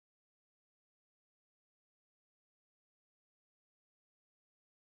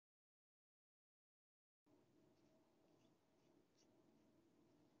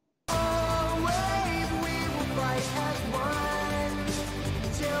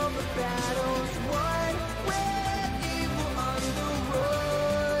battles won when evil on the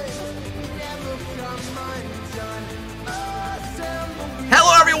run never come undone.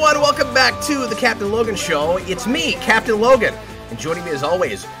 Hello everyone, welcome back to the Captain Logan Show. It's me, Captain Logan, and joining me as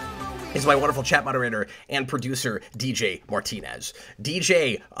always is my wonderful chat moderator and producer, DJ Martinez.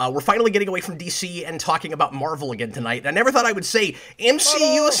 DJ, we're finally getting away from DC and talking about Marvel again tonight. I never thought I would say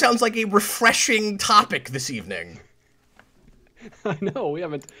MCU sounds like a refreshing topic this evening. I know,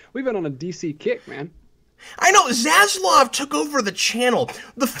 we've been on a DC kick, man. I know, Zaslav took over the channel.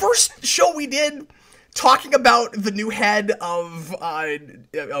 The first show we did talking about the new head of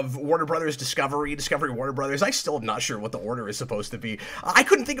Warner Brothers Discovery Warner Brothers. I still am not sure what the order is supposed to be. I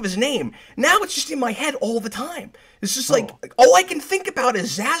couldn't think of his name. Now it's just in my head all the time. It's just like, all I can think about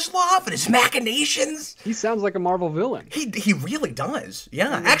is Zaslav and his machinations. He sounds like a Marvel villain. He really does.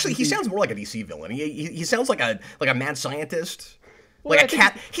 Yeah, actually, he sounds more like a DC villain. He sounds like a mad scientist, well, like a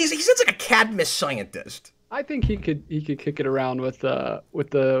cat. He sounds like a Cadmus scientist. I think he could kick it around with the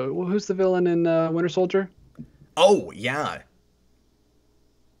who's the villain in Winter Soldier? Oh yeah.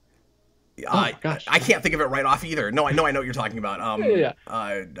 Gosh, I can't think of it right off either. No, I know what you're talking about. Yeah.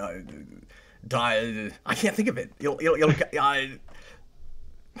 I can't think of it.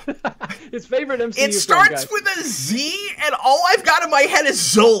 His favorite MCU. It starts with a Z, and all I've got in my head is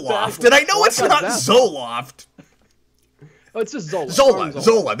Zoloft, and I know it's not Zoloft. Oh, it's just Zola.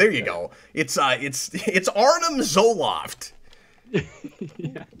 Zola. There you go. It's Arnim Zoloft.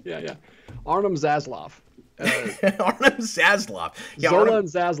 yeah. Arnim Zaslav. Arnim Zaslav. Yeah, Zola and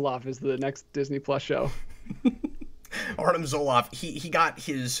Zaslav is the next Disney Plus show. Arnim Zoloft, he got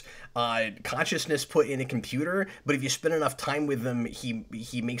his consciousness put in a computer, but if you spend enough time with him,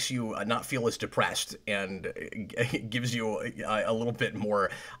 he makes you not feel as depressed and gives you a little bit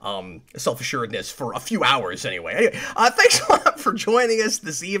more self-assuredness for a few hours anyway. Anyway, thanks a lot for joining us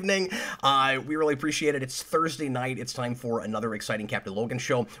this evening. We really appreciate it. It's Thursday night. It's time for another exciting Captain Logan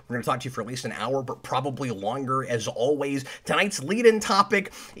show. We're going to talk to you for at least an hour, but probably longer as always. Tonight's lead-in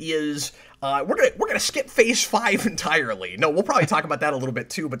topic is we're gonna skip Phase 5 entirely. No, we'll probably talk about that a little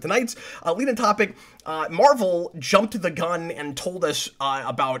bit too. But tonight's lead-in topic, Marvel jumped the gun and told us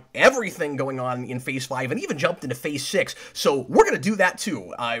about everything going on in Phase 5, and even jumped into Phase 6. So we're gonna do that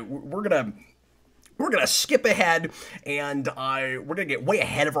too. We're gonna skip ahead, and we're gonna get way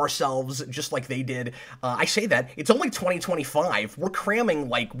ahead of ourselves, just like they did. I say that, it's only 2025. We're cramming,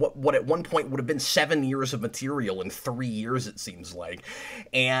 like, what at one point would have been 7 years of material in 3 years, it seems like.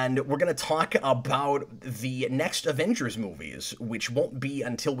 And we're gonna talk about the next Avengers movies, which won't be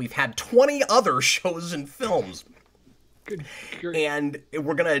until we've had 20 other shows and films. Good. And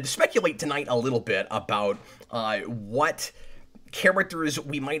we're gonna speculate tonight a little bit about what characters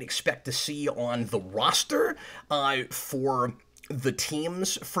we might expect to see on the roster for the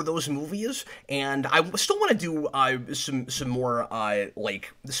teams for those movies, and I still want to do some more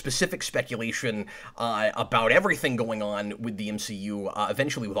like specific speculation about everything going on with the MCU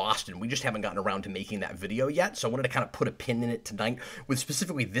eventually with Austin. We just haven't gotten around to making that video yet, so I wanted to kind of put a pin in it tonight with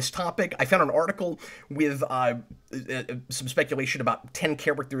specifically this topic. I found an article with some speculation about 10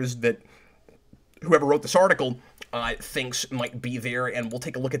 characters that whoever wrote this article thinks might be there, and we'll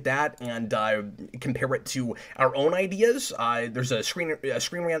take a look at that and compare it to our own ideas. There's a Screen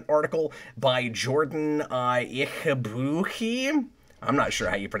Rant article by Jordan Ichebruchi. I'm not sure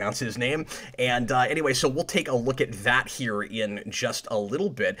how you pronounce his name. And anyway, so we'll take a look at that here in just a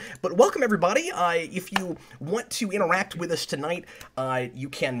little bit. But welcome, everybody. If you want to interact with us tonight, you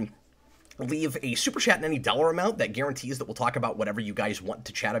can leave a super chat in any dollar amount that guarantees that we'll talk about whatever you guys want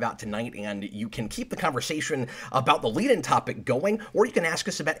to chat about tonight, and you can keep the conversation about the lead-in topic going, or you can ask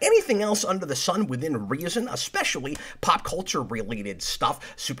us about anything else under the sun within reason, especially pop culture related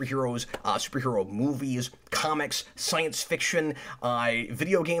stuff, superheroes, superhero movies, comics, science fiction,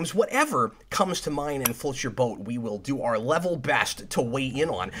 video games, whatever comes to mind and floats your boat, we will do our level best to weigh in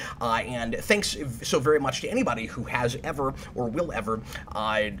on. And thanks so very much to anybody who has ever or will ever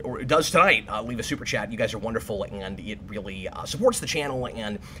or does tonight leave a super chat. You guys are wonderful, and it really supports the channel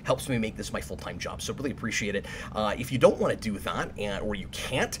and helps me make this my full-time job, so really appreciate it. If you don't want to do that, or you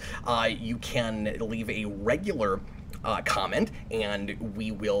can't, you can leave a regular comment, and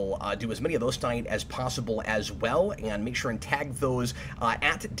we will do as many of those tonight as possible as well, and make sure and tag those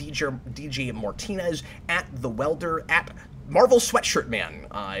at DJ Martinez, at The Welder, at Marvel Sweatshirt Man.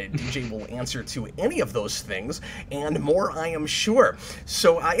 DJ will answer to any of those things and more, I am sure.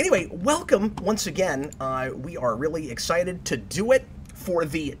 So anyway, welcome once again. We are really excited to do it for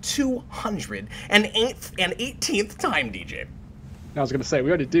the 208th and 18th time, DJ. I was going to say, we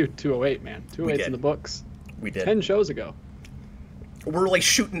already do 208, man. 208's in the books. We did. 10 shows ago. we're really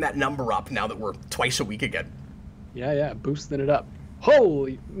shooting that number up now that we're twice a week again. Yeah, boosting it up.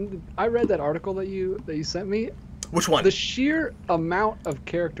 Holy! I read that article that you sent me. Which one? The sheer amount of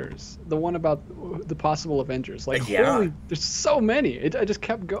characters. The one about the possible Avengers. Like, yeah. holy, there's so many. I just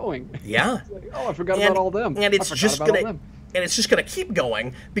kept going. Yeah. It's like, oh, I forgot about all them. And it's just gonna keep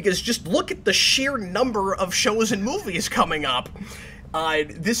going, because just look at the sheer number of shows and movies coming up.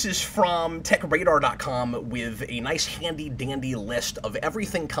 This is from TechRadar.com with a nice handy-dandy list of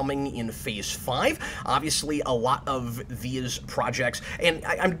everything coming in Phase 5. Obviously, a lot of these projects, and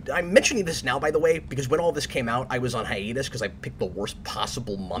I'm mentioning this now, by the way, because when all this came out, I was on hiatus because I picked the worst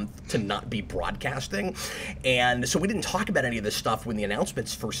possible month to not be broadcasting, and so we didn't talk about any of this stuff when the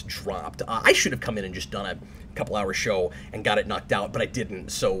announcements first dropped. I should have come in and just done a couple-hour show and got it knocked out, but I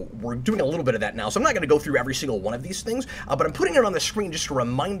didn't, so we're doing a little bit of that now. So I'm not going to go through every single one of these things, but I'm putting it on the screen just to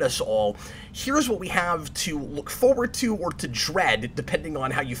remind us all, here's what we have to look forward to or to dread, depending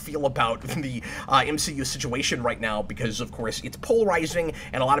on how you feel about the MCU situation right now, because, of course, it's polarizing,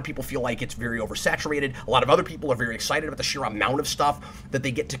 and a lot of people feel like it's very oversaturated. A lot of other people are very excited about the sheer amount of stuff that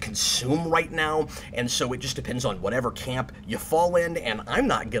they get to consume right now, and so it just depends on whatever camp you fall in, and I'm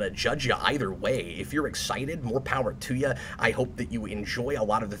not going to judge you either way. If you're excited, more power to you. I hope that you enjoy a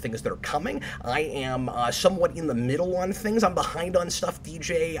lot of the things that are coming. I am somewhat in the middle on things. I'm behind on stuff,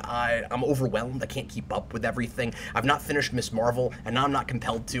 DJ. I'm overwhelmed. I can't keep up with everything. I've not finished Miss Marvel, and now I'm not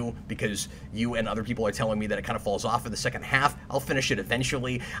compelled to because you and other people are telling me that it kind of falls off in the second half. I'll finish it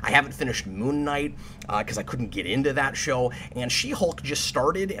eventually. I haven't finished Moon Knight because I couldn't get into that show, and She-Hulk just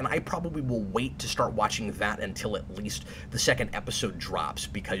started, and I probably will wait to start watching that until at least the second episode drops,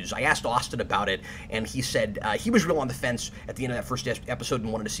 because I asked Austin about it, and he said he was real on the fence at the end of that first episode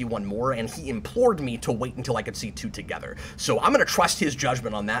and wanted to see one more, and he implored me to wait until I could see two together. So I'm going to trust his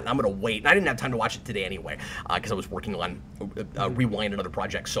judgment on that, and I'm going to wait. And I didn't have time to watch it today anyway, because I was working on Rewind and other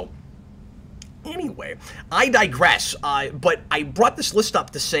projects. So anyway, I digress, but I brought this list up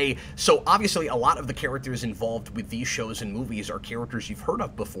to say, so obviously a lot of the characters involved with these shows and movies are characters you've heard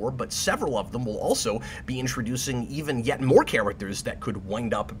of before, but several of them will also be introducing even yet more characters that could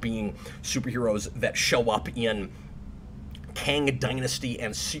wind up being superheroes that show up in Kang, Dynasty,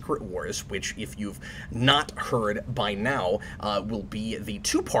 and Secret Wars, which, if you've not heard by now, will be the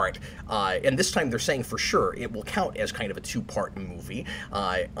two-part, and this time they're saying for sure it will count as kind of a two-part movie,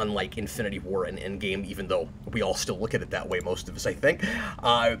 unlike Infinity War and Endgame, even though we all still look at it that way, most of us, I think.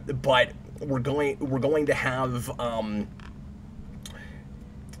 But we're going to have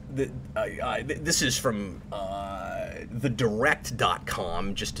this is from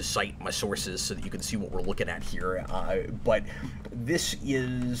thedirect.com, just to cite my sources so that you can see what we're looking at here. But this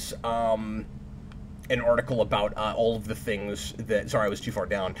is an article about all of the things that, sorry, I was too far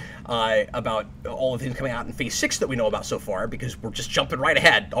down, about all of the things coming out in Phase 6 that we know about so far, because we're just jumping right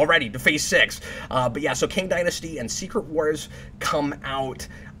ahead already to Phase 6. But yeah, so Kang Dynasty and Secret Wars come out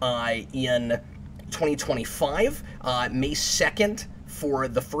in 2025, May 2nd. For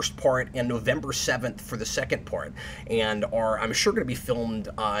the first part and November 7th for the second part, and are, I'm sure, going to be filmed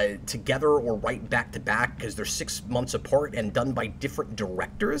together or right back to back, because they're 6 months apart and done by different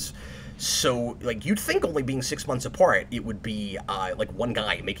directors. So, like, you'd think only being 6 months apart, it would be like one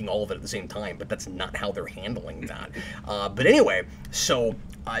guy making all of it at the same time, but that's not how they're handling that. But anyway, so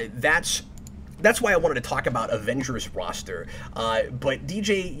that's why I wanted to talk about Avengers roster. But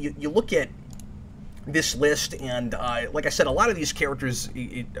DJ, you look at this list, and like I said, a lot of these characters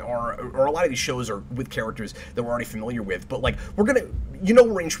or a lot of these shows are with characters that we're already familiar with, but like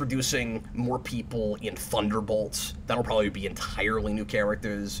we're introducing more people in Thunderbolts. That'll probably be entirely new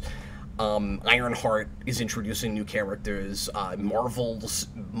characters. Ironheart is introducing new characters. Marvel's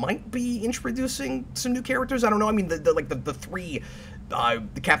might be introducing some new characters. I don't know. I mean, the three,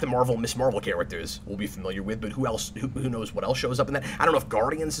 the Captain Marvel, Miss Marvel characters we'll be familiar with, but who else? Who knows what else shows up in that? I don't know if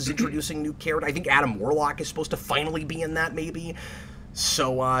Guardians is introducing new characters. I think Adam Warlock is supposed to finally be in that, maybe.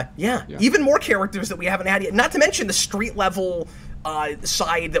 So yeah, even more characters that we haven't had yet. Not to mention the street level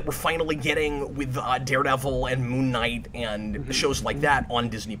side that we're finally getting with Daredevil and Moon Knight and shows like that on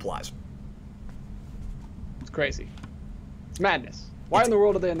Disney Plus. It's crazy. It's madness. Why in the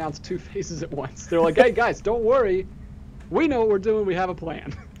world do they announce two phases at once? They're like, hey guys, don't worry. We know what we're doing. We have a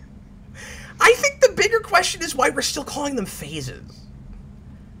plan. I think the bigger question is why we're still calling them phases.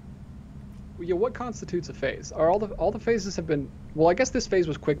 Well, yeah, what constitutes a phase? Are all the phases have been? Well, I guess this phase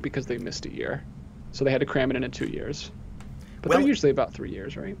was quick because they missed a year, so they had to cram it into 2 years. But they're usually about 3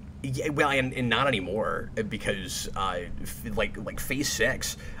 years, right? Yeah, well, and not anymore, because like Phase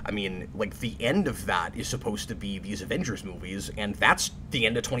 6, I mean, like the end of that is supposed to be these Avengers movies, and that's the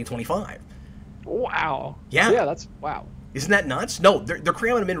end of 2025. Wow. Yeah. Yeah, that's wow. Isn't that nuts? No, they're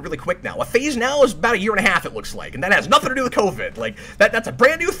cramming them in really quick now. A phase now is about 1.5 years, it looks like, and that has nothing to do with COVID. Like, that's a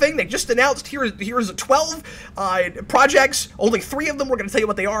brand new thing. They just announced, here's 12 projects. Only 3 of them, we're going to tell you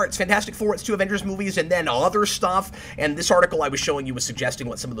what they are. It's Fantastic Four, it's 2 Avengers movies, and then other stuff. And this article I was showing you was suggesting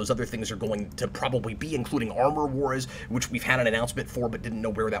what some of those other things are going to probably be, including Armor Wars, which we've had an announcement for, but didn't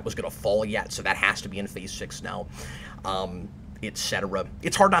know where that was going to fall yet, so that has to be in phase 6 now, etc.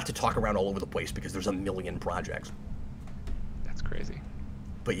 It's hard not to talk around all over the place because there's a million projects. Crazy.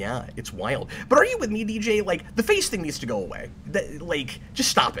 But yeah, it's wild. But are you with me, DJ? Like, the face thing needs to go away. Like, just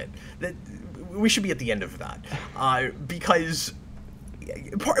stop it. We should be at the end of that. Because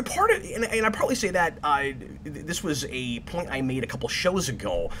part of, and I probably say that, this was a point I made a couple shows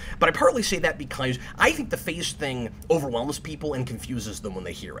ago, but I partly say that because I think the phase thing overwhelms people and confuses them when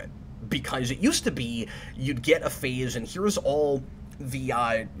they hear it. Because it used to be, you'd get a phase and here's all the,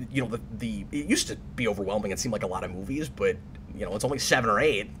 it used to be overwhelming. It seemed like a lot of movies, but it's only 7 or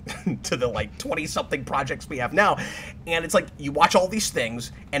 8 to the, 20-something projects we have now. And it's like, you watch all these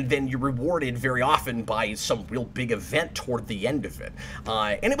things, and then you're rewarded very often by some real big event toward the end of it.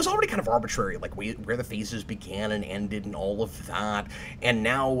 And it was already kind of arbitrary, like where the phases began and ended and all of that. And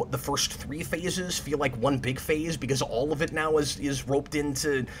now the first 3 phases feel like one big phase because all of it now is roped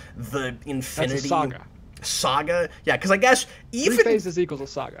into the Infinity... That's a saga. Saga? Yeah, because I guess even... 3 phases equals a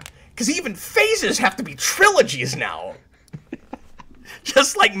saga. Because even phases have to be trilogies now.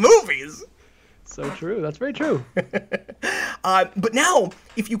 Just like movies. So true. That's very true. But now,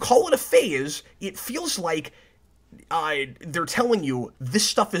 if you call it a phase, it feels like they're telling you this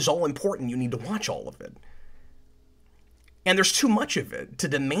stuff is all important. You need to watch all of it. And there's too much of it to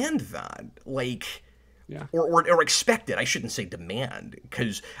demand that. Like... Yeah. Or expect it. I shouldn't say demand,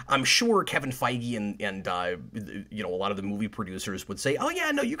 because I'm sure Kevin Feige and a lot of the movie producers would say, oh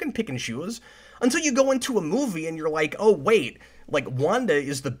yeah, no, you can pick and choose, until you go into a movie and you're like, oh wait, like Wanda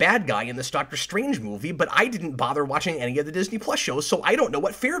is the bad guy in this Doctor Strange movie, but I didn't bother watching any of the Disney Plus shows, so I don't know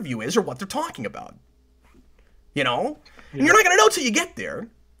what Fairview is or what they're talking about. You know? Yeah. And you're not gonna know till you get there.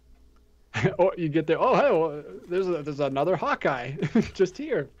 Or you get there, oh, hey, well, there's another Hawkeye just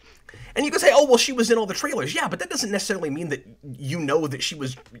here. And you can say, oh, well, she was in all the trailers. Yeah, but that doesn't necessarily mean that you know that she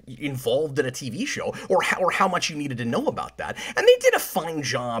was involved in a TV show or how much you needed to know about that. And they did a fine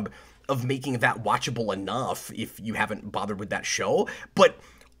job of making that watchable enough if you haven't bothered with that show. But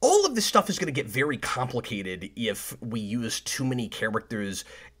all of this stuff is going to get very complicated if we use too many characters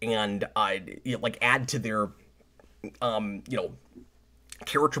and, add to their,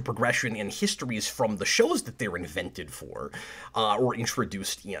 character progression and histories from the shows that they're invented for or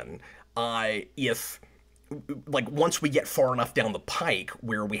introduced in. If, once we get far enough down the pike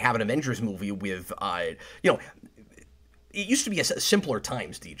where we have an Avengers movie with, it used to be a simpler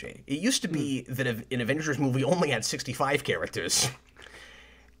times, DJ. It used to be that an Avengers movie only had 65 characters.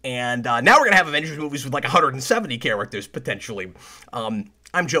 And now we're going to have Avengers movies with 170 characters, potentially.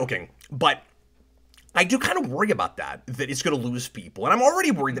 I'm joking, but I do kind of worry about that it's going to lose people. And I'm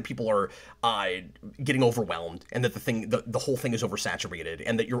already worried that people are getting overwhelmed and that the whole thing is oversaturated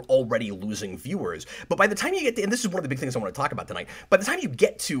and that you're already losing viewers. But by the time you get to, and this is one of the big things I want to talk about tonight, by the time you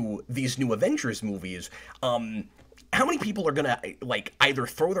get to these new Avengers movies, how many people are going to, either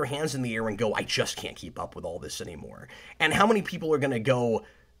throw their hands in the air and go, I just can't keep up with all this anymore? And how many people are going to go,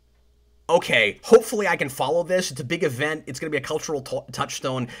 okay, hopefully I can follow this. It's a big event. It's going to be a cultural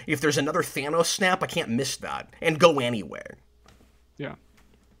touchstone. If there's another Thanos snap, I can't miss that. And go anywhere. Yeah.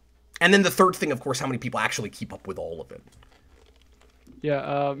 And then the third thing, of course, how many people actually keep up with all of it.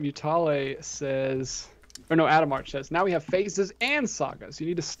 Yeah, Mutale says, or no, Adam Arch says, now we have phases and sagas. You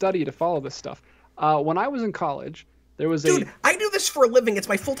need to study to follow this stuff. When I was in college, there was Dude, I do this for a living. It's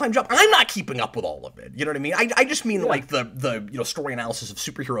my full-time job. I'm not keeping up with all of it. You know what I mean? I just mean the story analysis of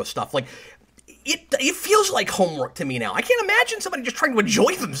superhero stuff. It feels like homework to me now. I can't imagine somebody just trying to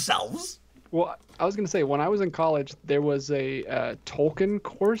enjoy themselves. Well, I was going to say, when I was in college, there was a Tolkien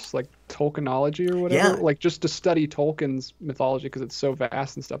course, like Tolkienology or whatever, just to study Tolkien's mythology because it's so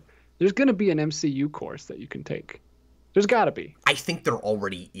vast and stuff. There's going to be an MCU course that you can take. There's got to be. I think there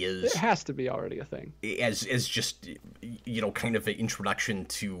already is. There has to be already a thing. As just, kind of an introduction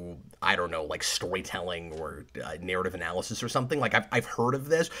to, I don't know, storytelling or narrative analysis or something. I've heard of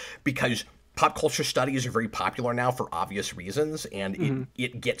this because pop culture studies are very popular now for obvious reasons, and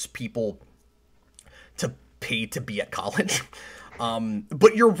it gets people to pay to be at college.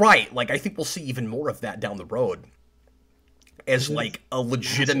 But you're right. I think we'll see even more of that down the road as, a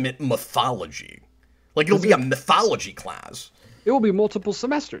legitimate mythology. It'll be a mythology class. It will be multiple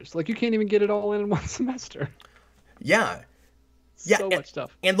semesters. You can't even get it all in one semester. Yeah. So much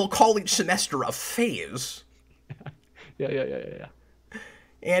stuff. And they'll call each semester a phase. Yeah.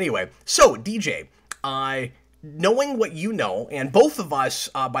 Anyway, so DJ, knowing what you know, and both of us,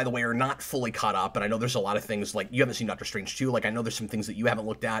 by the way, are not fully caught up, and I know there's a lot of things, like, you haven't seen Doctor Strange 2, like, I know there's some things that you haven't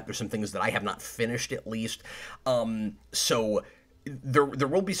looked at, there's some things that I have not finished, at least, so there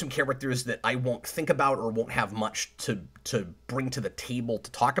will be some characters that I won't think about or won't have much to bring to the table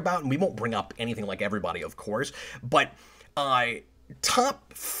to talk about, and we won't bring up anything like everybody, of course, but,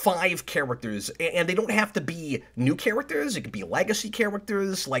 top 5 characters, and they don't have to be new characters, it could be legacy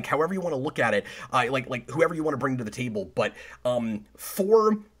characters, like however you want to look at it, like whoever you want to bring to the table, but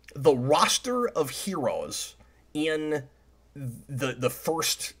for the roster of heroes in the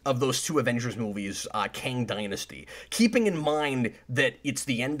first of those 2 Avengers movies, Kang Dynasty, keeping in mind that it's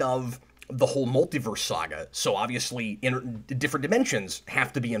the end of the whole multiverse saga, so obviously different dimensions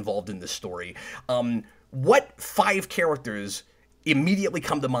have to be involved in this story. What 5 characters immediately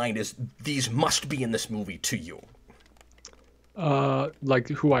come to mind as these must be in this movie to you? Like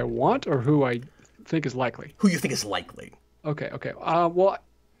who I want or who I think is likely? Who you think is likely. Okay. Well,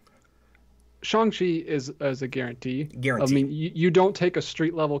 Shang-Chi is a guarantee. I mean, you don't take a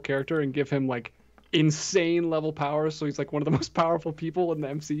street level character and give him like insane level powers, so he's like one of the most powerful people in the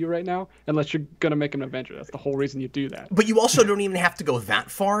MCU right now, unless you're gonna make him an Avenger. That's the whole reason you do that. But you also don't even have to go that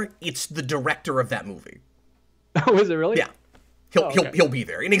far. It's the director of that movie. Oh, is it really? Yeah. He'll be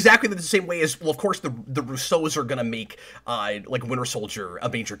there in exactly the same way as, well, of course, the Russos are gonna make like Winter Soldier a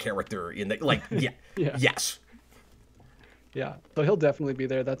major character in the, like, yes. Yeah, so he'll definitely be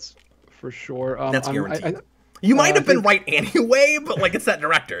there. That's for sure. That's guaranteed. You might have been right anyway, but like, it's that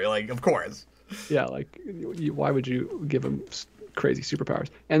director, like, of course. Yeah, like, why would you give him crazy superpowers?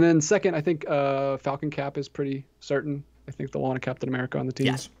 And then second, I think Falcon Cap is pretty certain. I think they'll want a Captain America on the team.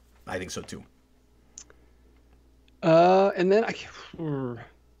 Yes, I think so too. And then who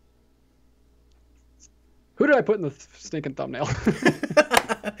did I put in the stinking thumbnail?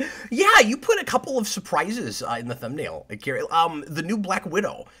 Yeah, you put a couple of surprises in the thumbnail. The new Black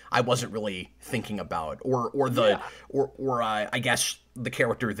Widow, I wasn't really thinking about, or I guess the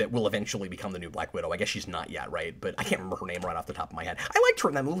character that will eventually become the new Black Widow. I guess she's not yet, right? But I can't remember her name right off the top of my head. I liked her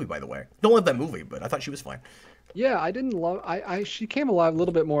in that movie, by the way. Don't love that movie, but I thought she was fine. Yeah, I didn't love. She came alive a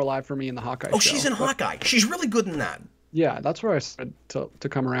little bit more alive for me in the Hawkeye. Oh, she's in Hawkeye. She's really good in that. Yeah, that's where I started to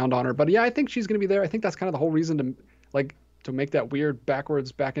come around on her. But yeah, I think she's going to be there. I think that's kind of the whole reason to make that weird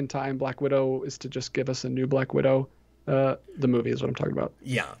backwards back in time Black Widow is to just give us a new Black Widow. The movie is what I'm talking about.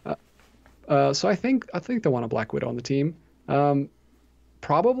 Yeah. So I think they want a Black Widow on the team.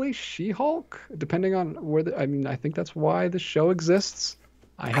 Probably She-Hulk, depending on where. I think that's why the show exists.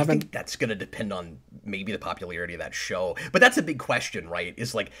 I think that's going to depend on maybe the popularity of that show. But that's a big question, right?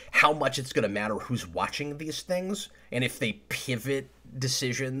 Is like how much it's going to matter who's watching these things and if they pivot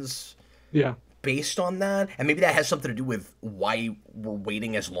decisions based on that. And maybe that has something to do with why we're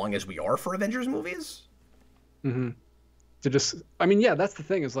waiting as long as we are for Avengers movies. Mm-hmm. That's the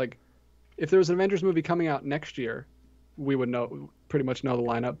thing is like if there was an Avengers movie coming out next year, we would pretty much know the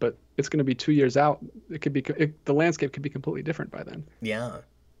lineup, but it's going to be 2 years out. The landscape could be completely different by then. Yeah.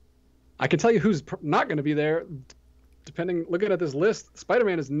 I can tell you who's not going to be there. Looking at this list,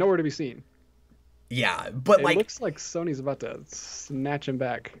 Spider-Man is nowhere to be seen. Yeah, but it looks like Sony's about to snatch him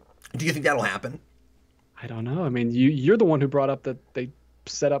back. Do you think that'll happen? I don't know. I mean, you're the one who brought up that they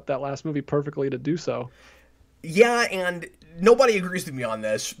set up that last movie perfectly to do so. Yeah, and nobody agrees with me on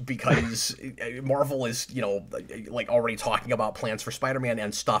this because Marvel is, like already talking about plans for Spider-Man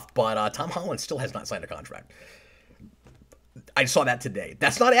and stuff, but Tom Holland still has not signed a contract. I saw that today.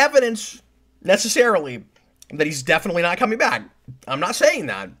 That's not evidence, necessarily, that he's definitely not coming back. I'm not saying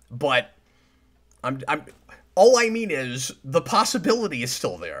that, but all I mean is the possibility is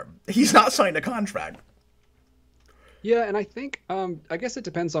still there. He's not signed a contract. Yeah, and I think, I guess it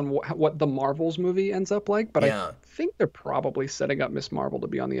depends on what the Marvels movie ends up like, but I think they're probably setting up Miss Marvel to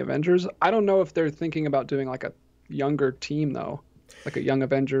be on the Avengers. I don't know if they're thinking about doing like a younger team, though, like a young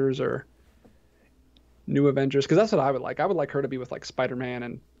Avengers or new Avengers, because that's what I would like. I would like her to be with like Spider-Man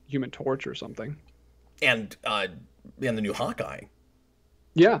and Human Torch or something. And the new Hawkeye.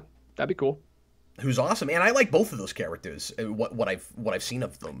 Yeah, that'd be cool. Who's awesome, and I like both of those characters. What I've seen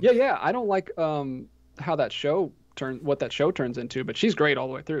of them. Yeah. I don't like how that show turns into, but she's great all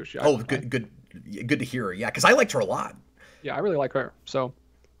the way through. Good to hear her. Yeah, because I liked her a lot. Yeah, I really like her. So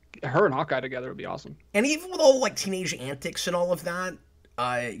her and Hawkeye together would be awesome. And even with all like teenage antics and all of that,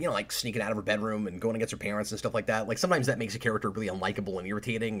 like sneaking out of her bedroom and going against her parents and stuff like that. Like sometimes that makes a character really unlikable and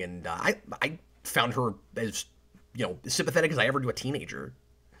irritating. And I found her as sympathetic as I ever do a teenager.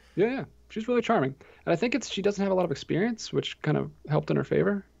 Yeah, she's really charming. And I think she doesn't have a lot of experience, which kind of helped in her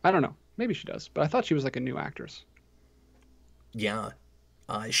favor. I don't know. Maybe she does, but I thought she was like a new actress. Yeah.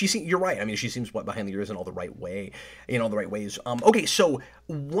 You're right. I mean, she seems behind the ears in all the right way, in all the right ways. Okay, so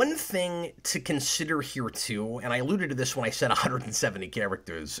one thing to consider here too, and I alluded to this when I said 170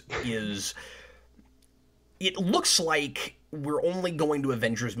 characters, is it looks like we're only going to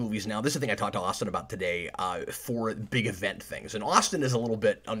Avengers movies now. This is the thing I talked to Austin about today, for big event things. And Austin is a little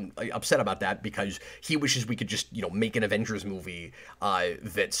bit upset about that because he wishes we could just, make an Avengers movie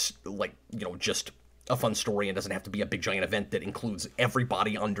that's like, just a fun story and doesn't have to be a big giant event that includes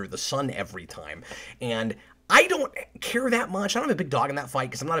everybody under the sun every time. And I don't care that much. I don't have a big dog in that fight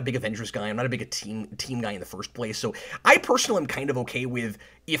because I'm not a big Avengers guy. I'm not a big team guy in the first place. So I personally am kind of okay with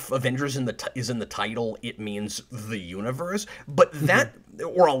if Avengers is in the title, it means the universe, but that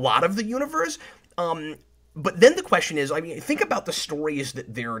or a lot of the universe. But then the question is, I mean, think about the stories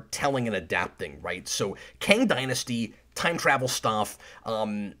that they're telling and adapting, right? So Kang Dynasty, time travel stuff.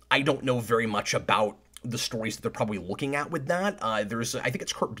 I don't know very much about the stories that they're probably looking at with that. I think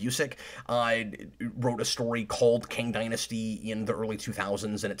it's Kurt Busiek wrote a story called Kang Dynasty in the early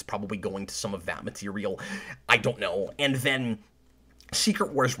 2000s, and it's probably going to some of that material. I don't know. And then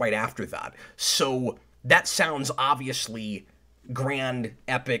Secret Wars right after that. So that sounds obviously grand,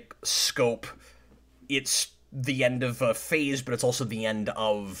 epic, scope. It's the end of a phase, but it's also the end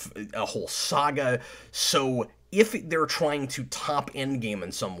of a whole saga. So if they're trying to top Endgame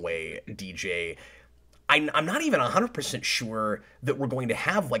in some way, DJ, I'm not even 100% sure that we're going to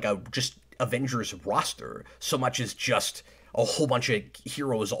have like a just Avengers roster so much as just a whole bunch of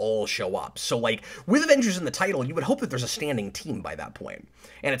heroes all show up. So like with Avengers in the title, you would hope that there's a standing team by that point.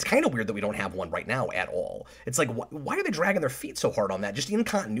 And it's kind of weird that we don't have one right now at all. It's like, why are they dragging their feet so hard on that? Just in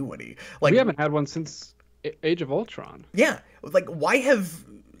continuity. Like, we haven't had one since Age of Ultron. Yeah. Like why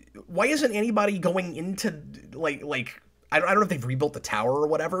isn't anybody going into like I don't know if they've rebuilt the tower or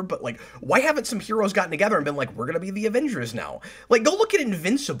whatever, but like, why haven't some heroes gotten together and been like, we're gonna be the Avengers now? Like, go look at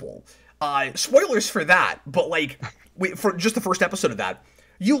Invincible. Spoilers for that, but like, for just the first episode of that,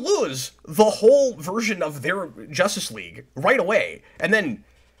 you lose the whole version of their Justice League right away, and then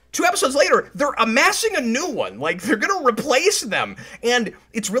 2 episodes later, they're amassing a new one. Like, they're gonna replace them. And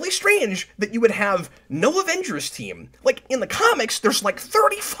it's really strange that you would have no Avengers team. Like, in the comics, there's like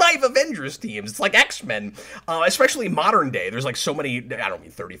 35 Avengers teams. It's like X-Men, especially modern day. There's like so many, I don't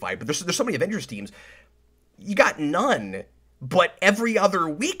mean 35, but there's so many Avengers teams. You got none. But every other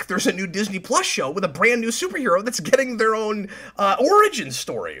week, there's a new Disney Plus show with a brand new superhero that's getting their own origin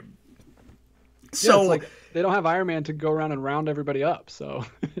story. So, yeah, it's like they don't have Iron Man to go around and round everybody up, so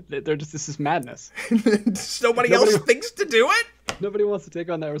they're just, this is madness. Nobody else thinks to do it? Nobody wants to take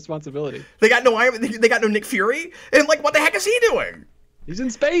on that responsibility. They got no Iron, they got no Nick Fury, and like, what the heck is he doing? He's in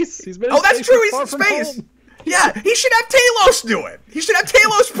space. He's been. Oh, that's true. He's in space. Home. Yeah, he should have Talos do it. He should have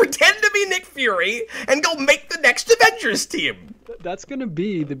Talos pretend to be Nick Fury and go make the next Avengers team. That's going to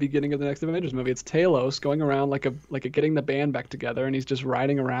be the beginning of the next Avengers movie. It's Talos going around like a getting the band back together, and he's just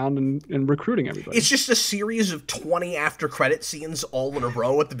riding around and recruiting everybody. It's just a series of 20 after credit scenes all in a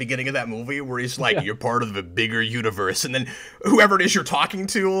row at the beginning of that movie where he's like, you're part of a bigger universe. And then whoever it is you're talking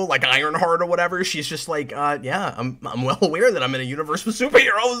to, like Ironheart or whatever, she's just like, yeah, I'm well aware that I'm in a universe with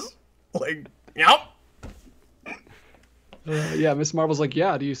superheroes. Like, yep. Yeah, Miss Marvel's like,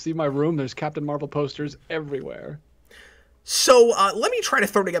 yeah, do you see my room? There's Captain Marvel posters everywhere. So let me try to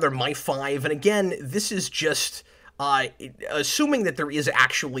throw together my 5. And again, this is just assuming that there is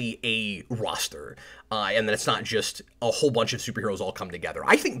actually a roster and that it's not just a whole bunch of superheroes all come together.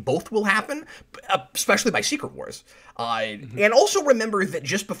 I think both will happen, especially by Secret Wars. And also remember that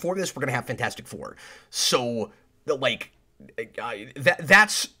just before this, we're going to have Fantastic Four. So, like,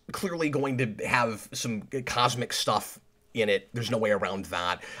 that's clearly going to have some cosmic stuff in it. There's no way around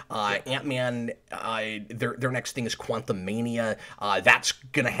that. Ant-Man, their next thing is Quantumania. That's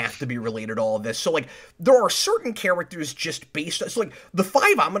gonna have to be related to all of this. So, like, there are certain characters just based on, so, like, the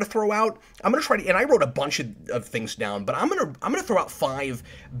 5 I'm gonna throw out, I'm gonna try to, and I wrote a bunch of things down, but I'm gonna throw out 5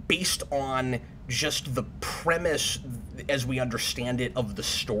 based on just the premise as we understand it of the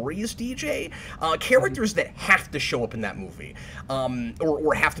stories, DJ. Characters that have to show up in that movie,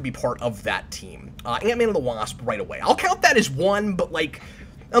 or have to be part of that team. Ant-Man and the Wasp right away. I'll count that as 1, but like,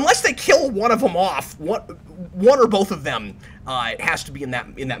 unless they kill one of them off, one or both of them has to be in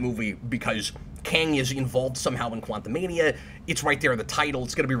that movie because Kang is involved somehow in Quantumania. It's right there in the title.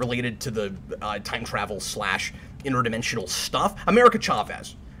 It's going to be related to the time travel / interdimensional stuff. America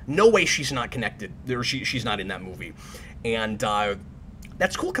Chavez. No way she's not connected. She's not in that movie. And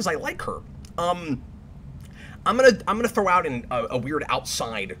that's cool because I like her. I'm gonna throw out a weird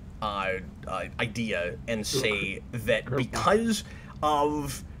outside idea and say that because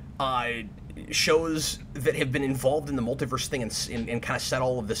of shows that have been involved in the multiverse thing and kind of set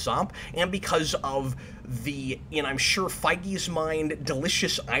all of this up, and because of the, and I'm sure Feige's mind,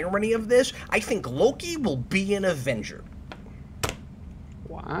 delicious irony of this, I think Loki will be an Avenger.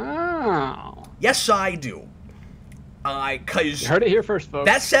 Wow. Yes, I do. Because you heard it here first, folks.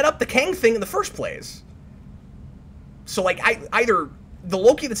 That set up the Kang thing in the first place. So, like, either the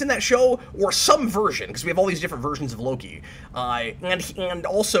Loki that's in that show or some version, because we have all these different versions of Loki, and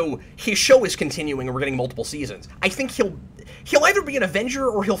also his show is continuing and we're getting multiple seasons. I think he'll either be an Avenger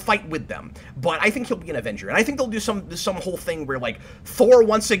or he'll fight with them, but I think he'll be an Avenger, and I think they'll do some whole thing where, like, Thor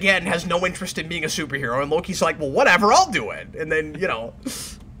once again has no interest in being a superhero, and Loki's like, well, whatever, I'll do it, and then, you know,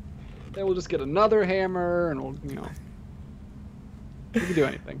 then we'll just get another hammer, and we'll, you know, we can do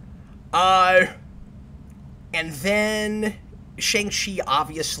anything. And then Shang-Chi,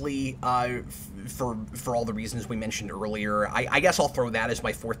 obviously, for all the reasons we mentioned earlier. I guess I'll throw that as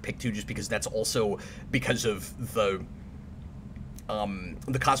my fourth pick, too, just because that's also because of the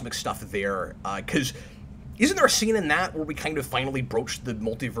cosmic stuff there. Because isn't there a scene in that where we kind of finally broached the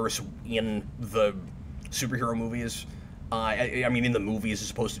multiverse in the superhero movies? I mean, in the movies as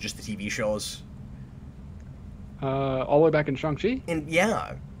opposed to just the TV shows? All the way back in Shang-Chi? And,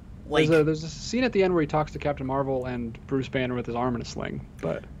 yeah. Like, there's a scene at the end where he talks to Captain Marvel and Bruce Banner with his arm in a sling,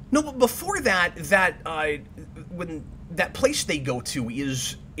 but... No, but before that, when that place they go to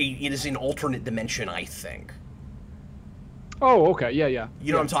it is an alternate dimension, I think. Oh, okay, yeah.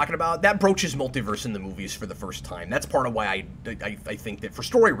 You know what I'm talking about? That broaches multiverse in the movies for the first time. That's part of why I think that for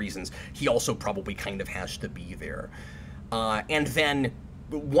story reasons, he also probably kind of has to be there. And then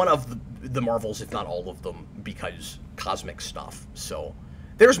one of the Marvels, if not all of them, because cosmic stuff. So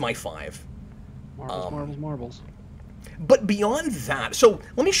there's my 5. Marvels. But beyond that, so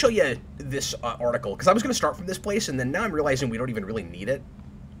let me show you this article, because I was going to start from this place, and then now I'm realizing we don't even really need it.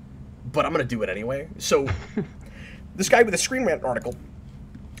 But I'm going to do it anyway. So this guy with a Screen Rant article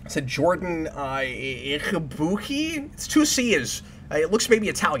said Jordan Ichibuki? It's 2 C's. It looks maybe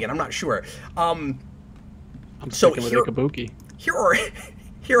Italian. I'm not sure. I'm sticking with Ichibuki.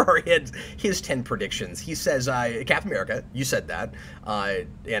 Here are his 10 predictions. He says Captain America. You said that,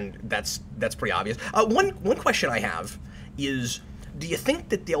 and that's pretty obvious. One question I have is, do you think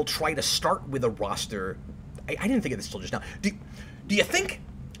that they'll try to start with a roster? I didn't think of this till just now. Do you think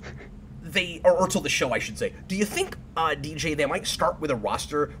they, or till the show, I should say, do you think, DJ, they might start with a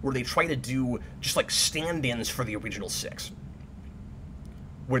roster where they try to do just like stand-ins for the original 6?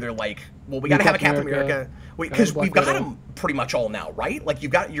 Where they're like, well, we got to have a Captain America. Wait, because we've got them pretty much all now, right? Like, you're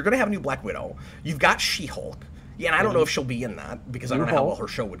going to have a new Black Widow. You've got She-Hulk. Yeah, and I don't know if she'll be in that, because I don't know how well her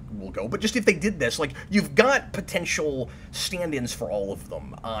show will go. But just if they did this, like, you've got potential stand-ins for all of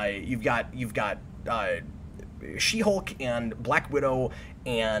them. You've got She-Hulk and Black Widow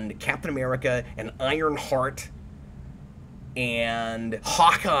and Captain America and Ironheart and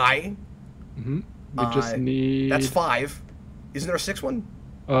Hawkeye. Mm-hmm. We just need... That's 5. Isn't there a 6th one?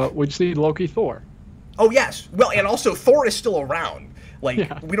 We just need Loki, Thor. Oh, yes. Well, and also Thor is still around. Like,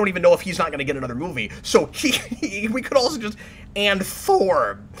 we don't even know if he's not going to get another movie. So we could also just... And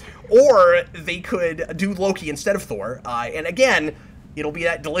Thor. Or they could do Loki instead of Thor. And again, it'll be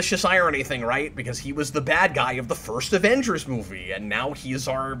that delicious irony thing, right? Because he was the bad guy of the first Avengers movie. And now he's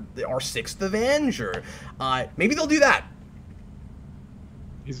our 6th Avenger. Maybe they'll do that.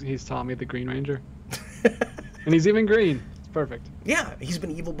 He's Tommy the Green Ranger. And he's even green. It's perfect. Yeah, he's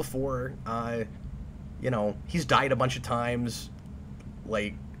been evil before. You know, he's died a bunch of times.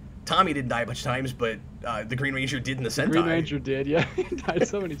 Like, Tommy didn't die a bunch of times, but the Green Ranger did in the Sentai. Green Ranger did, yeah. He died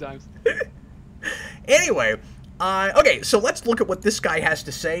so many times. Anyway, okay, so let's look at what this guy has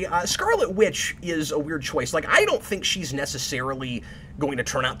to say. Scarlet Witch is a weird choice. Like, I don't think she's necessarily going to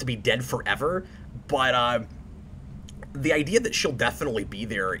turn out to be dead forever, but the idea that she'll definitely be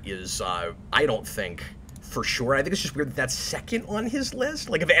there is, I don't think, for sure. I think it's just weird that that's second on his list,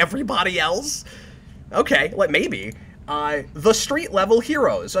 like, of everybody else. Okay, like, maybe. The street-level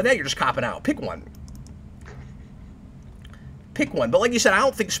heroes. So now you're just copping out. Pick one. Pick one. But like you said, I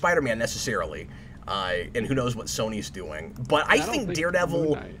don't think Spider-Man necessarily. And who knows what Sony's doing. But I think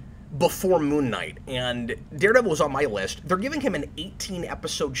Daredevil before Moon Knight. And Daredevil was on my list. They're giving him an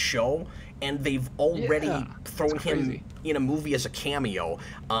 18-episode show, and they've already thrown him in a movie as a cameo.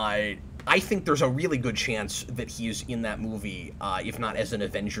 I think there's a really good chance that he's in that movie, if not as an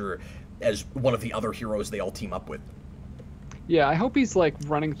Avenger, as one of the other heroes they all team up with. Yeah, I hope he's, like,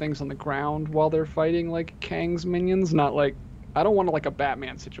 running things on the ground while they're fighting, like, Kang's minions, not, like... I don't want, like, a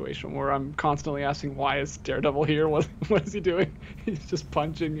Batman situation where I'm constantly asking, why is Daredevil here? What is he doing? He's just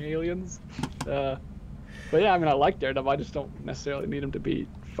punching aliens. But, yeah, I mean, I like Daredevil. I just don't necessarily need him to be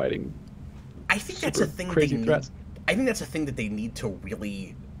fighting I think that's a thing crazy they threats. need. I think that's a thing that they need to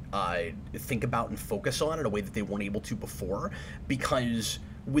really think about and focus on in a way that they weren't able to before, because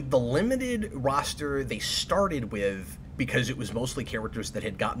with the limited roster they started with, because it was mostly characters that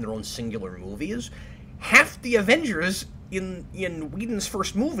had gotten their own singular movies, half the Avengers in Whedon's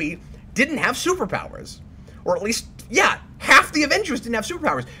first movie didn't have superpowers. Or at least, yeah, half the Avengers didn't have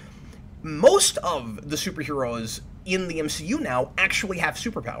superpowers. Most of the superheroes in the MCU now actually have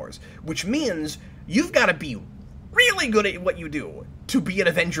superpowers, which means you've got to be really good at what you do to be an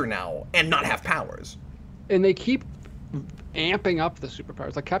Avenger now and not have powers. And they keep amping up the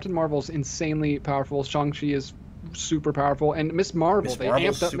superpowers. Like Captain Marvel's insanely powerful, Shang-Chi is super powerful, and Miss Marvel, they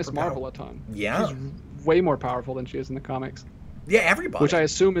amped up Miss Marvel a ton. Yeah. She's way more powerful than she is in the comics. Yeah, everybody. Which I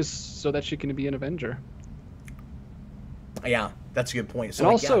assume is so that she can be an Avenger. Yeah, that's a good point. So and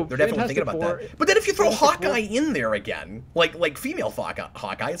like, also, yeah, they're definitely thinking about that. But then if you throw Hawkeye in there again, like female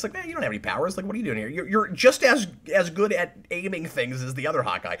Hawkeye, it's like, man, you don't have any powers. Like, what are you doing here? You're just as good at aiming things as the other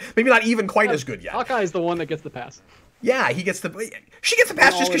Hawkeye. Maybe not even quite as good yet. Hawkeye is the one that gets the pass. Yeah, she gets the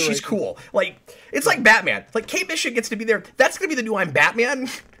pass just because she's cool. Like, it's like Batman. Like, Kate Bishop gets to be there. That's gonna be the new I'm Batman.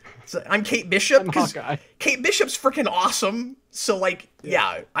 So I'm Kate Bishop. I'm Hawkeye. Kate Bishop's freaking awesome. So like,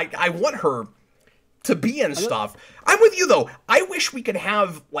 yeah, I want her to be in stuff. I'm with you though. I wish we could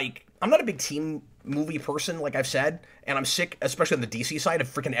have, like, I'm not a big team movie person, like I've said, and I'm sick, especially on the DC side, of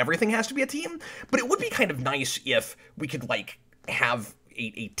freaking everything has to be a team. But it would be kind of nice if we could like have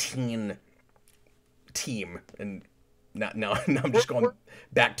a teen team. And now I'm just going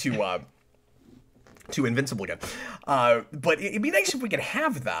back to Invincible again. But it'd be nice if we could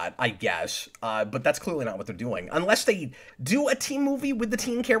have that, I guess. But that's clearly not what they're doing. Unless they do a team movie with the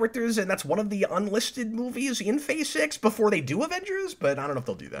teen characters, and that's one of the unlisted movies in Phase 6 before they do Avengers, but I don't know if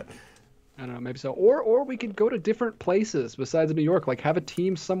they'll do that. I don't know, maybe so. Or we could go to different places besides New York, like have a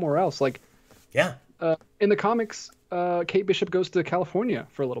team somewhere else. Like, yeah. In the comics, Kate Bishop goes to California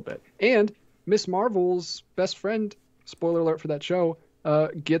for a little bit. And Miss Marvel's best friend, spoiler alert for that show,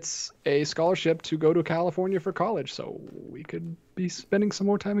 gets a scholarship to go to California for college, so we could be spending some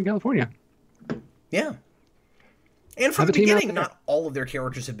more time in California. Yeah. And from the beginning, not all of their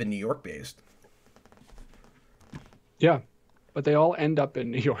characters have been New York based. Yeah, but they all end up in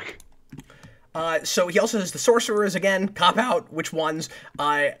New York. So he also has the sorcerers again, cop out, which ones?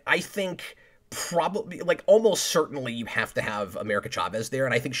 I think probably, like, almost certainly you have to have America Chavez there,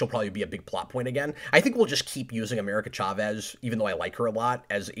 and I think she'll probably be a big plot point again. I think we'll just keep using America Chavez, even though I like her a lot,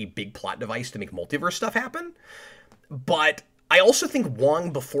 as a big plot device to make multiverse stuff happen. But I also think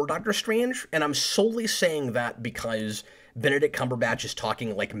Wong before Doctor Strange, and I'm solely saying that because Benedict Cumberbatch is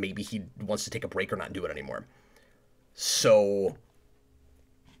talking like maybe he wants to take a break or not do it anymore. So...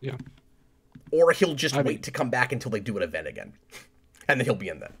 yeah. Or he'll just wait to come back until they do an event again. And then he'll be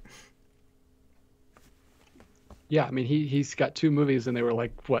in that. Yeah, I mean, he's got 2 movies, and they were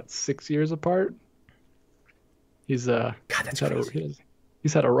like, what, 6 years apart? He's God, that's crazy.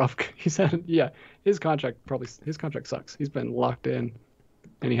 He's had a rough. His contract sucks. He's been locked in,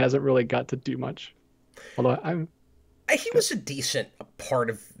 and he hasn't really got to do much. Although he was a decent part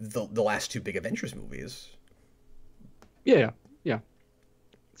of the last 2 big Avengers movies. Yeah.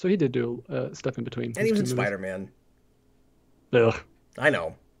 So he did do stuff in between. And he was in Spider-Man. Ugh. I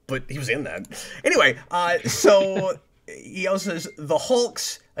know, but he was in that. Anyway, so he also says the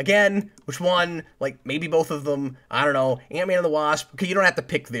Hulks, again, which one? Like, maybe both of them. I don't know. Ant-Man and the Wasp. Okay, you don't have to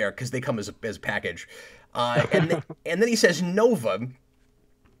pick there, because they come as a package. And then he says Nova,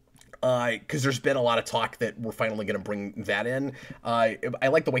 because there's been a lot of talk that we're finally going to bring that in. I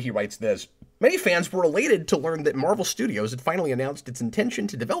like the way he writes this. Many fans were elated to learn that Marvel Studios had finally announced its intention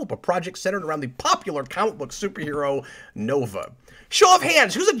to develop a project centered around the popular comic book superhero Nova. Show of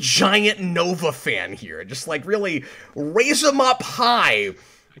hands, who's a giant Nova fan here? Just like really raise them up high.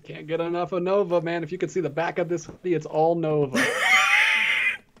 I can't get enough of Nova, man. If you could see the back of this hoodie, it's all Nova.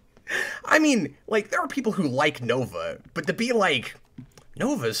 I mean, like, there are people who like Nova, but to be like,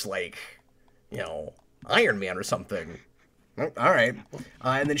 Nova's like, you know, Iron Man or something. All right.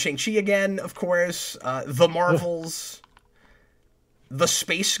 And then Shang-Chi again, of course. The Marvels. The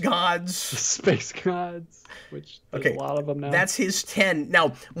Space Gods. The Space Gods, which there's a lot of them now. That's his 10.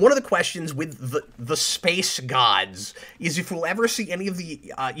 Now, one of the questions with the Space Gods is if we'll ever see any of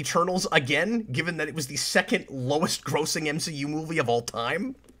the Eternals again, given that it was the second lowest grossing MCU movie of all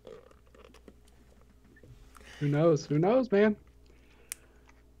time. Who knows? Who knows, man?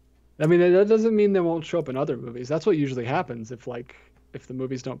 I mean, that doesn't mean they won't show up in other movies. That's what usually happens if the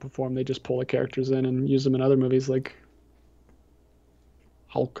movies don't perform, they just pull the characters in and use them in other movies, like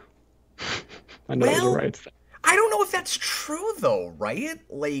Hulk. I know you're right. I don't know if that's true, though, right?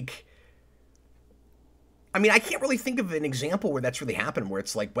 Like, I mean, I can't really think of an example where that's really happened, where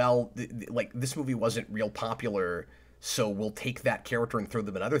it's like, well, like this movie wasn't real popular, so we'll take that character and throw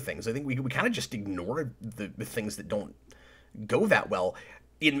them in other things. I think we kind of just ignore the things that don't go that well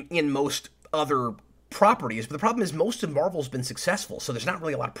in most other properties. But the problem is most of Marvel's been successful, so there's not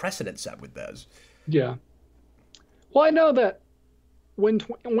really a lot of precedent set with those. Yeah. Well, I know that when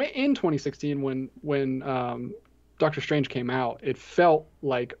in 2016, when Doctor Strange came out, it felt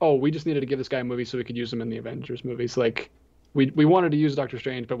like, oh, we just needed to give this guy a movie so we could use him in the Avengers movies. Like, we wanted to use Doctor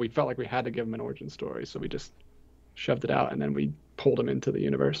Strange, but we felt like we had to give him an origin story, so we just shoved it out, and then we pulled him into the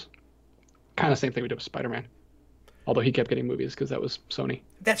universe. Kind of same thing we did with Spider-Man. Although he kept getting movies because that was Sony.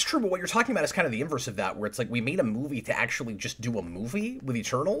 That's true, but what you're talking about is kind of the inverse of that, where it's like we made a movie to actually just do a movie with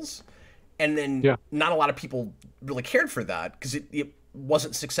Eternals, and then not a lot of people really cared for that because it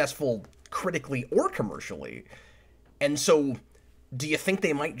wasn't successful critically or commercially. And so do you think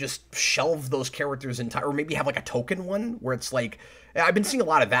they might just shelve those characters entirely, or maybe have like a token one where it's like, I've been seeing a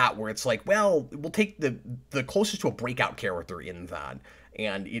lot of that where it's like, well, we'll take the closest to a breakout character in that,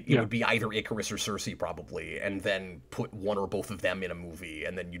 and it would be either Icarus or Cersei probably, and then put one or both of them in a movie,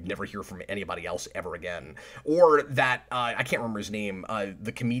 and then you'd never hear from anybody else ever again. Or that, I can't remember his name,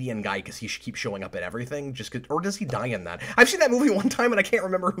 the comedian guy, because he keeps showing up in everything, or does he die in that? I've seen that movie one time and I can't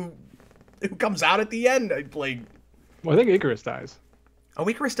remember who comes out at the end. Well, I think Icarus dies. Oh,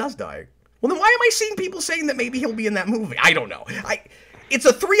 Icarus does die. Well, then why am I seeing people saying that maybe he'll be in that movie? I don't know. It's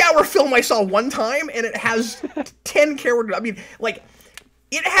a 3-hour film I saw one time, and it has 10 characters. I mean, like,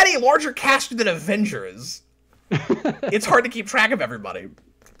 it had a larger cast than Avengers. It's hard to keep track of everybody.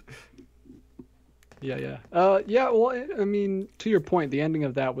 Yeah. Well, I mean, to your point, the ending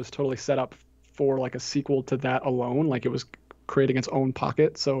of that was totally set up for, like, a sequel to that alone. Like, it was creating its own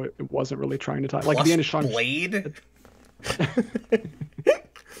pocket, so it wasn't really trying to tie. Like, the end of Shang-Chi. Blade?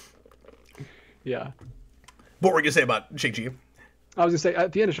 Yeah. What were you going to say about Shang-Chi? I was going to say,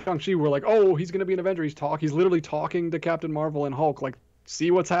 at the end of Shang-Chi, we're like, oh, he's going to be an Avenger. He's literally talking to Captain Marvel and Hulk, like, see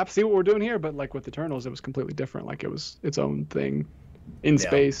what's happening, see what we're doing here. But, like, with Eternals, it was completely different. Like, it was its own thing in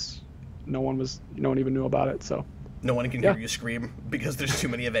space. No one even knew about it, so. No one can hear you scream because there's too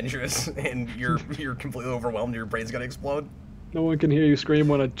many Avengers and you're completely overwhelmed. Your brain's going to explode. No one can hear you scream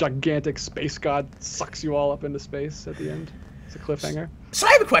when a gigantic space god sucks you all up into space at the end. It's a cliffhanger. So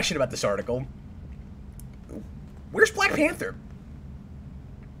I have a question about this article. Where's Black Panther?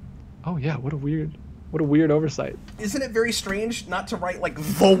 Oh yeah, what a weird oversight. Isn't it very strange not to write like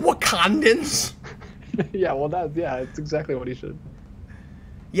the Wakandans? Yeah, well it's exactly what he should.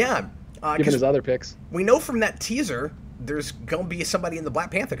 Yeah. Given his other picks. We know from that teaser there's going to be somebody in the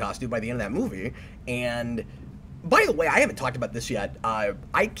Black Panther costume by the end of that movie. And by the way, I haven't talked about this yet.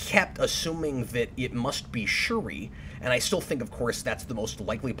 I kept assuming that it must be Shuri, and I still think, of course, that's the most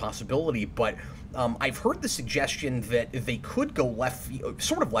likely possibility, but I've heard the suggestion that they could go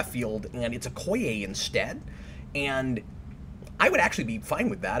sort of left field, and it's Okoye instead, and I would actually be fine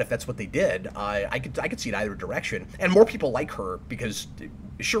with that if that's what they did. I could see it either direction, and more people like her because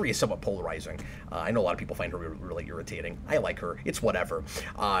Shuri is somewhat polarizing. I know a lot of people find her really irritating. I like her. It's whatever.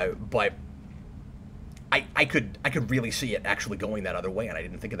 But I could really see it actually going that other way, and I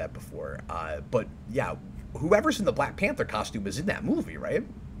didn't think of that before. But yeah, whoever's in the Black Panther costume is in that movie, right?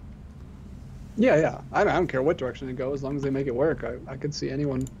 Yeah. I don't care what direction it goes, as long as they make it work. I could see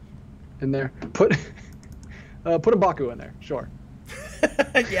anyone in there. Put a Baku in there, sure.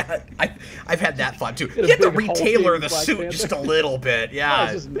 Yeah, I've had that thought too. You have to retailer the suit Panther. Just a little bit, yeah.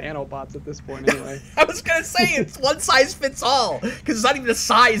 It's just nanobots at this point anyway. I was gonna say it's one size fits all because it's not even a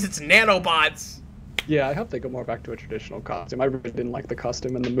size; it's nanobots. Yeah, I hope they go more back to a traditional costume. I really didn't like the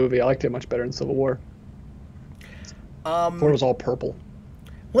costume in the movie. I liked it much better in Civil War. Where it was all purple.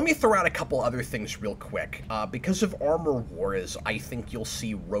 Let me throw out a couple other things real quick. Because of Armor Wars, I think you'll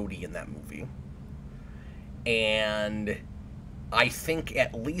see Rhodey in that movie. And I think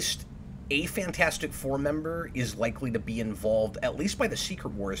at least a Fantastic Four member is likely to be involved, at least by the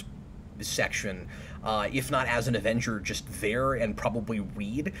Secret Wars section, if not as an Avenger, just there and probably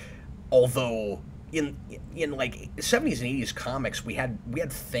Reed. Although in like 70s and 80s comics, we had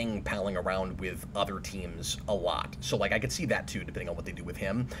Thing palling around with other teams a lot. So like I could see that too, depending on what they do with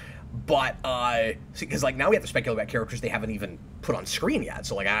him. But because like now we have to speculate about characters they haven't even put on screen yet.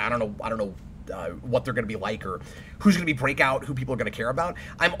 So like I don't know what they're going to be like or who's going to be breakout, who people are going to care about.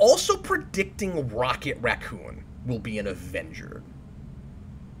 I'm also predicting Rocket Raccoon will be an Avenger.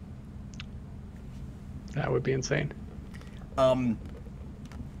 That would be insane. And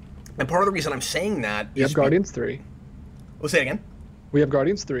part of the reason I'm saying that is... We have Guardians 3. Oh, say it again? We have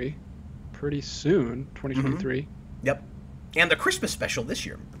Guardians 3 pretty soon, 2023. Yep. And the Christmas special this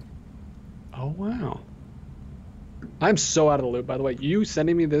year. Oh, wow. I'm so out of the loop, by the way. You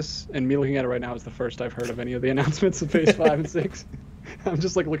sending me this and me looking at it right now is the first I've heard of any of the announcements of Phase 5 and 6. I'm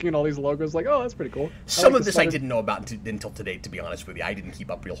just like looking at all these logos like, oh, that's pretty cool. Some of this I didn't know about until today, to be honest with you. I didn't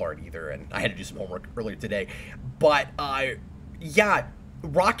keep up real hard either, and I had to do some homework earlier today. But, yeah,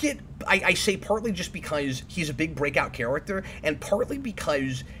 Rocket, I say partly just because he's a big breakout character, and partly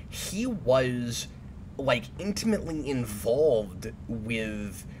because he was, like, intimately involved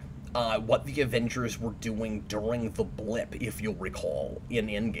with what the Avengers were doing during the blip, if you'll recall, in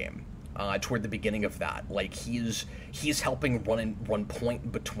Endgame. Toward the beginning of that, like he's helping run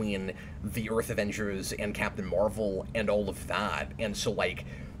point between the Earth Avengers and Captain Marvel and all of that, and so like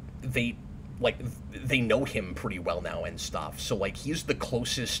they know him pretty well now and stuff. So like he's the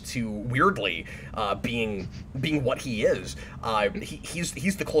closest to weirdly being what he is.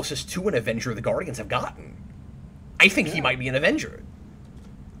 He's the closest to an Avenger the Guardians have gotten. I think he might be an Avenger.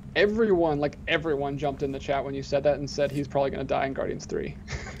 Everyone jumped in the chat when you said that and said he's probably going to die in Guardians 3.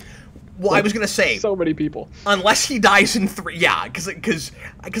 Well, I was going to say... So many people. Unless he dies in 3... Yeah, because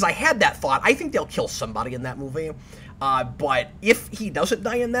I had that thought. I think they'll kill somebody in that movie. But if he doesn't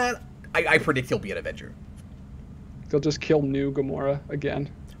die in that, I predict he'll be an Avenger. They'll just kill new Gamora again.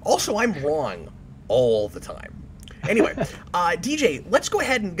 Also, I'm wrong all the time. Anyway, DJ, let's go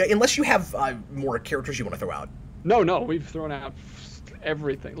ahead and... Unless you have more characters you want to throw out. No, we've thrown out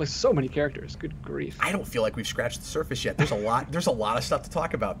everything. Like, so many characters. Good grief. I don't feel like we've scratched the surface yet. There's a lot of stuff to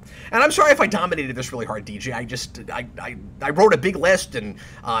talk about. And I'm sorry if I dominated this really hard, DJ. I wrote a big list, and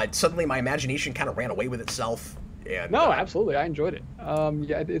suddenly my imagination kind of ran away with itself. And, no, absolutely. I enjoyed it.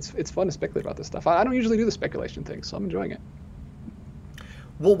 Yeah, it's fun to speculate about this stuff. I don't usually do the speculation thing, so I'm enjoying it.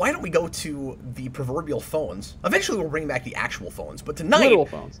 Well, why don't we go to the proverbial phones? Eventually, we'll bring back the actual phones, but tonight, literal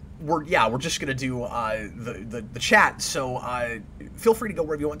phones. We're just gonna do the chat. So feel free to go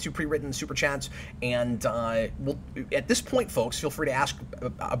wherever you want to, pre-written super chats, and we'll at this point, folks, feel free to ask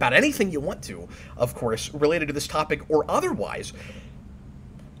about anything you want to, of course, related to this topic or otherwise.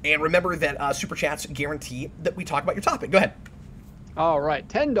 And remember that super chats guarantee that we talk about your topic. Go ahead. All right,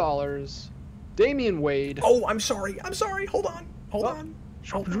 $10. Damian Wade. Oh, I'm sorry. Hold on.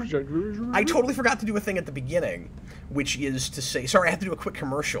 I totally forgot to do a thing at the beginning, which is to say, sorry, I have to do a quick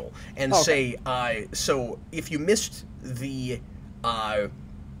commercial and say, so if you missed the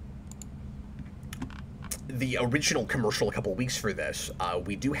original commercial a couple weeks for this,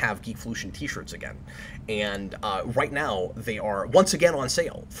 we do have Geekflution t-shirts again, and right now they are once again on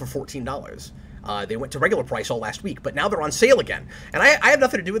sale for $14. They went to regular price all last week, but now they're on sale again. And I have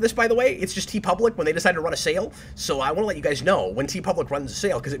nothing to do with this, by the way. It's just TeePublic when they decided to run a sale. So I want to let you guys know when TeePublic runs a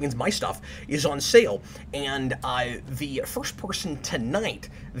sale, because it means my stuff is on sale. And the first person tonight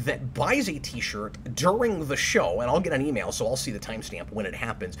that buys a t-shirt during the show, and I'll get an email, so I'll see the timestamp when it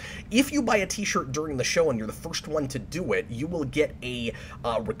happens. If you buy a t-shirt during the show and you're the first one to do it, you will get a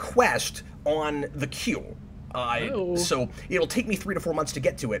request on the queue. So it'll take me 3 to 4 months to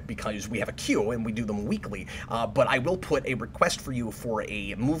get to it because we have a queue and we do them weekly. But I will put a request for you for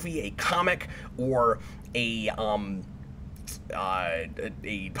a movie, a comic, or a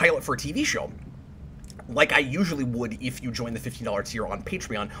pilot for a TV show, like I usually would if you join the $15 tier on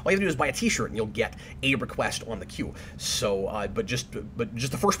Patreon. All you have to do is buy a t-shirt and you'll get a request on the queue. So, but just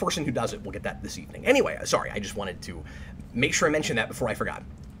the first person who does it will get that this evening. Anyway, sorry, I just wanted to make sure I mentioned that before I forgot.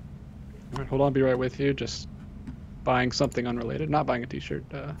 All right, hold on, I'll be right with you. Just buying something unrelated, not buying a t-shirt.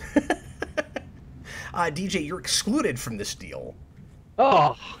 DJ, you're excluded from this deal.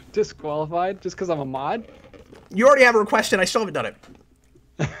 Oh, disqualified just because I'm a mod? You already have a request and I still haven't done it.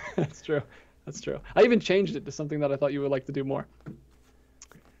 That's true. I even changed it to something that I thought you would like to do more.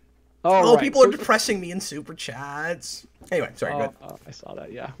 Right. People are depressing me in super chats. Anyway, sorry, go ahead. I saw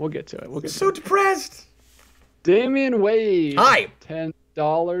that, yeah. We'll get to it. So depressed. Damian Wade. Hi.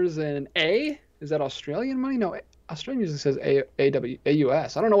 $10 and A? Is that Australian money? No, Australian usually says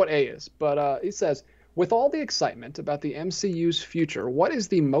AUS. I don't know what A is, but it says, with all the excitement about the MCU's future, what is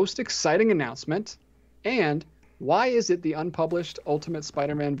the most exciting announcement, and why is it the unpublished Ultimate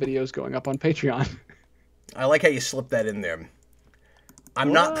Spider-Man videos going up on Patreon? I like how you slipped that in there.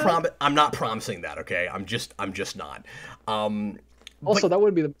 I'm not promising that, okay? I'm just not. Also, that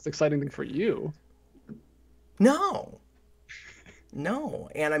would be the most exciting thing for you. No,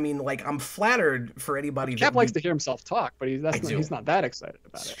 and I mean, like, I'm flattered for anybody. Cap likes to hear himself talk, but he's not that excited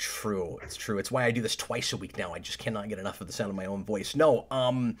about it. It's true. It's why I do this twice a week now. I just cannot get enough of the sound of my own voice. No,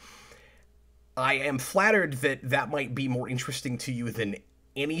 I am flattered that might be more interesting to you than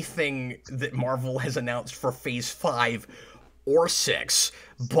anything that Marvel has announced for Phase 5 or 6,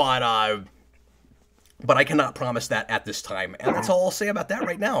 but But I cannot promise that at this time, and that's all I'll say about that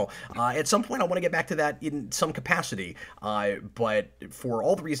right now. At some point, I want to get back to that in some capacity, but for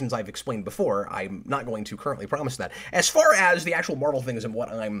all the reasons I've explained before, I'm not going to currently promise that. As far as the actual Marvel things and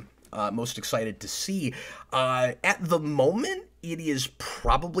what I'm most excited to see, at the moment, it is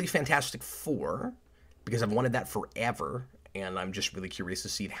probably Fantastic Four, because I've wanted that forever, and I'm just really curious to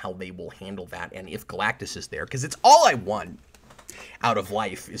see how they will handle that, and if Galactus is there, because it's all I want out of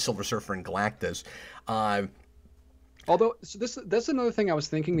life is Silver Surfer and Galactus. Although, so that's another thing I was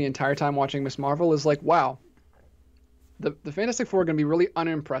thinking the entire time watching Miss Marvel is like, wow, the Fantastic Four are going to be really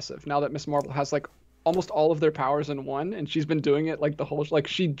unimpressive now that Miss Marvel has like almost all of their powers in one, and she's been doing it like the whole, like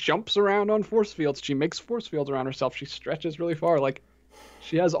she jumps around on force fields, she makes force fields around herself, she stretches really far, like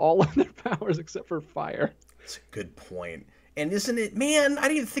she has all of their powers except for fire. That's a good point. And isn't it, man, I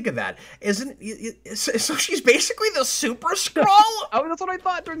didn't even think of that. Isn't it, so she's basically the Super Skrull? Oh, that's what I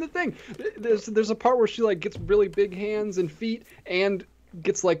thought during the thing. There's a part where she like gets really big hands and feet and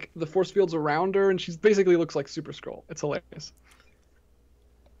gets like the force fields around her, and she's basically looks like Super Skrull. It's hilarious.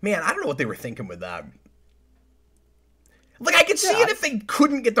 Man, I don't know what they were thinking with that. Like, I could see it if they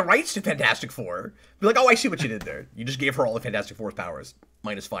couldn't get the rights to Fantastic Four. Be like, oh, I see what you did there. You just gave her all the Fantastic Four's powers,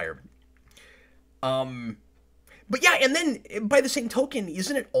 minus fire. But yeah, and then, by the same token,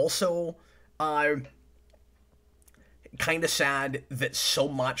 isn't it also kind of sad that so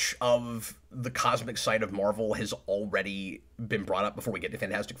much of the cosmic side of Marvel has already been brought up before we get to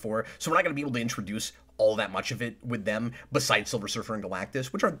Fantastic Four? So we're not going to be able to introduce all that much of it with them, besides Silver Surfer and Galactus,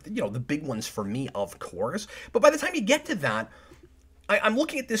 which are, you know, the big ones for me, of course. But by the time you get to that, I'm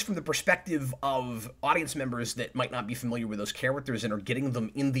looking at this from the perspective of audience members that might not be familiar with those characters and are getting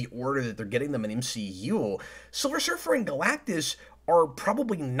them in the order that they're getting them in MCU. Silver Surfer and Galactus are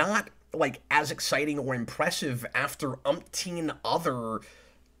probably not, like, as exciting or impressive after umpteen other,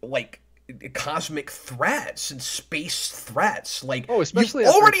 like, cosmic threats and space threats. Like, especially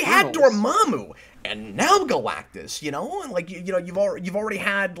you've already had Dormammu, and now Galactus, you know? And, like, you know, you've already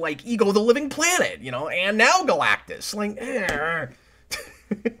had, like, Ego the Living Planet, you know? And now Galactus. Like,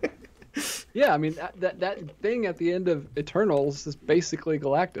 Yeah, I mean, that thing at the end of Eternals is basically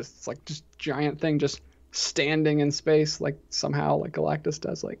Galactus. It's like just giant thing just standing in space, like somehow like Galactus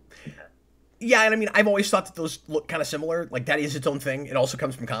does. Like, yeah, and I mean, I've always thought that those look kind of similar. Like, that is its own thing. It also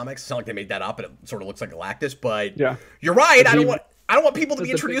comes from comics. It's not like they made that up, and it sort of looks like Galactus. But yeah, you're right. I don't want people to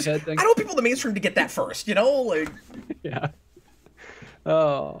be introduced. I don't want people in the mainstream to get that first. You know, like, yeah.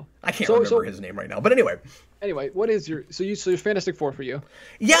 Oh, I can't remember his name right now. But anyway. Anyway, what is your so your Fantastic Four for you?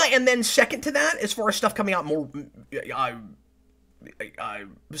 Yeah, and then second to that, as far as stuff coming out more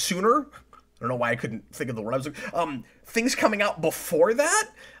sooner. I don't know why I couldn't think of the word I was looking. Things coming out before that.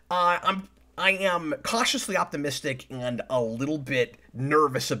 I am cautiously optimistic and a little bit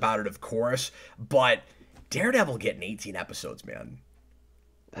nervous about it, of course. But Daredevil getting 18 episodes, man.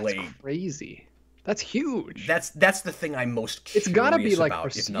 That's crazy. That's huge. That's the thing I'm most curious It's gotta be like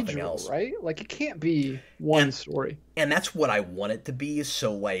about, if nothing else, right? Like, it can't be one story. And that's what I want it to be.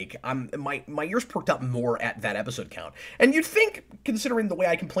 So, like, my ears perked up more at that episode count. And you'd think, considering the way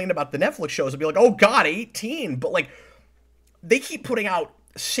I complain about the Netflix shows, I'd be like, oh god, 18. But, like, they keep putting out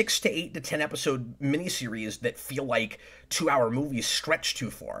 6 to 8 to 10 episode miniseries that feel like 2-hour movies stretched too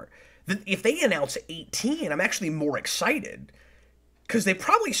far. If they announce 18, I'm actually more excited. Because they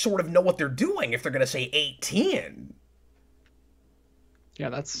probably sort of know what they're doing if they're going to say 18. Yeah,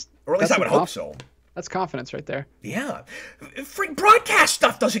 that's... Or at least I would hope so. That's confidence right there. Yeah. Freak broadcast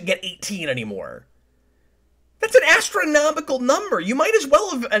stuff doesn't get 18 anymore. That's an astronomical number. You might as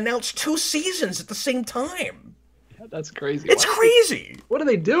well have announced 2 seasons at the same time. Yeah, that's crazy. It's crazy. What are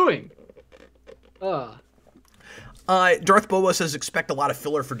they doing? Darth Boa says expect a lot of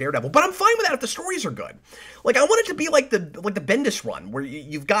filler for Daredevil, but I'm fine with that if the stories are good. Like, I want it to be like the Bendis run, where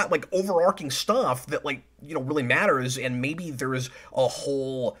you've got like overarching stuff that, like, you know, really matters, and maybe there's a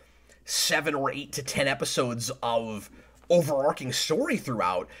whole 7 or 8 to 10 episodes of overarching story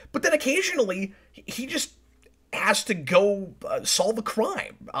throughout. But then occasionally he just has to go solve a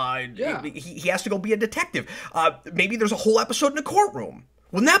crime. He has to go be a detective. Maybe there's a whole episode in a courtroom.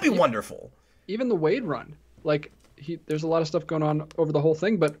 Wouldn't that be wonderful? Even the Wade run, like. There's a lot of stuff going on over the whole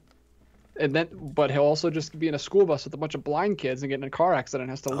thing, but he'll also just be in a school bus with a bunch of blind kids and get in a car accident and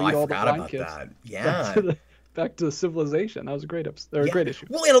has to lead all the blind kids. That. Yeah. Back to civilization. That was a great episode. A great issue.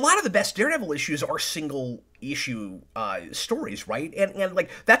 Well, and a lot of the best Daredevil issues are single issue stories, right? And like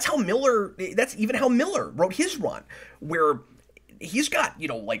that's even how Miller wrote his run, where he's got, you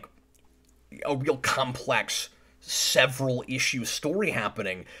know, like a real complex several issue story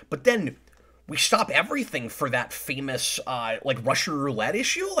happening, but then we stop everything for that famous, like, Russian roulette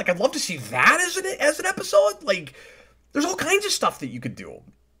issue. Like, I'd love to see that as an episode. Like, there's all kinds of stuff that you could do.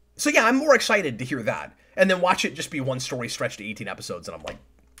 So, yeah, I'm more excited to hear that. And then watch it just be one story stretched to 18 episodes, and I'm, like,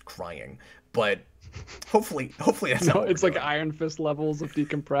 crying. But hopefully that's no, it's like Iron Fist levels of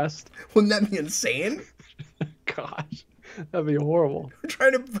decompressed. Wouldn't that be insane? Gosh, that'd be horrible. We're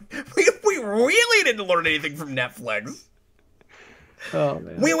trying to... We really didn't learn anything from Netflix. Oh,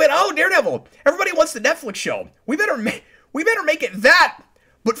 man. We went, oh, Daredevil. Everybody wants the Netflix show. We better make it that,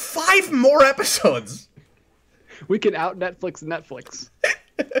 but 5 more episodes. We can out Netflix.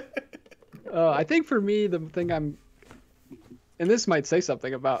 I think for me, the thing and this might say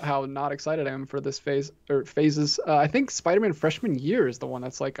something about how not excited I am for this phases. I think Spider-Man Freshman Year is the one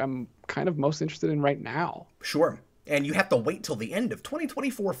that's like I'm kind of most interested in right now. Sure. And you have to wait till the end of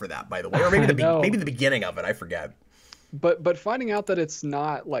 2024 for that, by the way, or maybe the beginning of it. I forget. But finding out that it's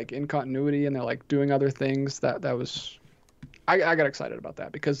not like in continuity and they're like doing other things, that was, I got excited about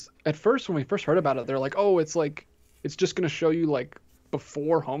that, because at first when we first heard about it, they're like, oh, it's just gonna show you like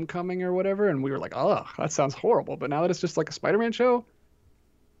before Homecoming or whatever, and we were like, oh, that sounds horrible. But now that it's just like a Spider-Man show,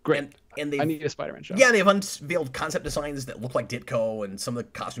 great. And I need a Spider-Man show. Yeah, they've unveiled concept designs that look like Ditko, and some of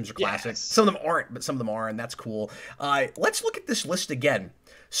the costumes are classic. Yes. Some of them aren't, but some of them are, and that's cool. Let's look at this list again.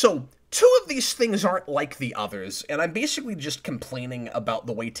 So 2 of these things aren't like the others, and I'm basically just complaining about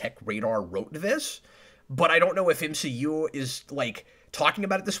the way Tech Radar wrote this, but I don't know if MCU is, like, talking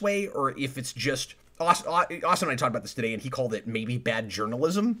about it this way, or if it's just... Austin and I talked about this today, and he called it maybe bad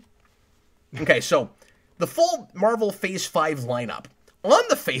journalism. Okay, so the full Marvel Phase 5 lineup. On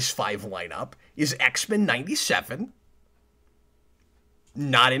the Phase 5 lineup is X-Men 97,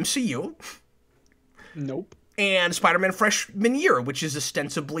 not MCU. Nope. And Spider-Man Freshman Year, which is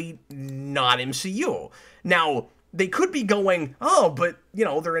ostensibly not MCU. Now, they could be going, oh, but, you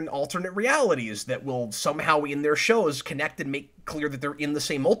know, they're in alternate realities that will somehow in their shows connect and make clear that they're in the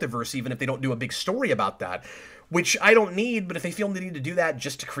same multiverse, even if they don't do a big story about that. Which I don't need, but if they feel they need to do that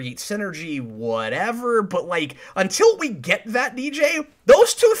just to create synergy, whatever. But, like, until we get that, DJ,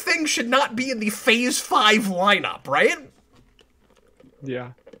 those 2 things should not be in the Phase 5 lineup, right?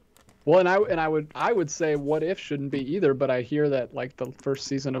 Yeah. Well, and I would say What If shouldn't be either, but I hear that like the first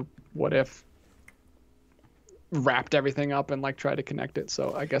season of What If wrapped everything up and like tried to connect it,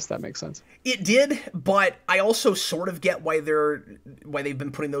 so I guess that makes sense. It did, but I also sort of get why they've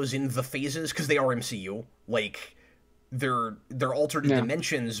been putting those in the phases, because they are MCU. Like they're alternate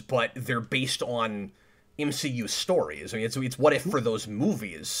dimensions, but they're based on MCU stories. I mean, it's What If for those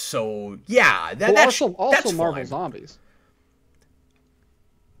movies. So yeah, that's Marvel fine. Zombies.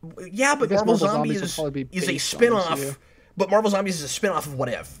 Yeah, but Marvel Zombies is a spin-off. But Marvel Zombies is a spin-off of What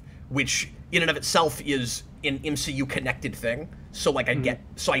If, which in and of itself is an MCU connected thing. So like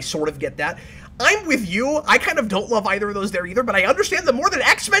I sort of get that. I'm with you. I kind of don't love either of those there either, but I understand them more than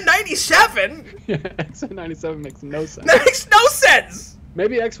X-Men 97. Yeah, X-Men 97 makes no sense. That makes no sense.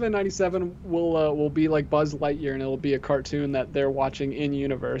 Maybe X-Men 97 will be like Buzz Lightyear, and it'll be a cartoon that they're watching in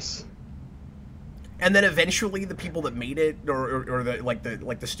universe. And then eventually the people that made it, or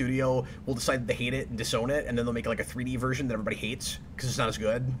the studio, will decide they hate it and disown it, and then they'll make like a 3D version that everybody hates because it's not as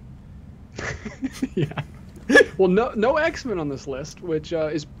good. Yeah. Well, no X-Men on this list, which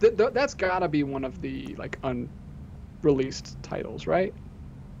is that's gotta be one of the like unreleased titles, right?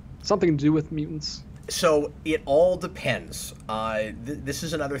 Something to do with mutants. So it all depends. This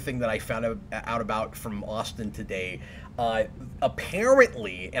is another thing that I found out about from Austin today.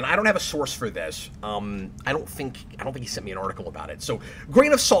 Apparently, and I don't have a source for this. I don't think he sent me an article about it. So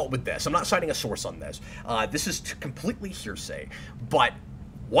grain of salt with this. I'm not citing a source on this. This is completely hearsay. But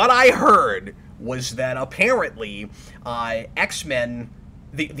what I heard was that apparently X-Men,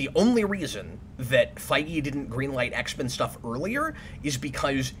 the only reason that Feige didn't greenlight X-Men stuff earlier is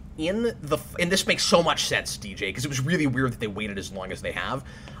because and this makes so much sense, DJ, because it was really weird that they waited as long as they have.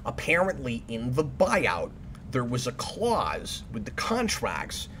 Apparently, in the buyout, there was a clause with the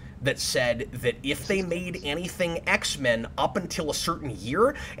contracts that said that if they made anything X-Men up until a certain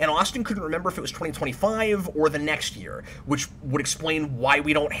year, and Austin couldn't remember if it was 2025 or the next year, which would explain why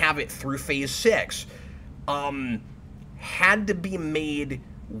we don't have it through Phase 6, had to be made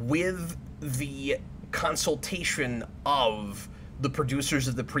with the consultation of the producers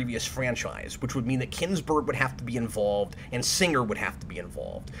of the previous franchise, which would mean that Kinsberg would have to be involved and Singer would have to be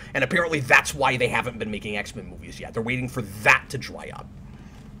involved. And apparently that's why they haven't been making X-Men movies yet. They're waiting for that to dry up.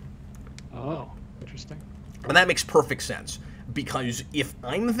 Oh, interesting. And that makes perfect sense, because if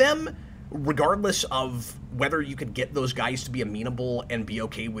I'm them, regardless of whether you could get those guys to be amenable and be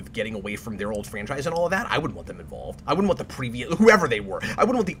okay with getting away from their old franchise and all of that, I wouldn't want them involved. I wouldn't want the previous, whoever they were, I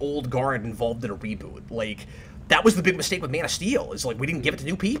wouldn't want the old guard involved in a reboot. Like, that was the big mistake with Man of Steel, is like, we didn't give it to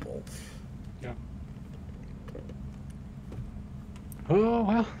new people. Yeah. Oh,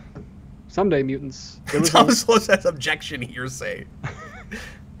 well. Someday, mutants. Thomas Lowe says objection hearsay.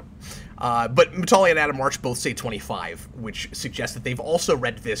 But Matali and Adam March both say 25, which suggests that they've also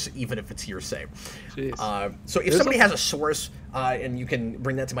read this, even if it's hearsay. So if somebody has a source and you can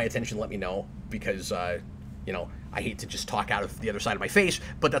bring that to my attention, let me know, because, you know, I hate to just talk out of the other side of my face,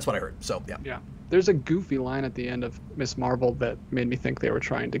 but that's what I heard. So, yeah. Yeah. There's a goofy line at the end of Miss Marvel that made me think they were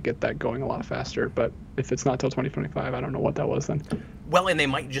trying to get that going a lot faster, but if it's not till 2025, I don't know what that was then. Well, and they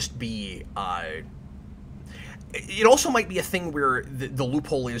might just be... it also might be a thing where the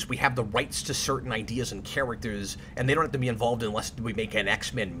loophole is we have the rights to certain ideas and characters, and they don't have to be involved unless we make an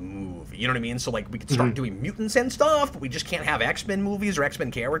X-Men movie. You know what I mean? So, like, we can start doing mutants and stuff, but we just can't have X-Men movies or X-Men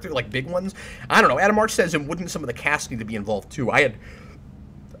characters, like, big ones. I don't know. Adam March says, and wouldn't some of the cast need to be involved, too? I had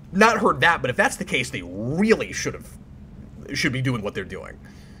not heard that, but if that's the case, they really should be doing what they're doing.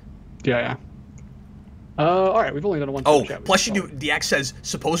 Yeah. All right, we've only done one. Oh, plus you do. DX says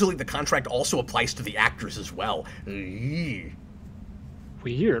supposedly the contract also applies to the actors as well. Weird.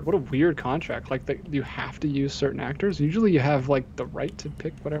 What a weird contract. Like, you have to use certain actors. Usually, you have like the right to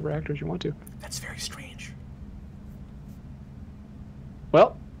pick whatever actors you want to. That's very strange.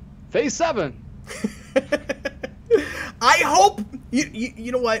 Well, Phase 7. I hope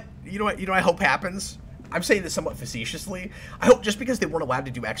you know what I hope happens. I'm saying this somewhat facetiously. I hope just because they weren't allowed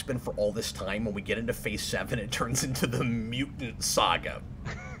to do X-Men for all this time, when we get into Phase 7, it turns into the Mutant Saga.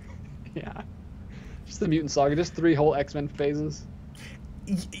 Yeah. Just the Mutant Saga. Just 3 whole X-Men phases.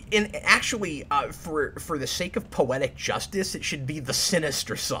 And actually, for the sake of poetic justice, it should be the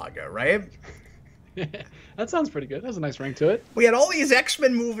Sinister Saga, right? That sounds pretty good. That's a nice ring to it. We had all these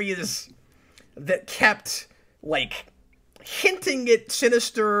X-Men movies that kept, like, hinting at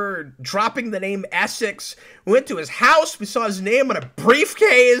Sinister, dropping the name Essex. We went to his house, we saw his name on a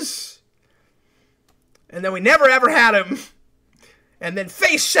briefcase, and then we never ever had him. And then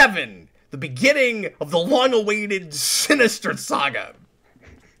Phase 7, the beginning of the long-awaited Sinister Saga.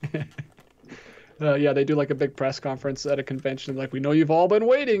 Yeah, they do like a big press conference at a convention, like, we know you've all been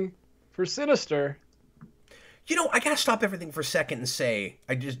waiting for Sinister. You know, I gotta stop everything for a second and say,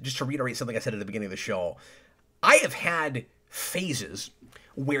 just to reiterate something I said at the beginning of the show, I have had phases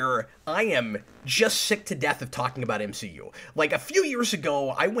where I am just sick to death of talking about MCU. Like, a few years ago,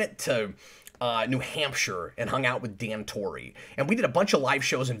 I went to New Hampshire and hung out with Dan Torrey, and we did a bunch of live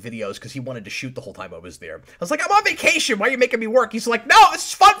shows and videos because he wanted to shoot the whole time I was there. I was like, I'm on vacation, why are you making me work? He's like, no, this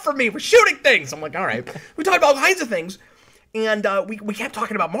is fun for me, we're shooting things. I'm like, all right. We talked about all kinds of things, and we kept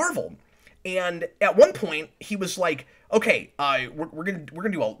talking about Marvel. And at one point, he was like, okay, we're gonna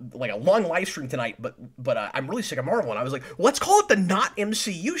do a long live stream tonight, but I'm really sick of Marvel. And I was like, well, let's call it the Not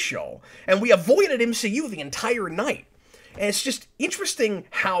MCU Show. And we avoided MCU the entire night. And it's just interesting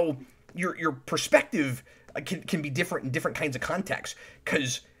how your perspective can be different in different kinds of contexts.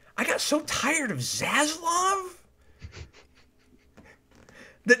 Because I got so tired of Zaslav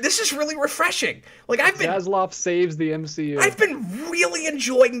that this is really refreshing. Like, Zaslav saves the MCU. I've been really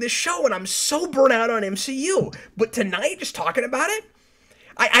enjoying this show, and I'm so burnt out on MCU. But tonight, just talking about it,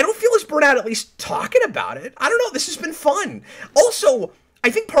 I don't feel as burnt out, at least talking about it. I don't know, this has been fun. Also, I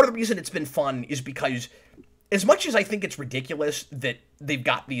think part of the reason it's been fun is because, as much as I think it's ridiculous that they've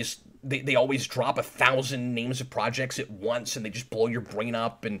got these, they always drop 1,000 names of projects at once, and they just blow your brain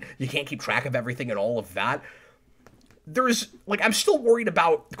up, and you can't keep track of everything and all of that. I'm still worried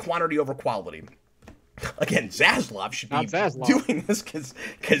about quantity over quality. Again, Zaslav should be doing this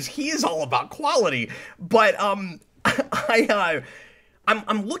because he is all about quality. But I'm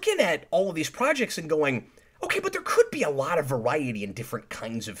looking at all of these projects and going, okay, but there could be a lot of variety in different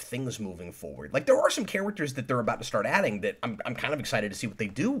kinds of things moving forward. Like, there are some characters that they're about to start adding that I'm kind of excited to see what they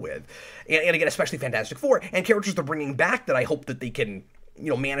do with. And again, especially Fantastic Four, and characters they're bringing back that I hope that they can,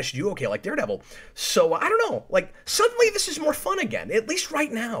 manage to do okay, like Daredevil. So, I don't know. Like, suddenly this is more fun again. At least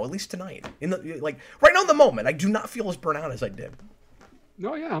right now. At least tonight. Right now in the moment, I do not feel as burnt out as I did.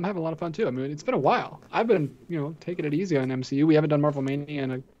 No, yeah, I'm having a lot of fun, too. I mean, it's been a while. I've been, taking it easy on MCU. We haven't done Marvel Mania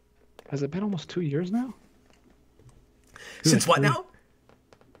in has it been almost 2 years now? Since what now?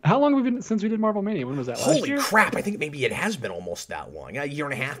 How long have we been since we did Marvel Mania? When was that? Last year? Holy crap! I think maybe it has been almost that long. A year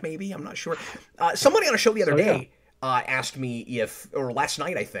and a half, maybe. I'm not sure. Somebody on a show the other day asked me if, or last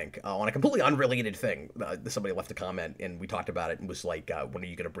night I think, on a completely unrelated thing, somebody left a comment and we talked about it and was like, when are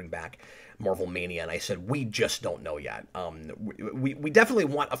you going to bring back Marvel Mania? And I said, we just don't know yet. We definitely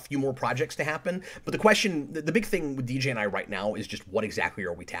want a few more projects to happen, but the question, the big thing with DJ and I right now is just what exactly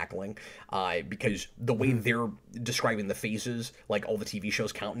are we tackling? Because the way they're describing the phases, like all the TV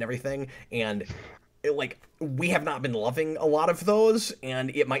shows count and everything, and we have not been loving a lot of those,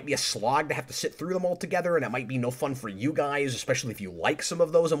 and it might be a slog to have to sit through them all together, and it might be no fun for you guys, especially if you like some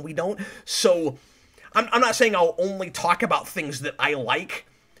of those and we don't. So I'm not saying I'll only talk about things that I like,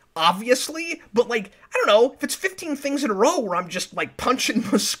 obviously, but I don't know, if it's 15 things in a row where I'm just punching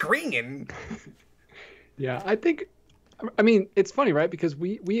the screen. Yeah, I mean, it's funny, right? Because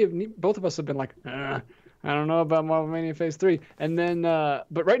we have, both of us have been like, I don't know about Marvel Mania Phase 3, and then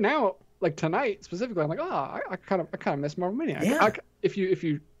but right now, tonight specifically, I'm like, I kind of miss Marvel Mania. Yeah. If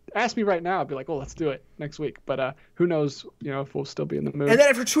you ask me right now, I'd be like, let's do it next week. But who knows, if we'll still be in the mood. And then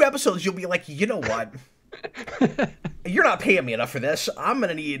after 2 episodes, you'll be like, you know what? You're not paying me enough for this. I'm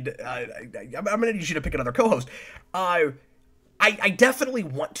gonna need you to pick another co-host. I definitely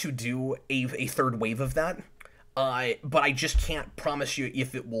want to do a third wave of that. But I just can't promise you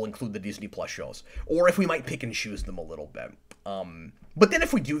if it will include the Disney Plus shows, or if we might pick and choose them a little bit. But then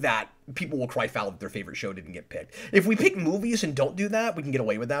if we do that, people will cry foul that their favorite show didn't get picked. If we pick movies and don't do that, we can get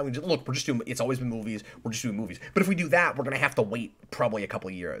away with that. We just, look, we're just doing, it's always been movies, we're just doing movies. But if we do that, we're going to have to wait probably a couple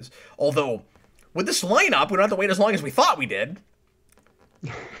of years. Although, with this lineup, we don't have to wait as long as we thought we did.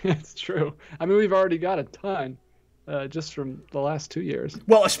 It's true. I mean, we've already got a ton. Just from the last 2 years.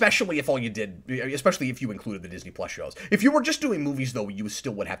 Well, especially if especially if you included the Disney Plus shows. If you were just doing movies, though, you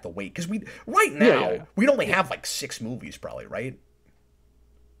still would have to wait. Because right now, we'd only have 6 movies, probably, right?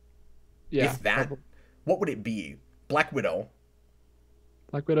 Yeah. If that, what would it be? Black Widow,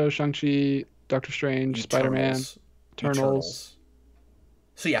 Shang-Chi, Doctor Strange, Spider-Man, Eternals.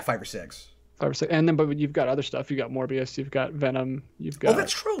 So yeah, 5 or 6. 5 or 6. And then, but you've got other stuff. You've got Morbius, you've got Venom, you've got... Oh,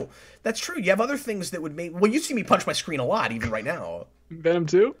 that's true. That's true. You have other things that would make... Well, you see me punch my screen a lot, even right now. Venom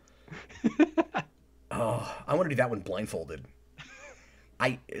 2? Oh, I want to do that one blindfolded.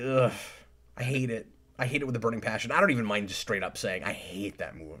 I hate it. I hate it with a burning passion. I don't even mind just straight up saying I hate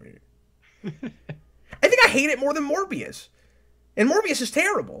that movie. I think I hate it more than Morbius. And Morbius is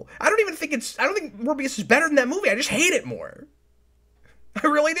terrible. I don't think Morbius is better than that movie. I just hate it more. I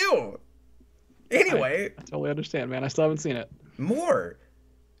really do. Anyway. I totally understand, man. I still haven't seen it. More.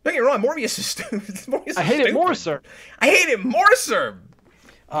 Don't get me wrong, Morbius is stupid. I hate it more, sir. I hate it more, sir.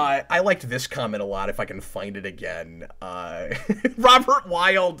 I liked this comment a lot, if I can find it again. Robert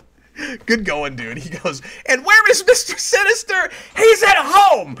Wild. Good going, dude. He goes, and where is Mr. Sinister? He's at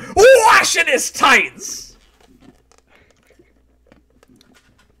home, washing his tights.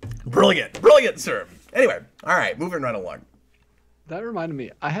 Brilliant. Brilliant, sir. Anyway, all right, moving right along. That reminded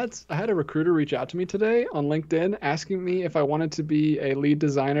me. I had a recruiter reach out to me today on LinkedIn asking me if I wanted to be a lead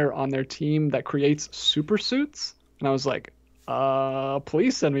designer on their team that creates super suits. And I was like,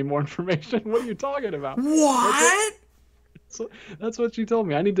 please send me more information. What are you talking about? What? That's what she told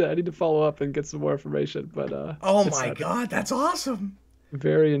me. I need to follow up and get some more information. But oh my God, that's awesome.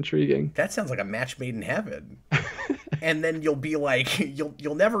 Very intriguing. That sounds like a match made in heaven. And then you'll be like,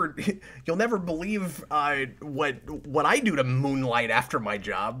 you'll never believe what I do to moonlight after my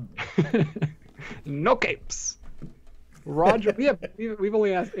job. No capes. Roger, we've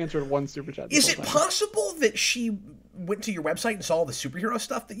only answered one super chat. Is it possible that she went to your website and saw all the superhero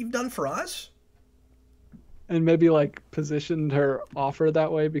stuff that you've done for us? And maybe positioned her offer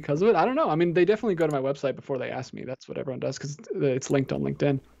that way because of it? I don't know. I mean, they definitely go to my website before they ask me. That's what everyone does because it's linked on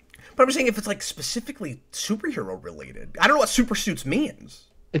LinkedIn. But I'm saying if it's specifically superhero related. I don't know what super suits means.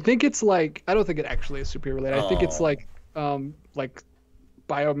 I think it's I don't think it actually is superhero related. I think it's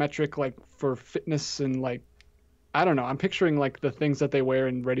biometric for fitness and I don't know. I'm picturing the things that they wear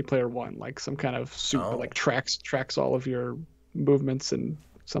in Ready Player One, some kind of suit that tracks all of your movements and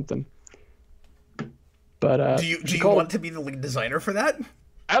something. But do you want to be the lead designer for that?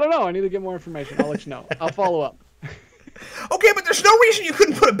 I don't know. I need to get more information. I'll let you know. I'll follow up. Okay, but there's no reason you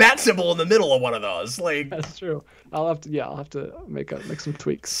couldn't put a bat symbol in the middle of one of those. That's true. I'll have to make some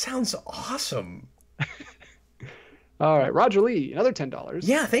tweaks. Sounds awesome. All right, Roger Lee, another $10.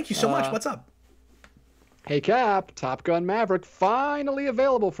 Yeah, thank you so much. What's up? Hey Cap, Top Gun Maverick finally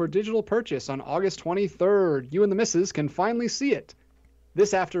available for digital purchase on August 23rd. You and the missus can finally see it.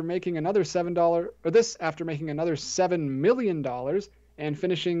 This after making another $7 million and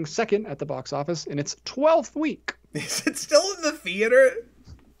finishing second at the box office in its 12th week. Is it still in the theater?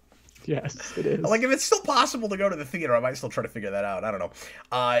 Yes, it is. Like, if it's still possible to go to the theater, I might still try to figure that out. I don't know.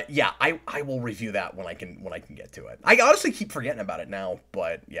 Yeah, I will review that when I can get to it. I honestly keep forgetting about it now,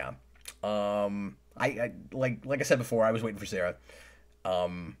 but yeah. I like I said before, I was waiting for Sarah.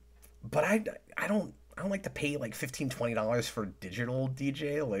 But I don't like to pay like $15-20 for digital,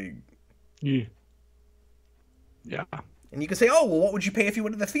 DJ. Like, yeah. And you can say, oh, well, what would you pay if you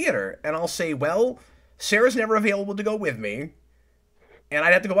went to the theater? And I'll say, well, Sarah's never available to go with me, and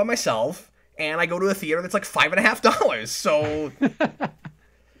I'd have to go by myself, and I go to a theater that's like $5.50. So,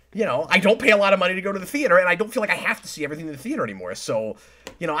 you know, I don't pay a lot of money to go to the theater, and I don't feel like I have to see everything in the theater anymore. So,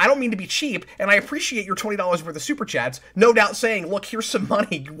 you know, I don't mean to be cheap, and I appreciate your $20 worth of super chats. No doubt saying, look, here's some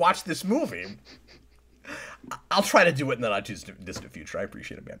money, watch this movie. I'll try to do it in the not too distant future. I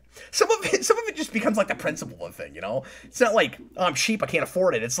appreciate it, man. Some of it just becomes like the principle of the thing, you know? It's not like, oh, I'm cheap, I can't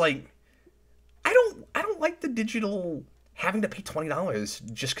afford it. It's like, I don't like the digital having to pay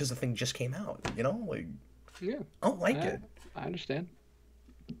 $20 just because the thing just came out, you know? Like, yeah, I don't like it. I understand.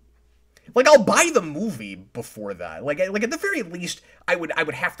 Like, I'll buy the movie before that. Like at the very least, I would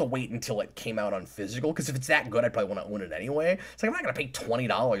have to wait until it came out on physical, because if it's that good, I'd probably want to own it anyway. It's like, I'm not going to pay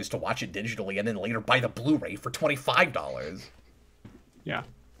 $20 to watch it digitally and then later buy the Blu-ray for $25. Yeah,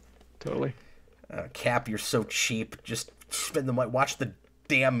 totally. Cap, you're so cheap. Just spend the money. Watch the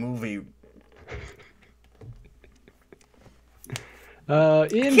damn movie. I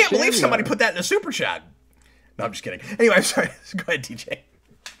can't believe somebody put that in a super chat. No, I'm just kidding. Anyway, I'm sorry. Go ahead, DJ.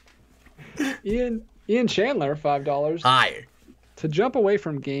 Ian Chandler, $5. Hi. To jump away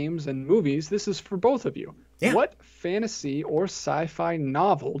from games and movies, this is for both of you. Yeah. What fantasy or sci-fi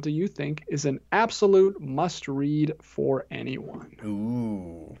novel do you think is an absolute must-read for anyone?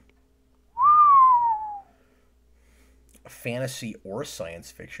 Ooh. Fantasy or science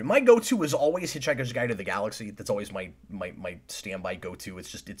fiction. My go-to is always Hitchhiker's Guide to the Galaxy. That's always my standby go-to.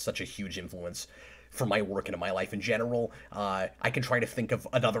 It's such a huge influence for my work and in my life in general. I can try to think of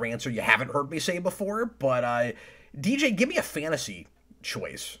another answer you haven't heard me say before, but DJ, give me a fantasy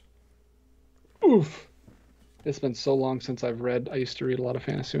choice. Oof. It's been so long since I've read. I used to read a lot of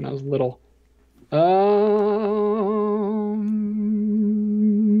fantasy when I was little.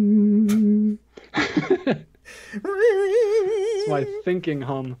 It's my thinking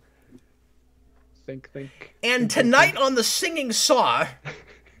hum. Think. And tonight on the Singing Saw,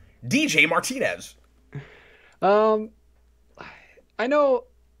 DJ Martinez. I know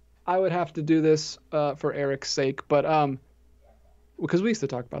I would have to do this for Eric's sake, but because we used to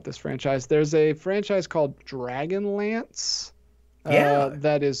talk about this franchise. There's a franchise called Dragonlance.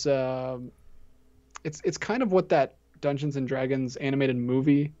 That is it's kind of what that Dungeons and Dragons animated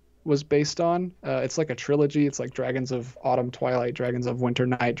movie was based on. It's like a trilogy. It's like Dragons of Autumn Twilight, Dragons of Winter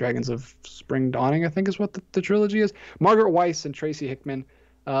Night, Dragons of Spring Dawning, I think is what the trilogy is. Margaret Weiss and Tracy Hickman.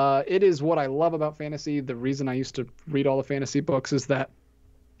 It is what I love about fantasy. The reason I used to read all the fantasy books is that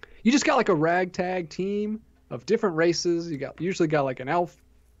you just got like a ragtag team of different races. You usually got like an elf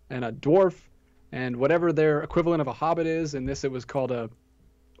and a dwarf and whatever their equivalent of a hobbit is. In this, it was called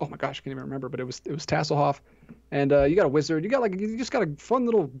oh my gosh, I can't even remember, but it was Tasselhoff. And you got a wizard. You just got a fun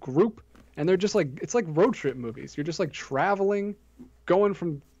little group, and they're just like, it's like road trip movies. You're just like traveling, going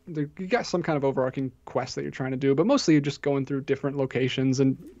from. You got some kind of overarching quest that you're trying to do, but mostly you're just going through different locations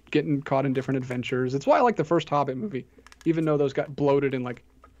and getting caught in different adventures. It's why I like the first Hobbit movie, even though those got bloated and like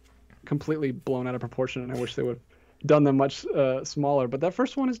completely blown out of proportion, and I wish they would have done them much smaller. But that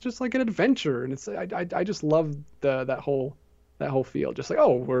first one is just like an adventure, and it's I just love that whole feel. Just like,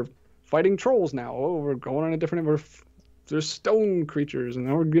 oh, we're fighting trolls now. Oh, we're going on a different. There's stone creatures, and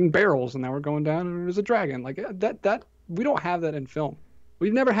now we're getting barrels, and now we're going down, and there's a dragon. Like that we don't have that in film. We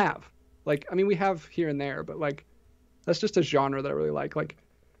never have. Like, I mean, we have here and there, but like, that's just a genre that I really like. Like,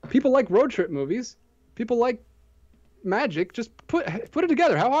 people like road trip movies. People like magic. Just put it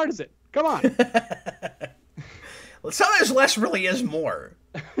together. How hard is it? Come on. Well, sometimes less really is more.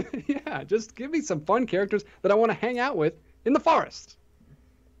 Yeah, just give me some fun characters that I want to hang out with in the forest.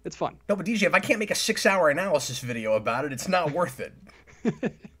 It's fun. No, but DJ, if I can't make a 6-hour analysis video about it, it's not worth it.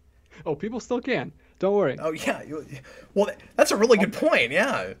 Oh, people still can. Don't worry. Oh, yeah. Well, that's a really good point,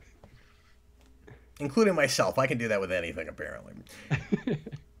 yeah. Including myself. I can do that with anything, apparently.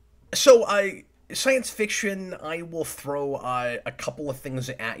 So, science fiction, I will throw a couple of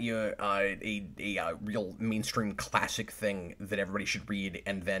things at you. A real mainstream classic thing that everybody should read,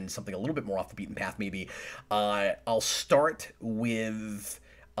 and then something a little bit more off the beaten path, maybe. I'll start with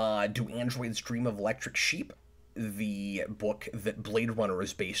Do Androids Dream of Electric Sheep? the book that Blade Runner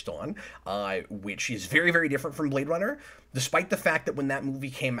is based on, which is very, very different from Blade Runner, despite the fact that when that movie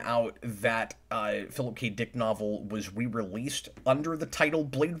came out, that Philip K. Dick novel was re-released under the title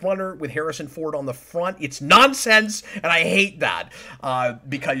Blade Runner with Harrison Ford on the front. It's nonsense, and I hate that,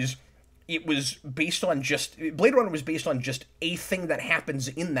 because it was based on just... Blade Runner was based on just a thing that happens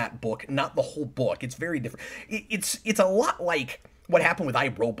in that book, not the whole book. It's very different. It's a lot like What Happened with I,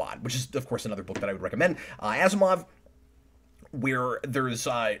 Robot, which is, of course, another book that I would recommend. Asimov, where there's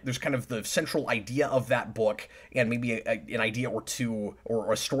kind of the central idea of that book, and maybe an idea or two,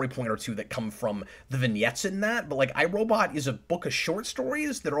 or a story point or two that come from the vignettes in that. But, like, I, Robot is a book of short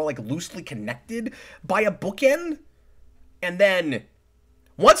stories that are all, like, loosely connected by a bookend. And then,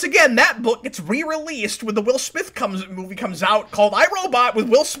 once again, that book gets re-released when the Will Smith movie comes out, called I, Robot, with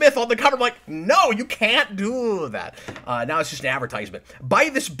Will Smith on the cover. I'm like, no, you can't do that. Now it's just an advertisement. Buy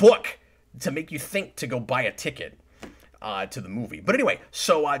this book to make you think to go buy a ticket to the movie. But anyway,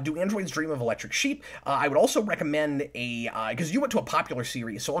 so Do Androids Dream of Electric Sheep? I would also recommend because you went to a popular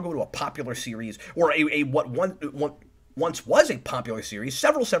series, so I'll go to a popular series, or what once was a popular series,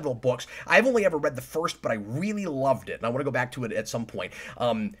 several books. I've only ever read the first, but I really loved it, and I want to go back to it at some point.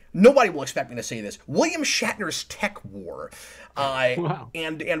 Nobody will expect me to say this. William Shatner's Tech War. Wow.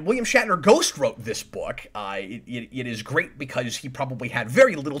 And William Shatner ghost wrote this book. It is great because he probably had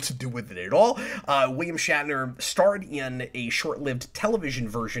very little to do with it at all. William Shatner starred in a short-lived television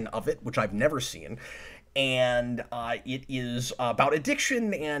version of it, which I've never seen. And it is about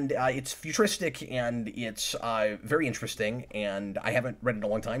addiction, and it's futuristic, and it's very interesting, and I haven't read it in a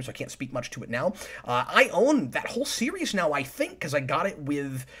long time, so I can't speak much to it now. I own that whole series now, I think, because I got it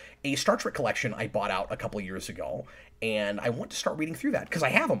with a Star Trek collection I bought out a couple of years ago, and I want to start reading through that, because I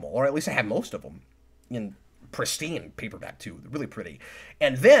have them all, or at least I have most of them, in pristine paperback, too. They're really pretty.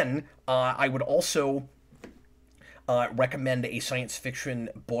 And then I would also recommend a science fiction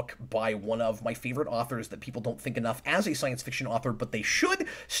book by one of my favorite authors that people don't think enough as a science fiction author, but they should,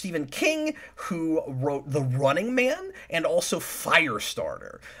 Stephen King, who wrote The Running Man and also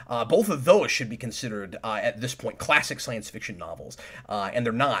Firestarter. Both of those should be considered, at this point, classic science fiction novels, and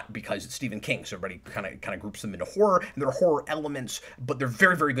they're not because it's Stephen King, so everybody kind of groups them into horror, and there are horror elements, but they're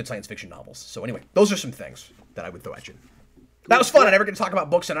very, very good science fiction novels. So anyway, those are some things that I would throw at you. That was fun. I never get to talk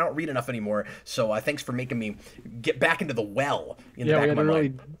about books, and I don't read enough anymore. So thanks for making me get back into the well in the back of my mind.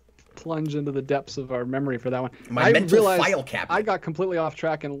 Really plunge into the depths of our memory for that one. My mental file cabinet. I got completely off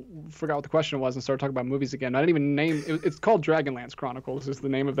track and forgot what the question was and started talking about movies again. I didn't even name it. It's called Dragonlance Chronicles is the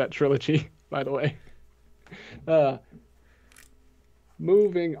name of that trilogy, by the way.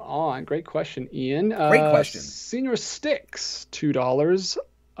 Moving on. Great question, Ian. Great question. Senior Sticks, $2.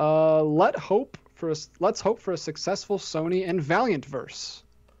 Let's hope for a successful Sony and Valiant verse.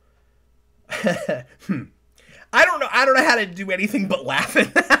 I don't know how to do anything but laugh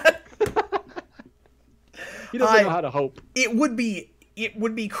at that. He doesn't know how to hope. It would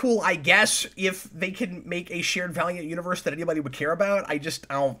be cool, I guess, if they could make a shared Valiant universe that anybody would care about. I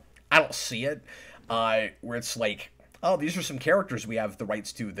don't see it. Where it's like, oh, these are some characters we have the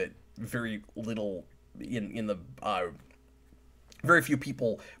rights to that very little in the very few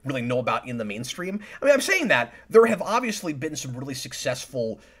people really know about in the mainstream. I mean, I'm saying that there have obviously been some really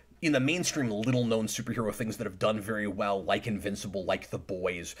successful, in the mainstream, little-known superhero things that have done very well, like Invincible, like The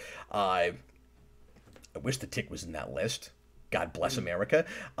Boys. I wish The Tick was in that list. God bless America.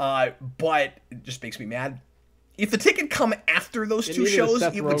 But it just makes me mad. If The Tick had come after those two shows,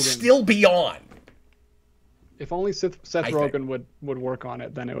 it would still be on. If only Seth Rogen would work on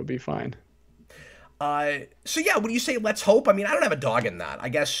it, then it would be fine. So yeah, when you say let's hope, I mean, I don't have a dog in that. I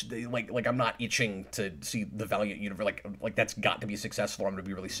guess like I'm not itching to see the Valiant universe. Like that's got to be successful. I'm gonna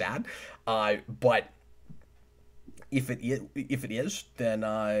be really sad. But if it is, then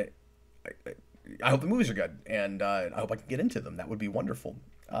I hope the movies are good, and I hope I can get into them. That would be wonderful.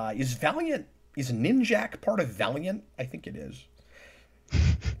 Is Ninjak part of Valiant? I think it is.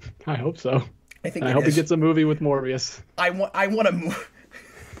 I hope so. I hope he gets a movie with Morbius. I want to move.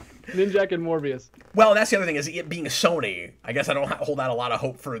 Ninjak and Morbius. Well, that's the other thing, is it being Sony. I guess I don't hold out a lot of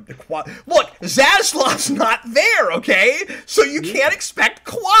hope for the quality. Look, Zaslav's not there, okay? So you can't expect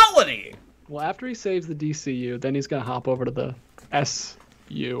quality. Well, after he saves the DCU, then he's going to hop over to the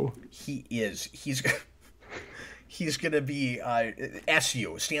SU. He is. He's going to be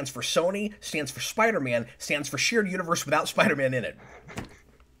SU. Stands for Sony, stands for Spider-Man, stands for Shared Universe without Spider-Man in it.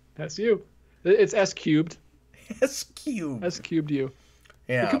 SU. It's S cubed. S cubed. S cubed U.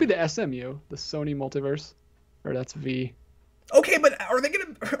 Yeah. It could be the SMU, the Sony Multiverse, or that's V. Okay, but are they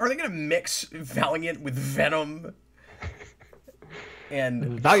gonna mix Valiant with Venom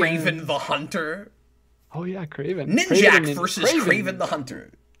and Kraven the Hunter? Oh yeah, Craven. Ninjak versus Craven the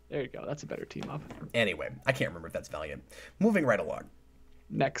Hunter. There you go. That's a better team up. Anyway, I can't remember if that's Valiant. Moving right along.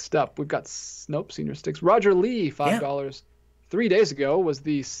 Next up, we've got Senior Sticks. Roger Lee, $5. Yeah. 3 days ago was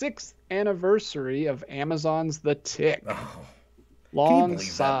the 6th anniversary of Amazon's The Tick. Oh, long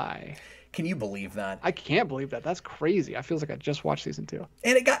sigh. Can you believe that? I can't believe that. That's crazy. I feels like I just watched season 2.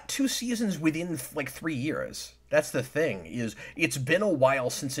 And it got 2 seasons within like 3 years. That's the thing, is it's been a while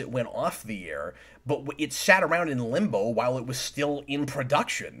since it went off the air, but it sat around in limbo while it was still in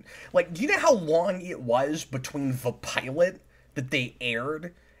production. Like, do you know how long it was between the pilot that they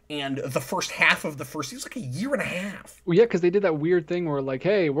aired and the first half of the first season? It was like a year and a half. Well, yeah, because they did that weird thing where like,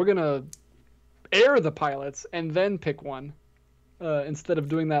 hey, we're going to air the pilots and then pick one instead of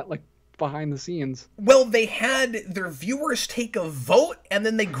doing that like behind the scenes. Well, they had their viewers take a vote and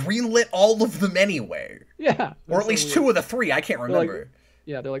then they greenlit all of them anyway. Yeah. Or at least 2 of the 3. I can't remember.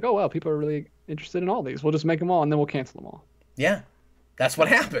 They're like, oh, well, people are really interested in all these. We'll just make them all and then we'll cancel them all. Yeah, that's what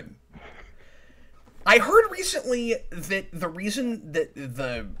happened. I heard recently that the reason that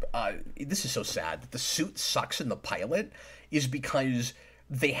this is so sad, that the suit sucks in the pilot is because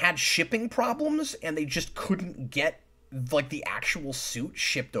they had shipping problems and they just couldn't get like the actual suit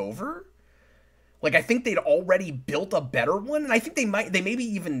shipped over. Like, I think they'd already built a better one, and I think they maybe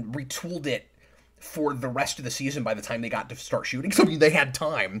even retooled it for the rest of the season by the time they got to start shooting. So I mean, they had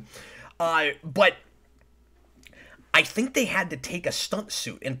time. But I think they had to take a stunt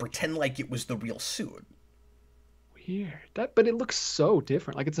suit and pretend like it was the real suit. Weird. But it looks so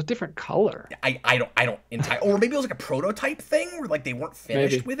different. Like, it's a different color. I don't entirely. Or maybe it was like a prototype thing where like they weren't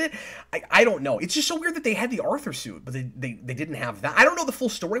finished with it. I don't know. It's just so weird that they had the Arthur suit, but they didn't have that. I don't know the full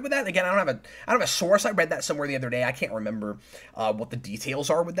story with that. Again, I don't have a source. I read that somewhere the other day. I can't remember what the details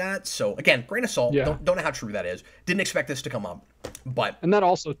are with that. So again, grain of salt. Yeah. Don't know how true that is. Didn't expect this to come up. And that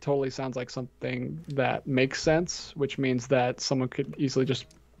also totally sounds like something that makes sense, which means that someone could easily just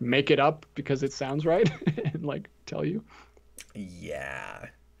make it up because it sounds right and like tell you. Yeah.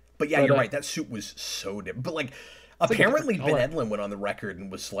 But yeah, you're right. That suit was so different. But like, apparently Ben Edlund went on the record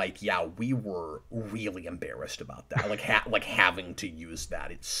and was like, yeah, we were really embarrassed about that. Like having to use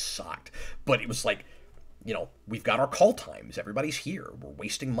that. It sucked. But it was like, you know, we've got our call times. Everybody's here. We're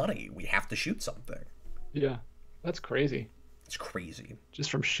wasting money. We have to shoot something. Yeah. That's crazy. It's crazy.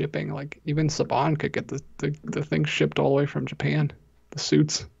 Just from shipping. Like, even Saban could get the thing shipped all the way from Japan. The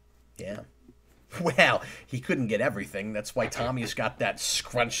suits. Yeah. Well, he couldn't get everything. That's why Tommy's got that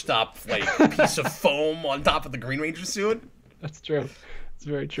scrunched up like piece of foam on top of the Green Ranger suit. That's true. It's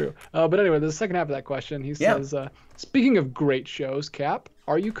very true. But anyway, the second half of that question, he says, speaking of great shows, Cap,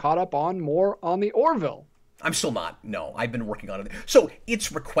 are you caught up on more on the Orville? I'm still not. No, I've been working on it. So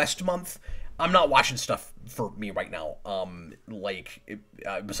it's request month. I'm not watching stuff for me right now,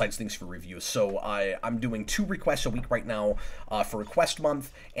 besides things for review. So I'm doing 2 requests a week right now for request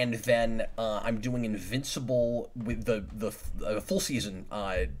month, and then I'm doing Invincible with the full season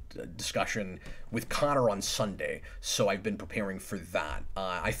discussion with Connor on Sunday. So I've been preparing for that.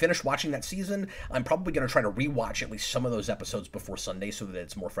 I finished watching that season. I'm probably going to try to rewatch at least some of those episodes before Sunday so that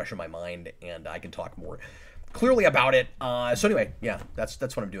it's more fresh in my mind and I can talk more clearly about it. So anyway, yeah, that's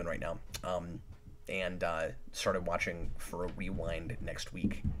what I'm doing right now. And started watching for a rewind next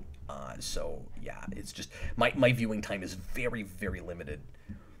week. So yeah, it's just my viewing time is very, very limited.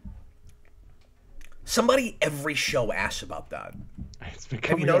 Somebody every show asks about that.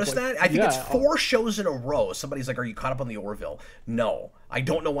 Have you noticed that? I think it's 4 shows in a row. Somebody's like, "Are you caught up on the Orville?" No, I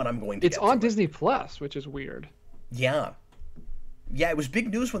don't know when I'm going to. It's on Disney Plus, which is weird. Yeah. Yeah, it was big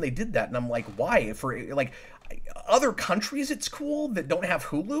news when they did that, and I'm like, why? For like other countries, it's cool that don't have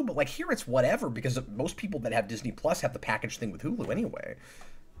Hulu, but like here, it's whatever because most people that have Disney Plus have the package thing with Hulu anyway.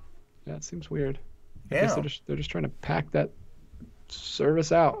 Yeah, it seems weird. I guess they're just trying to pack that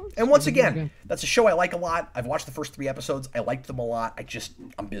service out. And once again, that's a show I like a lot. I've watched the first 3 episodes. I liked them a lot.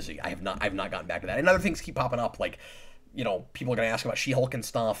 I'm busy. I've not gotten back to that. And other things keep popping up, like, you know, people are going to ask about She-Hulk and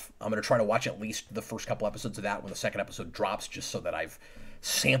stuff. I'm going to try to watch at least the first couple episodes of that when the second episode drops, just so that I've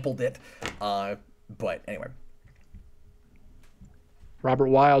sampled it. But anyway. Robert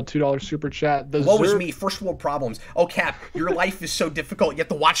Wild, $2 super chat. Woe is me, first world problems. Oh, Cap, your life is so difficult. You have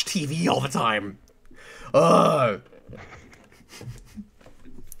to watch TV all the time.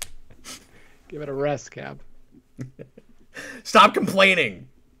 Give it a rest, Cap. Stop complaining.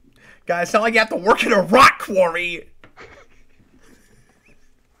 Guys, it's not like you have to work in a rock quarry.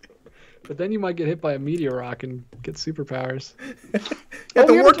 But then you might get hit by a meteor rock and get superpowers. You have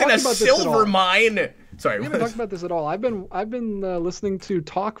to work in a silver mine. Sorry, we haven't talked about this at all. I've been listening to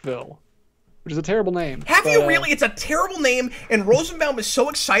Talkville. which is a terrible name. Have you really? It's a terrible name, and Rosenbaum is so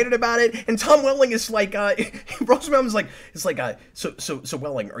excited about it, and Tom Welling is like, Rosenbaum is like, so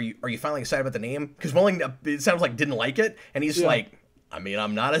Welling, are you finally excited about the name? Because Welling, it sounds like didn't like it, and he's like, I mean,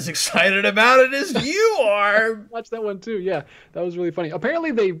 I'm not as excited about it as you are. Watch that one too. Yeah, that was really funny.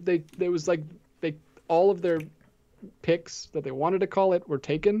 Apparently, they was like all of their picks that they wanted to call it were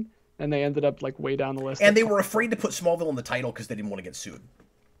taken, and they ended up like way down the list. And they were afraid to put Smallville in the title because they didn't want to get sued.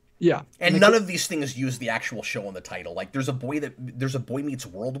 Yeah, and none of these things use the actual show in the title. Like there's a Boy Meets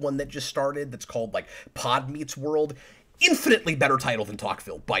World one that just started that's called like Pod Meets World. Infinitely better title than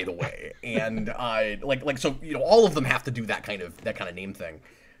Talkville, by the way. And so all of them have to do that kind of name thing.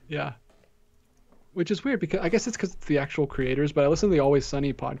 Yeah. Which is weird because I guess it's because it's the actual creators, but I listen to the Always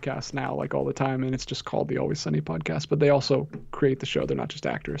Sunny podcast now like all the time, and it's just called the Always Sunny podcast, but they also create the show. They're not just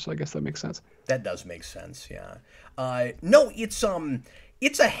actors, so I guess that makes sense. That does make sense, yeah. No, it's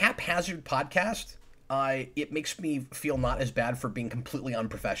a haphazard podcast. It makes me feel not as bad for being completely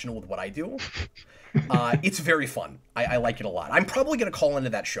unprofessional with what I do. It's very fun. I like it a lot. I'm probably going to call into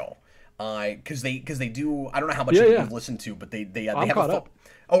that show because they do. I don't know how much you've listened to, but they I'm have caught up.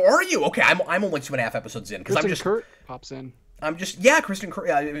 Oh, are you? Okay, I'm only 2.5 episodes in because I'm just Kurt pops in. I'm just Kristen Kurt,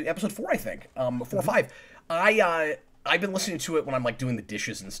 episode 4 I think, 4 or 5. I've been listening to it when I'm like doing the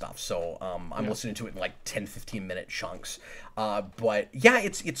dishes and stuff, so I'm listening to it in like 10-15 minute chunks. But yeah,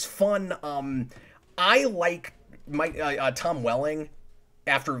 it's fun. I like my Tom Welling.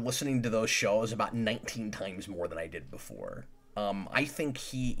 After listening to those shows about 19 times more than I did before. I think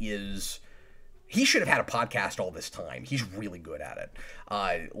he should have had a podcast all this time. He's really good at it.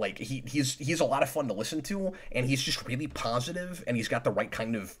 He's a lot of fun to listen to, and he's just really positive, and he's got the right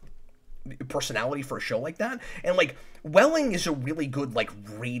kind of personality for a show like that. And like Welling is a really good like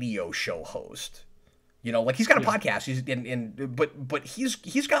radio show host. You know, like he's got a podcast. But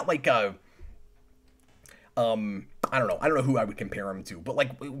he's got like a I don't know who I would compare him to, but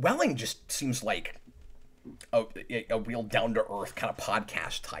like Welling just seems like a real down to earth kind of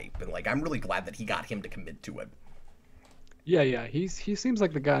podcast type, and like I'm really glad that he got him to commit to it. Yeah, he seems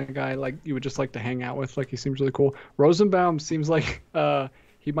like the guy like you would just like to hang out with. Like he seems really cool. Rosenbaum seems like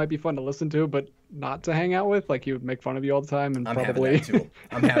he might be fun to listen to, but not to hang out with. Like he would make fun of you all the time, and probably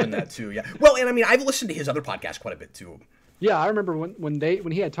I'm having that too. Yeah. Well, and I mean I've listened to his other podcast quite a bit too. Yeah, I remember when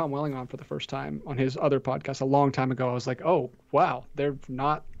he had Tom Welling on for the first time on his other podcast a long time ago. I was like, oh wow, they're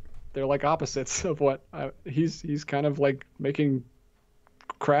like opposites of what he's kind of like making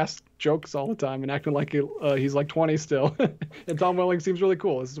crass jokes all the time and acting like he's like 20 still. And Tom Welling seems really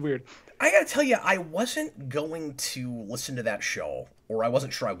cool. This is weird. I gotta tell you, I wasn't going to listen to that show, or I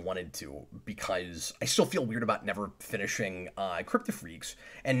wasn't sure I wanted to, because I still feel weird about never finishing Crypto Freaks.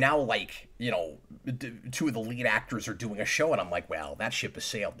 And now, like, you know, two of the lead actors are doing a show, and I'm like, well, that ship has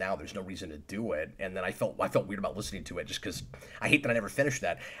sailed now. There's no reason to do it. And then I felt weird about listening to it just because I hate that I never finished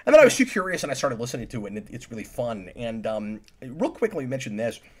that. And then I was too curious, and I started listening to it, and it's really fun. And real quickly, mention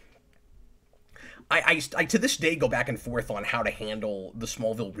this. I to this day go back and forth on how to handle the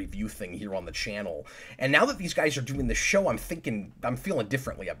Smallville review thing here on the channel. And now that these guys are doing the show, I'm feeling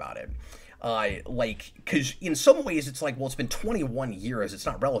differently about it. Because in some ways it's like, well, it's been 21 years, it's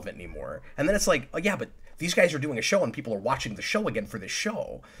not relevant anymore. And then it's like, oh yeah, but these guys are doing a show and people are watching the show again for this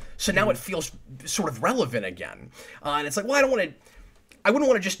show. So now it feels sort of relevant again. And it's like, well, I wouldn't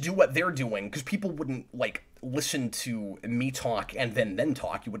want to just do what they're doing, because people wouldn't like listen to me talk and then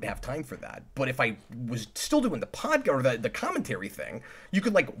talk. You wouldn't have time for that. But if I was still doing the podcast or the commentary thing, you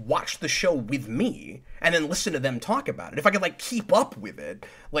could like watch the show with me and then listen to them talk about it. If I could like keep up with it,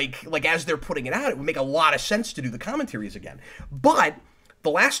 like as they're putting it out, it would make a lot of sense to do the commentaries again. But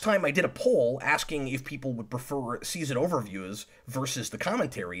the last time I did a poll asking if people would prefer season overviews versus the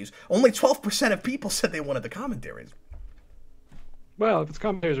commentaries, only 12% of people said they wanted the commentaries. Well, if it's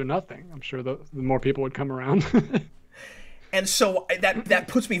commentaries or nothing, I'm sure the more people would come around. And so that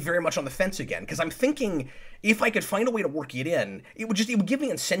puts me very much on the fence again, because I'm thinking if I could find a way to work it in, it would give me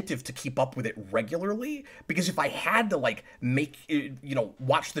incentive to keep up with it regularly. Because if I had to like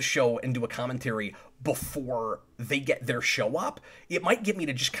watch the show and do a commentary before they get their show up, it might get me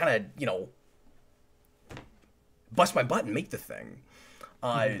to just kind of bust my butt and make the thing.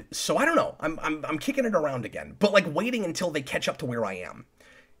 So I don't know. I'm kicking it around again, but like waiting until they catch up to where I am,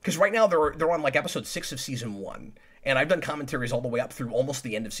 because right now they're on like episode 6 of season 1, and I've done commentaries all the way up through almost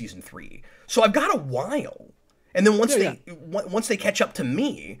the end of season 3. So I've got a while, and then once they catch up to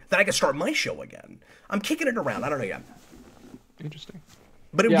me, then I can start my show again. I'm kicking it around. I don't know yet. Interesting.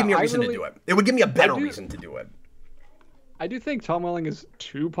 But it would give me a reason to do it. It would give me a better reason to do it. I do think Tom Welling is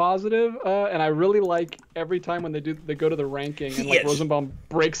too positive, and I really like every time when they go to the ranking and like Rosenbaum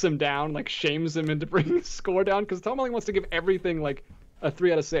breaks him down, like shames him into bringing the score down, because Tom Welling wants to give everything like a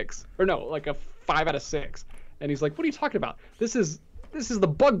 3 out of 6, or no, like a 5 out of 6, and he's like, "What are you talking about? This is the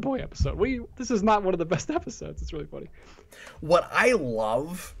Bug Boy episode. This is not one of the best episodes." It's really funny. What I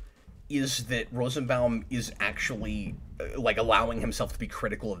love is that Rosenbaum is actually like allowing himself to be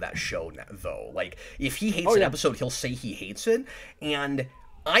critical of that show now, though. Like, if he hates an episode, he'll say he hates it. And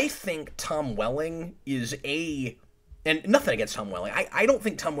I think Tom Welling is and nothing against Tom Welling. I don't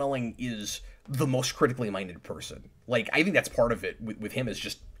think Tom Welling is the most critically minded person. Like, I think that's part of it with him, is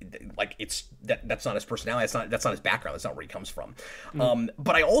just like, that's not his personality, that's not his background, that's not where he comes from.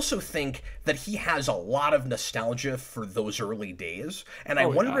 But I also think that he has a lot of nostalgia for those early days, and I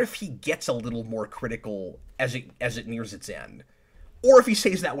wonder if he gets a little more critical as it nears its end, or if he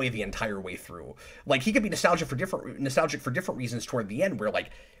stays that way the entire way through. Like, he could be nostalgic for different reasons toward the end, where like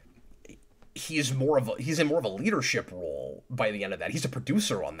he's in more of a leadership role by the end of that. He's a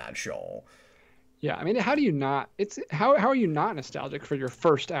producer on that show. Yeah, I mean, how do you not? How are you not nostalgic for your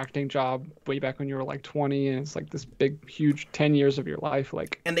first acting job way back when you were like 20, and it's like this big, huge 10 years of your life?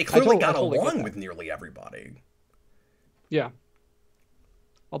 Like, and they clearly got along with nearly everybody. Yeah.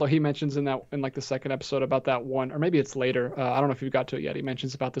 Although he mentions in like the second episode about that one, or maybe it's later. I don't know if you got to it yet. He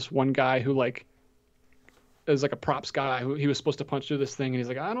mentions about this one guy who like is like a props guy who he was supposed to punch through this thing, and he's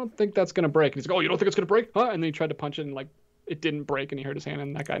like, "I don't think that's gonna break." And he's like, "Oh, you don't think it's gonna break? Huh?" And then he tried to punch it, and like, it didn't break, and he hurt his hand,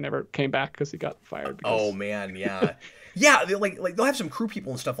 and that guy never came back because he got fired. Oh man, yeah. Yeah, they'll have some crew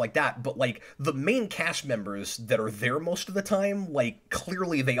people and stuff like that, but like the main cast members that are there most of the time, like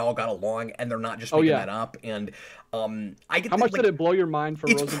clearly they all got along, and they're not just making that up. And I get how much did it blow your mind for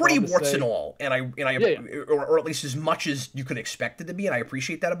it's Rosenbaum pretty warts and all, and or at least as much as you could expect it to be, and I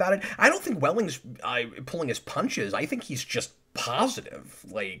appreciate that about it. I don't think Welling's pulling his punches. I think he's just positive,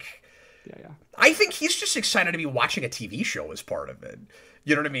 like. Yeah. I think he's just excited to be watching a TV show as part of it.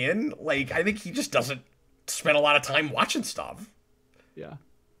 You know what I mean? Like, I think he just doesn't spend a lot of time watching stuff. Yeah.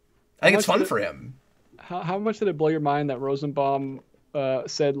 I think it's fun for him. How much did it blow your mind that Rosenbaum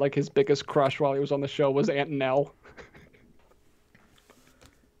said, like, his biggest crush while he was on the show was Aunt Nell?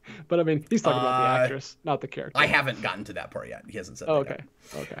 But I mean, he's talking about the actress, not the character. I haven't gotten to that part yet. He hasn't said that okay.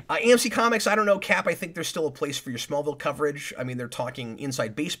 yet. Okay. AMC Comics, I don't know, Cap. I think there's still a place for your Smallville coverage. I mean, they're talking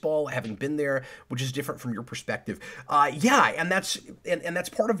inside baseball, having been there, which is different from your perspective. Yeah, and that's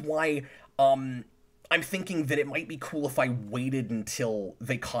part of why I'm thinking that it might be cool if I waited until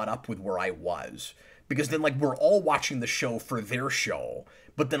they caught up with where I was. Because then, like, we're all watching the show for their show,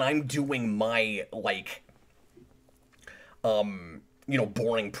 but then I'm doing my, like,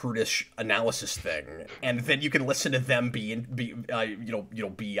 boring, prudish analysis thing, and then you can listen to them be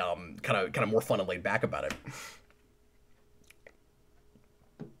kind of more fun and laid back about it.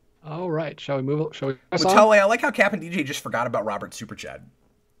 All right, shall we move? Shall we? Matale, I like how Cap and DJ just forgot about Robert's super chat.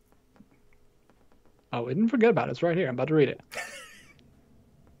 Oh, we didn't forget about it. It's right here. I'm about to read it.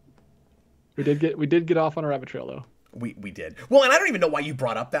 We did get off on a rabbit trail though. We did. Well, and I don't even know why you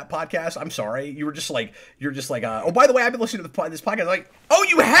brought up that podcast. I'm sorry. You're just like, oh, by the way, I've been listening to this podcast. Like, oh,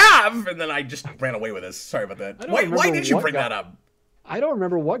 you have? And then I just ran away with this. Sorry about that. Why did you bring that up? I don't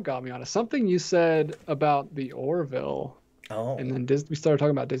remember what got me on it. Something you said about the Orville. Oh. And then we started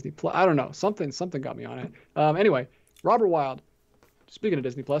talking about Disney Plus. I don't know. Something got me on it. Anyway, Robert Wild. Speaking of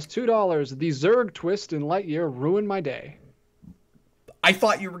Disney Plus, $2. The Zurg twist in Lightyear ruined my day. I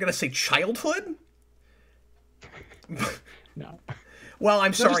thought you were going to say childhood? No. Well,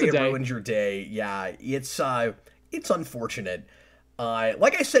 I'm sorry it ruined your day. Yeah, it's unfortunate.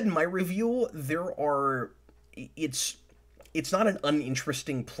 Like I said in my review, it's not an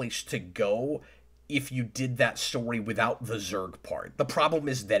uninteresting place to go if you did that story without the Zurg part. The problem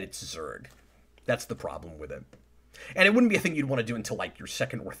is that it's Zurg. That's the problem with it. And it wouldn't be a thing you'd want to do until like your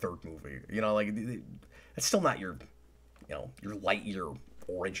second or third movie. You know, like it's still not your Lightyear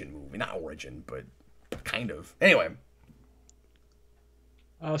origin movie. Not origin, but kind of. Anyway.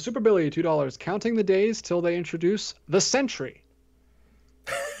 Super Billy, $2. Counting the days till they introduce the Sentry.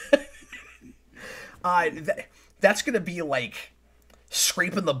 That's going to be like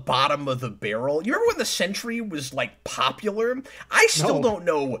scraping the bottom of the barrel. You remember when the Sentry was like popular? I still don't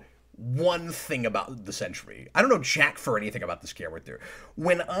know one thing about the Sentry. I don't know jack for anything about this character.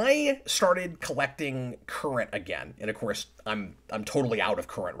 When I started collecting current again, and of course I'm totally out of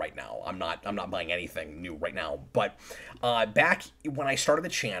current right now. I'm not buying anything new right now. But back when I started the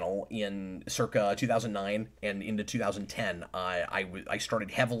channel in circa 2009 and into 2010, I started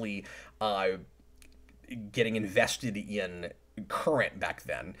heavily getting invested in current back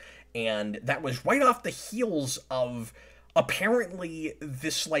then, and that was right off the heels of apparently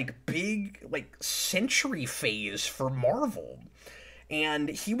this like big like century phase for Marvel. And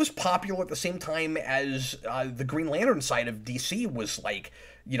he was popular at the same time as the Green Lantern side of DC was like,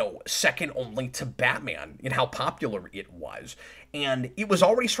 you know, second only to Batman in how popular it was. And it was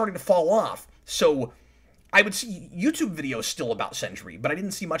already starting to fall off. So I would see YouTube videos still about Sentry, but I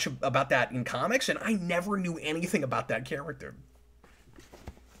didn't see much about that in comics, and I never knew anything about that character.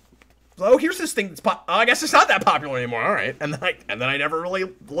 So here's this thing that's I guess it's not that popular anymore. All right, and then I never really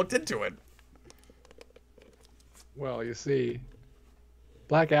looked into it. Well, you see,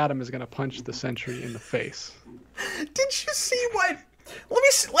 Black Adam is gonna punch the Sentry in the face. Did you see what?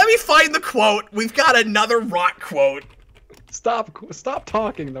 Let me find the quote. We've got another Rock quote. Stop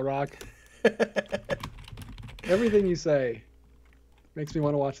talking, The Rock. Everything you say makes me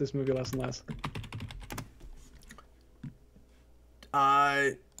want to watch this movie less and less.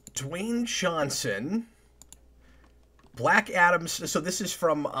 Dwayne Johnson, Black Adam. So this is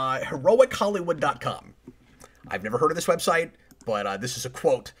from heroichollywood.com. I've never heard of this website, but this is a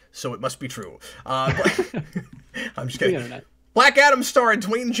quote, so it must be true. I'm just kidding. Black Adam star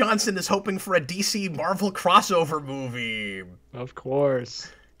Dwayne Johnson is hoping for a DC Marvel crossover movie. Of course.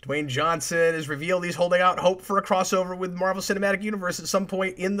 Dwayne Johnson has revealed he's holding out hope for a crossover with Marvel Cinematic Universe at some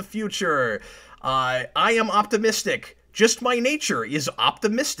point in the future. I am optimistic. Just my nature is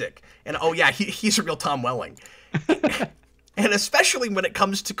optimistic. And oh yeah, he's a real Tom Welling. And especially when it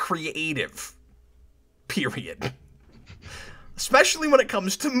comes to creative. Period. Especially when it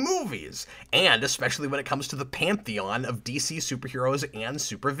comes to movies, and especially when it comes to the pantheon of DC superheroes and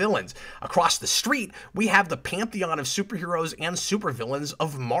supervillains. Across the street, we have the pantheon of superheroes and supervillains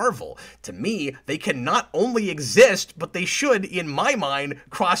of Marvel. To me, they can not only exist, but they should, in my mind,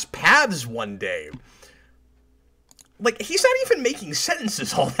 cross paths one day. Like, he's not even making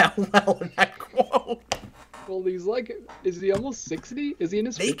sentences all that well in that quote. Well, he's like, is he almost 60? Is he in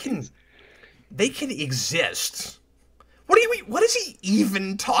his 50s? They can exist. What do you mean? What is he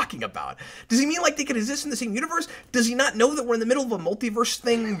even talking about? Does he mean like they could exist in the same universe? Does he not know that we're in the middle of a multiverse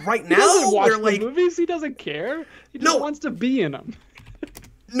thing right now? He doesn't watch the movies. He doesn't care. He just wants to be in them.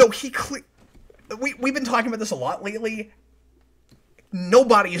 No, we've been talking about this a lot lately.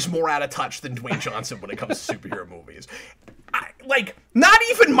 Nobody is more out of touch than Dwayne Johnson when it comes to superhero movies. Not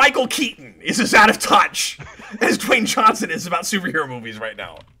even Michael Keaton is as out of touch as Dwayne Johnson is about superhero movies right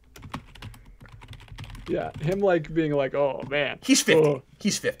now. Yeah, him like being like, oh man. He's 50. Oh.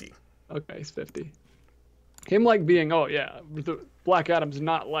 He's 50. Okay, he's 50. Him like being, oh yeah, Black Adam's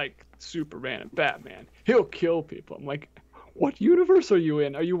not like Superman and Batman. He'll kill people. I'm like, what universe are you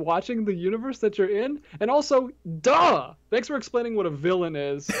in? Are you watching the universe that you're in? And also, duh! Thanks for explaining what a villain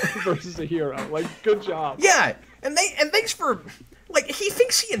is versus a hero. Like, good job. Yeah, and thanks for, like, he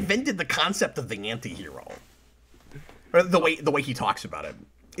thinks he invented the concept of the anti-hero. Or the way he talks about it.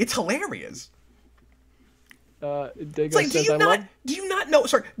 It's hilarious. It's like, do you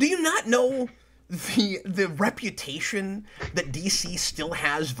not know the reputation that DC still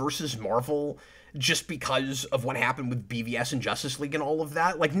has versus Marvel just because of what happened with BVS and Justice League and all of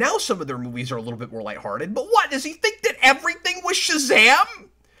that? Like, now some of their movies are a little bit more lighthearted, but what, does he think that everything was Shazam?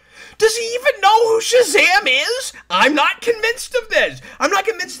 Does he even know who Shazam is? I'm not convinced of this. I'm not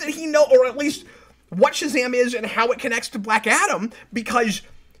convinced that he knows, or at least what Shazam is and how it connects to Black Adam, because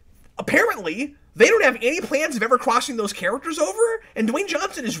apparently they don't have any plans of ever crossing those characters over, and Dwayne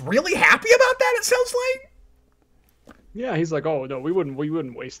Johnson is really happy about that, it sounds like. Yeah, he's like, oh no, we wouldn't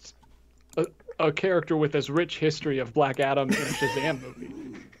waste a character with as rich history of Black Adam in a Shazam movie.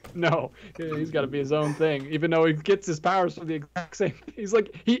 No, he's got to be his own thing, even though he gets his powers from the exact same. He's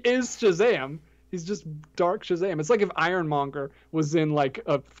like, he is Shazam. He's just dark Shazam. It's like if Ironmonger was in like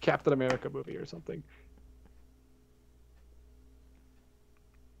a Captain America movie or something.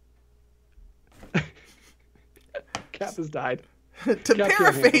 Cap has died. to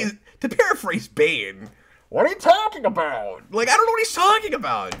paraphrase Bane, what are you talking about? Like, I don't know what he's talking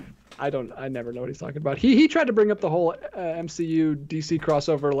about. I never know what he's talking about. He tried to bring up the whole MCU DC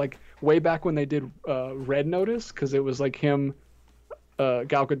crossover like way back when they did Red Notice, because it was like him, Gal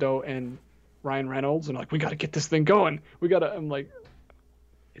Gadot, and Ryan Reynolds, and like, we got to get this thing going. I'm like,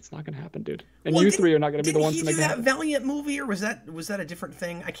 it's not gonna happen, dude. And you three are not gonna be the ones to make that happen. Valiant movie, or was that a different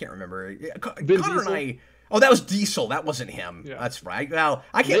thing? I can't remember. Connor and I. Oh, that was Diesel. That wasn't him. Yeah. That's right. Well,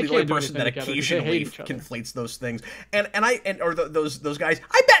 I can't be the only person that occasionally conflates those things. Or those guys.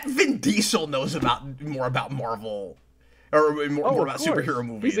 I bet Vin Diesel knows more about Marvel, or more about superhero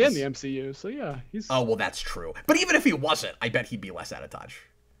movies. He's in the MCU, so yeah, he's. Oh well, that's true. But even if he wasn't, I bet he'd be less out of touch.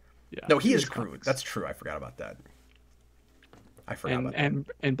 Yeah. No, he is Groot. That's true. I forgot about that.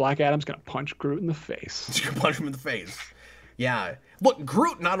 And Black Adam's gonna punch Groot in the face. He's gonna punch him in the face. Yeah. Look,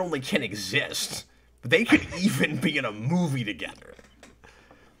 Groot not only can exist, but they could even be in a movie together.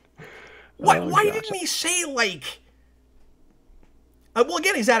 Why didn't he say, like... well,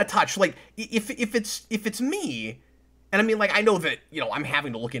 again, he's out of touch. Like, if it's me... And I mean, like, I know that, you know, I'm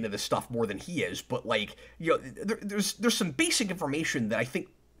having to look into this stuff more than he is, but, like, you know, there's some basic information that I think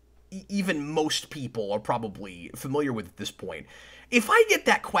even most people are probably familiar with at this point. If I get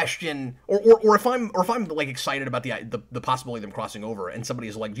that question, or if I'm like excited about the possibility of them crossing over, and somebody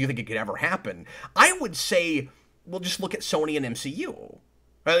is like, "Do you think it could ever happen?" I would say, well, just look at Sony and MCU.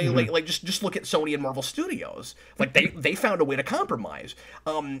 Like just look at Sony and Marvel Studios. Like they found a way to compromise.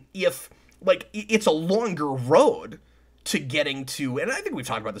 If like it's a longer road to getting to, and I think we've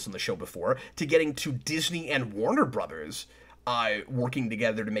talked about this on the show before, to getting to Disney and Warner Brothers working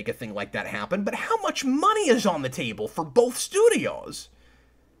together to make a thing like that happen. But how much money is on the table for both studios?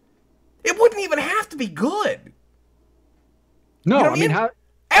 It wouldn't even have to be good. No, you know I mean,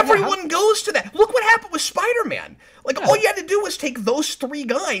 everyone goes to that. Look what happened with Spider-Man. Like, all you had to do was take those three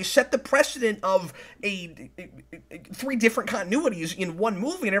guys, set the precedent of three different continuities in one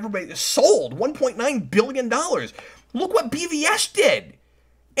movie, and everybody sold $1.9 billion. Look what BVS did.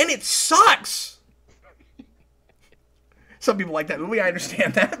 And it sucks. Some people like that movie, I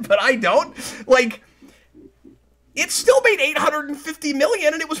understand that, but I don't. Like, it still made $850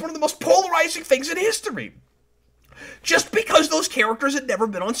 million, and it was one of the most polarizing things in history. Just because those characters had never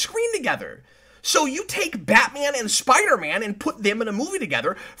been on screen together. So you take Batman and Spider-Man and put them in a movie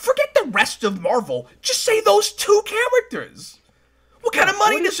together, forget the rest of Marvel, just say those two characters. What kind of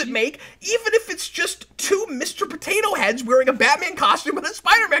money does it make, even if it's just two Mr. Potato Heads wearing a Batman costume and a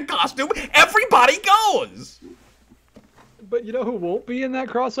Spider-Man costume? Everybody goes! But you know who won't be in that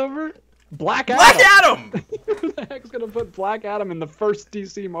crossover? Black Adam! Black Adam! Who the heck's gonna put Black Adam in the first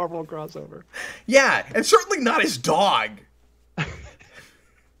DC Marvel crossover? Yeah, and certainly not his dog. Do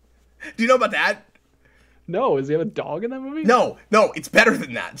you know about that? No, does he have a dog in that movie? No, it's better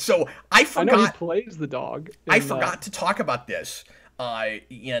than that. So I forgot. I know he plays the dog. I forgot to talk about this. And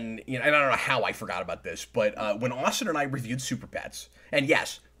I don't know how I forgot about this, but when Austin and I reviewed Super Pets, and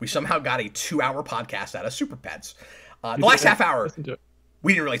yes, we somehow got a 2-hour podcast out of Super Pets. The last half hour,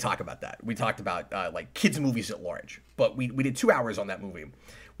 we didn't really talk about that. We talked about like kids' movies at large, but we did 2 hours on that movie.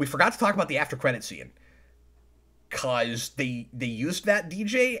 We forgot to talk about the after credit scene because they used that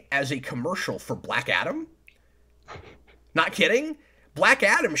DJ as a commercial for Black Adam. Not kidding. Black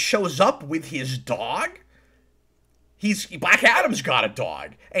Adam shows up with his dog. Black Adam's got a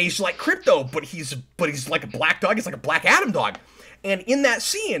dog, and he's like Crypto, but he's like a black dog. He's like a Black Adam dog, and in that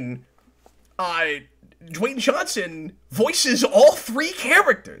scene, Dwayne Johnson voices all three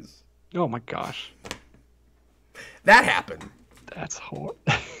characters. Oh my gosh, that happened. That's horrible.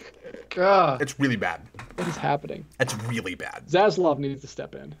 God, it's really bad. What is happening? It's really bad. Zaslav needs to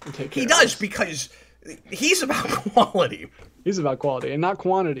step in and take care. He does, because he's about quality. He's about quality and not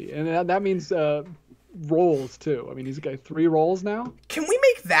quantity, and that means roles too. I mean, he's got 3 roles now. Can we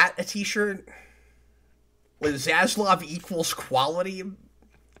make that a t-shirt? With Zaslav equals quality?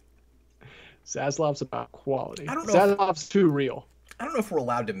 Zaslav's about quality. I don't know. Zaslav's too real. I don't know if we're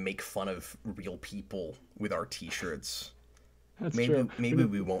allowed to make fun of real people with our t-shirts. That's true. Maybe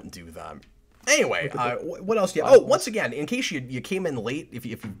we won't do that. Anyway, what else do you... Oh, once again, in case you came in late, if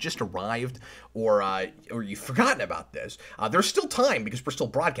you've just arrived or you've forgotten about this, there's still time, because we're still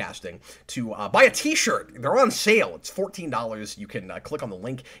broadcasting, to buy a t-shirt. They're on sale. It's $14. You can click on the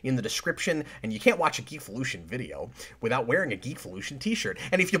link in the description, and you can't watch a Geekvolution video without wearing a Geekvolution t-shirt.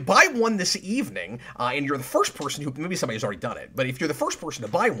 And if you buy one this evening, and you're the first person who... Maybe somebody's already done it, but if you're the first person to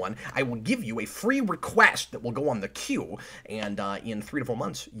buy one, I will give you a free request that will go on the queue, and in 3 to 4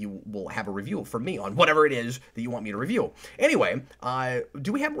 months, you will have a review from me on whatever it is that you want me to review. Anyway,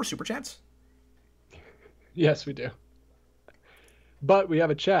 do we have more super chats? Yes, we do. But we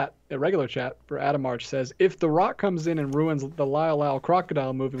have a regular chat for Adam March says, if The Rock comes in and ruins the Lyle Lyle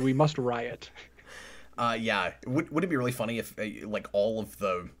Crocodile movie, we must riot. Yeah. Would it be really funny if like all of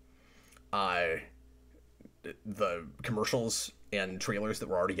the commercials and trailers that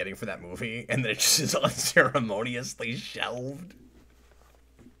we're already getting for that movie, and then it just is unceremoniously shelved?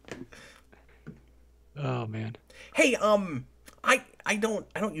 Oh man. Hey, I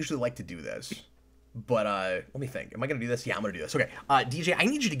don't usually like to do this, but let me think. Am I gonna do this? Yeah, I'm gonna do this. Okay, DJ, I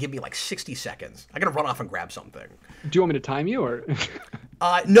need you to give me like 60 seconds. I gotta run off and grab something. Do you want me to time you, or?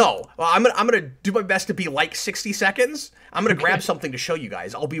 No. I'm gonna do my best to be like 60 seconds. I'm gonna grab something to show you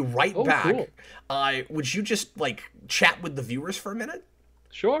guys. I'll be right back. Cool. Would you just like chat with the viewers for a minute?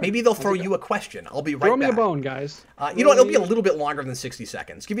 Sure. Maybe they'll throw you a question. I'll be right back. Throw me a bone, guys. You know what? It'll be a little bit longer than 60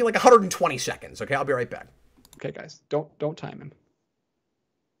 seconds. Give me like 120 seconds, okay? I'll be right back. Okay, guys, don't time him.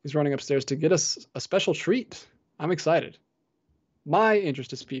 He's running upstairs to get us a special treat. I'm excited. My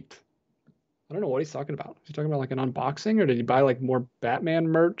interest is piqued. I don't know what he's talking about. Is he talking about like an unboxing, or did he buy like more Batman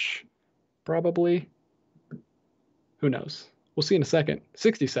merch? Probably. Who knows? We'll see in a second.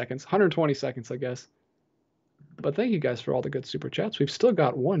 60 seconds, 120 seconds, I guess. But thank you guys for all the good super chats. We've still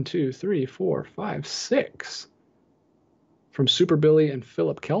got 1, 2, 3, 4, 5, 6 from Super Billy and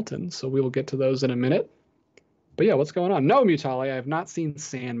Philip Kelton. So we will get to those in a minute. But yeah, what's going on? No, Mutali, I have not seen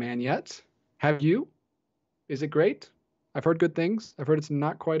Sandman yet. Have you? Is it great? I've heard good things. I've heard it's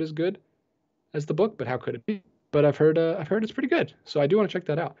not quite as good as the book, but how could it be? But I've heard it's pretty good. So I do want to check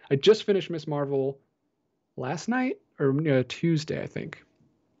that out. I just finished Miss Marvel last night or Tuesday, I think.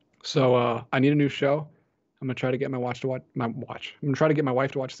 So I need a new show. I'm gonna try to get I'm gonna try to get my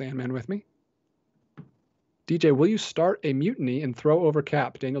wife to watch Sandman with me. DJ, will you start a mutiny and throw over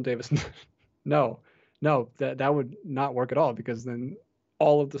Cap? Daniel Davis. No, that would not work at all, because then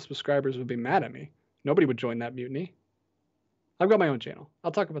all of the subscribers would be mad at me. Nobody would join that mutiny. I've got my own channel.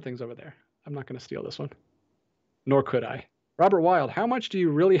 I'll talk about things over there. I'm not gonna steal this one. Nor could I. Robert Wild, how much do you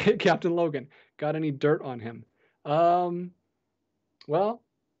really hate Captain Logan? Got any dirt on him? Well,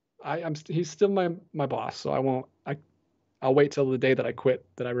 he's still my boss, so I'll wait till the day that I quit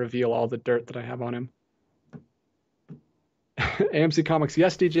that I reveal all the dirt that I have on him. AMC Comics,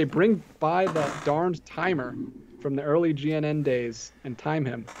 yes, DJ, bring by that darned timer from the early GNN days and time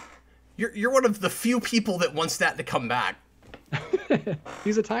him. You're one of the few people that wants that to come back.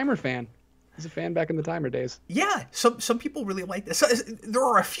 He's a timer fan. He's a fan back in the timer days. Yeah, some people really like this. So, there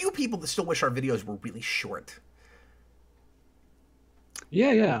are a few people that still wish our videos were really short.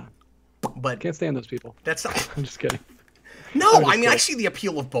 Yeah. But can't stand those people. That's not... I'm just kidding. No, I mean, I see the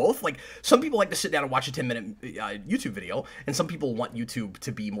appeal of both. Like, some people like to sit down and watch a 10-minute YouTube video, and some people want YouTube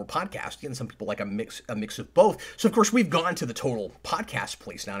to be more podcasty, and some people like a mix of both. So, of course, we've gone to the total podcast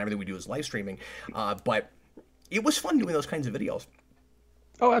place now, and everything we do is live streaming. But it was fun doing those kinds of videos.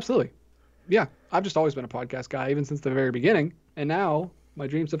 Oh, absolutely. Yeah, I've just always been a podcast guy, even since the very beginning, and now my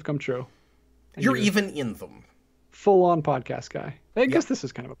dreams have come true. And you're even in them. Full-on podcast guy. I guess this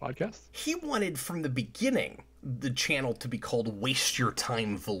is kind of a podcast. He wanted from the beginning the channel to be called Waste Your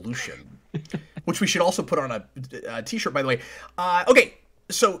Time Volution, which we should also put on a t-shirt, by the way. Okay,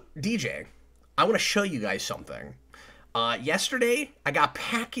 so DJ, I want to show you guys something. Yesterday, I got a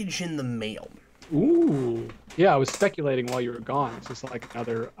package in the mail. Ooh. Yeah, I was speculating while you were gone. Is this like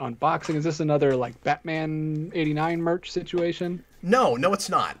another unboxing? Is this another like Batman 89 merch situation? No, it's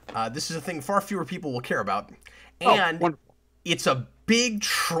not. This is a thing far fewer people will care about. And it's a big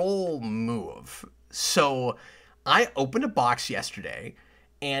troll move. So I opened a box yesterday,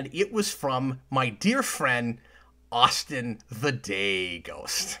 and it was from my dear friend, Austin the Day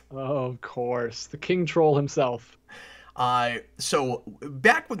Ghost. Oh, of course. The King Troll himself. So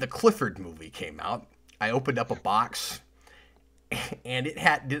back when the Clifford movie came out, I opened up a box, and it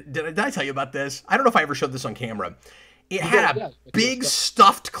had... Did I tell you about this? I don't know if I ever showed this on camera. It had a big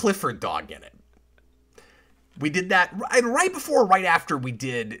stuffed Clifford dog in it. We did that right before or right after we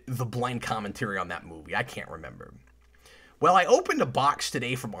did the blind commentary on that movie. I can't remember. Well, I opened a box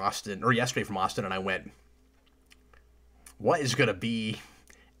today from Austin, or yesterday from Austin, and I went, what is going to be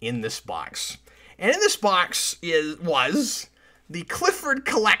in this box? And in this box was the Clifford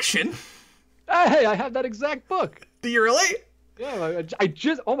collection. Hey, I have that exact book. Do you really? Yeah,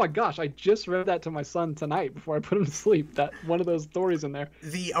 oh my gosh, I just read that to my son tonight before I put him to sleep. That one of those stories in there.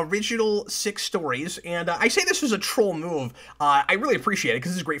 The original 6 stories, and I say this was a troll move. I really appreciate it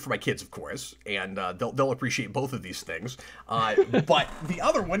because this is great for my kids, of course, and they'll appreciate both of these things. But the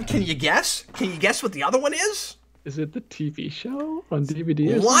other one, can you guess? Can you guess what the other one is? Is it the TV show on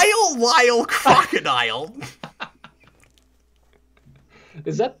DVD? Lyle Crocodile.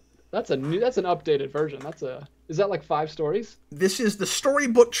 That's an updated version. Is that like 5 stories? This is the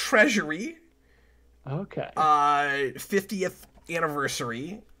Storybook Treasury. Okay. 50th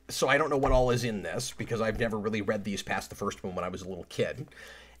anniversary. So I don't know what all is in this because I've never really read these past the first one when I was a little kid.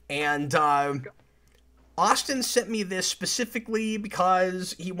 And Austin sent me this specifically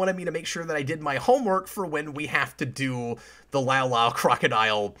because he wanted me to make sure that I did my homework for when we have to do the Lyle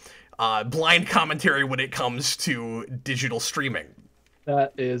Crocodile blind commentary when it comes to digital streaming.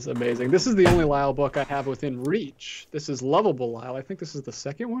 That is amazing. This is the only Lyle book I have within reach. This is Lovable Lyle. I think this is the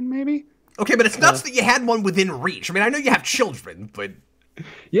second one, maybe? Okay, but it's nuts that you had one within reach. I mean, I know you have children, but...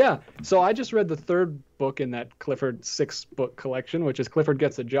 Yeah, so I just read the 3rd book in that Clifford 6-book collection, which is Clifford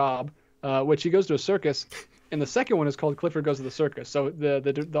Gets a Job, which he goes to a circus, and the second one is called Clifford Goes to the Circus. So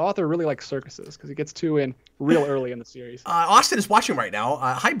the author really likes circuses because he gets two in real early in the series. Austin is watching right now.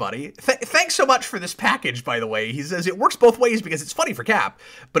 Hi, buddy. Thanks so much for this package, by the way. He says it works both ways because it's funny for Cap,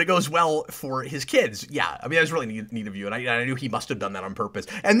 but it goes well for his kids. Yeah, I mean, that was really neat of you, and I knew he must have done that on purpose.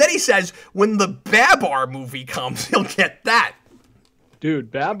 And then he says, when the Babar movie comes, he'll get that.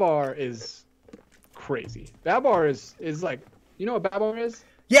 Dude, Babar is crazy. Babar is like, you know what Babar is?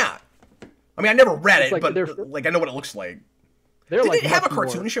 Yeah. I mean, I never read it, like but like I know what it looks like. Did it have a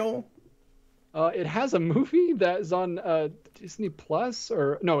cartoon show? It has a movie that is on Disney Plus,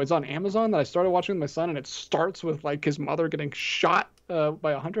 or no, it's on Amazon that I started watching with my son, and it starts with like his mother getting shot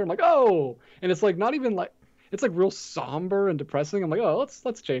by a hunter. I'm like, oh, and it's like not even like, it's like real somber and depressing. I'm like, oh,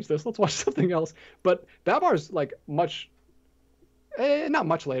 let's change this. Let's watch something else. But Babar's like much. Not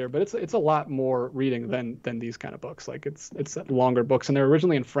much later, but it's a lot more reading than these kind of books. Like it's longer books, and they're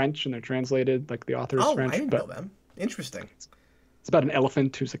originally in French and they're translated, like the author's French. I didn't know that. Interesting. It's about an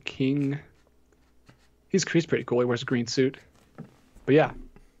elephant who's a king. He's pretty cool. He wears a green suit. But yeah,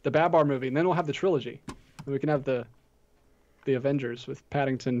 the Babar movie, and then we'll have the trilogy. And we can have the Avengers with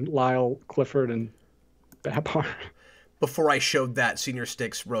Paddington, Lyle, Clifford, and Babar. Before I showed that, Senior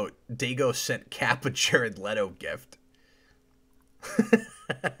Sticks wrote, Dago sent Cap a Jared Leto gift.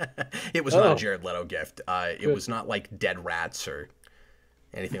 It was not a Jared Leto gift. It was not like dead rats or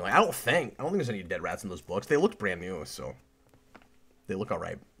anything like. I don't think there's any dead rats in those books. They looked brand new, so they look all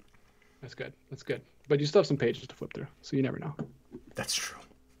right. That's good. But you still have some pages to flip through, so you never know. That's true.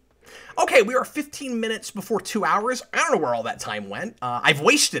 Okay, we are 15 minutes before 2 hours. I don't know where all that time went. I've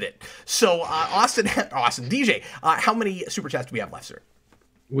wasted it. So, Austin, DJ, how many super chats do we have left, sir?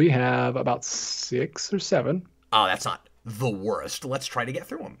 We have about 6 or 7. Oh, that's not the worst. Let's try to get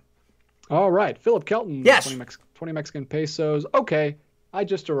through them. All right. Philip Kelton. Yes. 20 Mexican pesos. Okay. I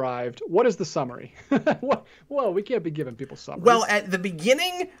just arrived. What is the summary? Well, we can't be giving people summaries. Well, at the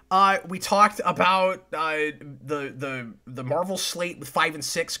beginning, we talked about the Marvel slate with 5 and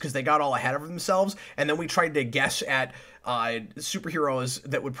 6 because they got all ahead of themselves, and then we tried to guess at superheroes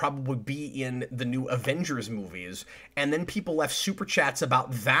that would probably be in the new Avengers movies, and then people left super chats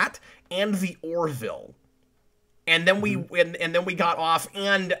about that and the Orville. And then we and then we got off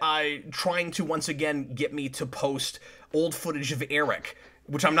and trying to once again get me to post old footage of Eric,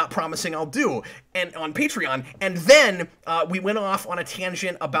 which I'm not promising I'll do, and on Patreon. And then we went off on a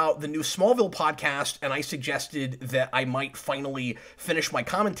tangent about the new Smallville podcast, and I suggested that I might finally finish my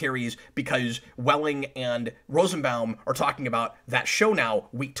commentaries because Welling and Rosenbaum are talking about that show now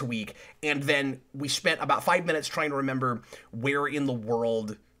week to week. And then we spent about 5 minutes trying to remember where in the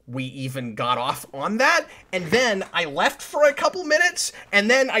world we even got off on that, and then I left for a couple minutes, and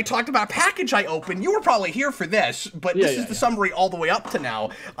then I talked about a package I opened. You were probably here for this, but this is the summary all the way up to now.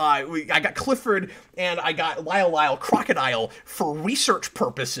 I got Clifford, and I got Lyle Crocodile for research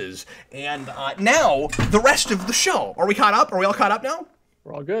purposes, and now the rest of the show. Are we caught up? Are we all caught up now?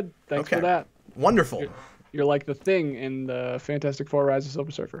 We're all good. Thanks for that. Wonderful. You're like the Thing in the Fantastic Four: Rise of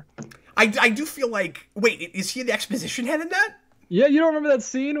Silver Surfer. I do feel like, wait, is he the exposition head in that? Yeah, you don't remember that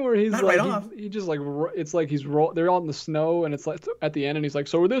scene where he's not like, right he just like, it's like they're all in the snow, and it's like at the end, and he's like,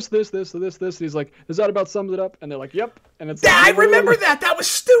 so we're this, and he's like, does that about sums it up? And they're like, yep. And it's like, I remember that. That was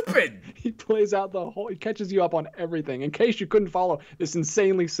stupid. He plays out he catches you up on everything in case you couldn't follow this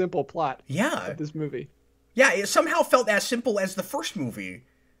insanely simple plot. Yeah. Of this movie. Yeah, it somehow felt as simple as the first movie,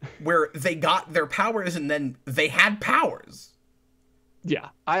 where they got their powers and then they had powers. Yeah,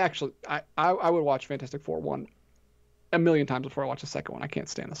 I would watch Fantastic Four 1 a million times before I watch the second one. I can't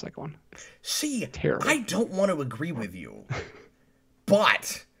stand the second one. See, terrible. I don't want to agree with you,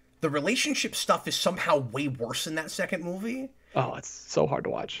 but the relationship stuff is somehow way worse in that second movie. Oh, it's so hard to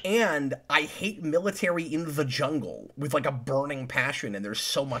watch. And I hate military in the jungle with like a burning passion, and there's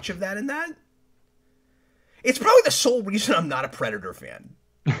so much of that in that. It's probably the sole reason I'm not a Predator fan.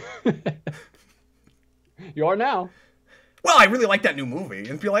 You are now. Well, I really like that new movie.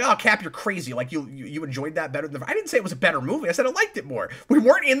 And be like, oh, Cap, you're crazy. Like, you enjoyed that better than... I didn't say it was a better movie. I said I liked it more. We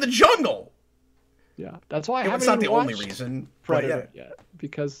weren't in the jungle. Yeah, that's why I haven't It's not the even only watched reason. Predator yet.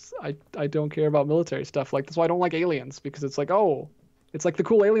 Because I don't care about military stuff. Like, that's why I don't like Aliens. Because it's like, oh, it's like the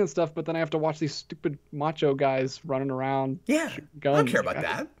cool alien stuff, but then I have to watch these stupid macho guys running around. Yeah, guns. I don't care about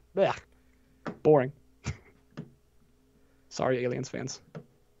that. Yeah, boring. Sorry, Aliens fans.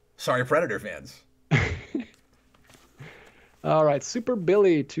 Sorry, Predator fans. All right, Super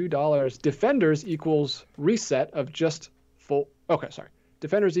Billy, $2. Defenders equals reset of just fold. Okay, sorry.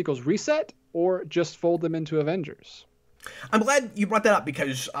 Defenders equals reset or just fold them into Avengers. I'm glad you brought that up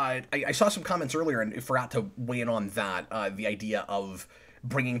because I saw some comments earlier and forgot to weigh in on that. The idea of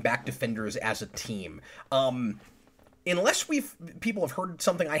bringing back Defenders as a team. Unless people have heard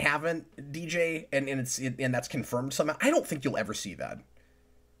something I haven't, DJ, and that's confirmed somehow, I don't think you'll ever see that.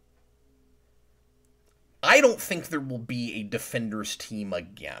 I don't think there will be a Defenders team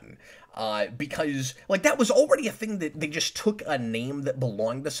again. Because, like, that was already a thing that they just took a name that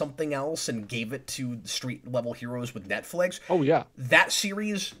belonged to something else and gave it to street-level heroes with Netflix. Oh, yeah. That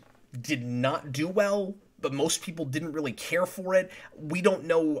series did not do well, but most people didn't really care for it. We don't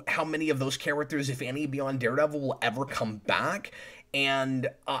know how many of those characters, if any, beyond Daredevil will ever come back, and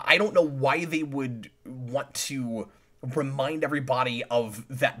I don't know why they would want to remind everybody of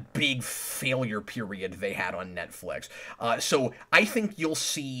that big failure period they had on Netflix. So I think you'll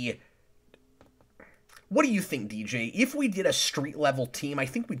see... What do you think, DJ? If we did a street-level team, I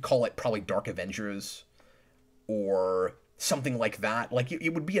think we'd call it probably Dark Avengers or something like that. Like,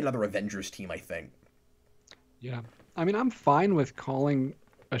 it would be another Avengers team, I think. Yeah. I mean, I'm fine with calling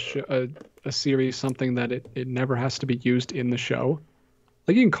a series something that it never has to be used in the show.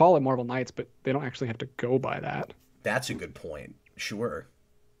 Like, you can call it Marvel Knights, but they don't actually have to go by that. That's a good point. Sure.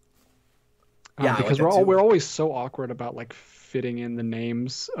 Yeah, because we're always so awkward about, like, fitting in the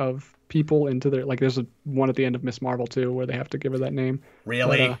names of people into their, like, there's one at the end of Miss Marvel too where they have to give her that name.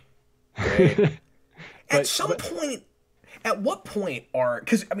 Really? Great. At what point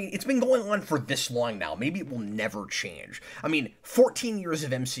because, I mean, it's been going on for this long now. Maybe it will never change. I mean, 14 years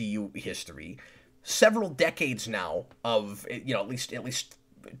of MCU history, several decades now of, you know, at least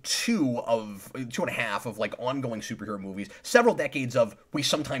two and a half of, like, ongoing superhero movies, several decades of we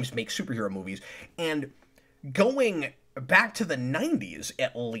sometimes make superhero movies, and going back to the 90s,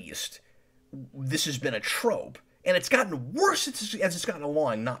 at least, this has been a trope. And it's gotten worse as it's gone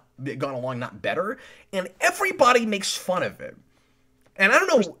along, not better. And everybody makes fun of it. And I don't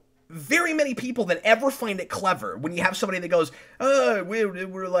know very many people that ever find it clever when you have somebody that goes,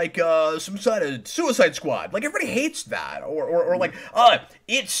 we're like some sort of Suicide Squad. Like, everybody hates that. Or like,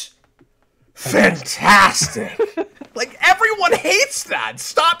 it's fantastic. Like, everyone hates that.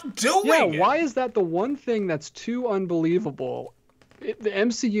 Stop doing it. Yeah, why is that the one thing that's too unbelievable? The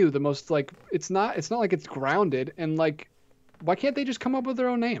MCU, the most, like, it's not like it's grounded, and, like, why can't they just come up with their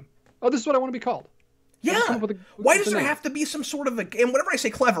own name? Oh, this is what I want to be called. Yeah. Why does there have to be some sort of a, and whenever I say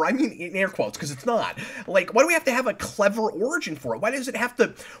clever, I mean in air quotes, because it's not. Like, why do we have to have a clever origin for it? Why does it have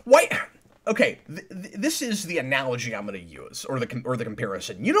to, okay, this is the analogy I'm going to use, or the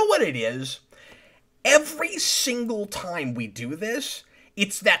comparison. You know what it is? Every single time we do this,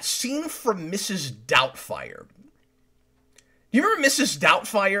 it's that scene from Mrs. Doubtfire. You remember Mrs.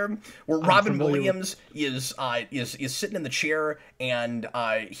 Doubtfire, where Robin Williams is sitting in the chair, and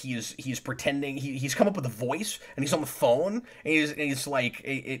he's pretending he's come up with a voice, and he's on the phone, and he's like,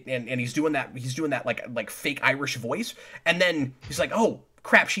 and he's doing that like fake Irish voice, and then he's like, oh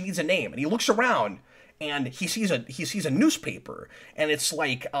crap, she needs a name, and he looks around, and he sees a newspaper, and it's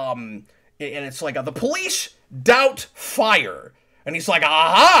like the police doubt fire, and he's like,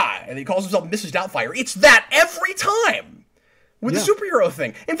 aha, and he calls himself Mrs. Doubtfire. It's that every time. With the superhero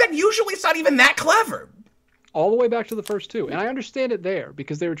thing. In fact, usually it's not even that clever. All the way back to the first two. And I understand it there,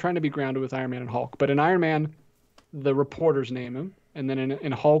 because they were trying to be grounded with Iron Man and Hulk. But in Iron Man, the reporters name him. And then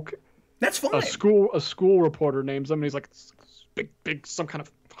in Hulk, that's fine. A school reporter names him, and he's like, big, some kind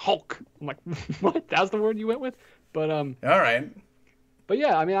of Hulk. I'm like, what? That's the word you went with? But all right. But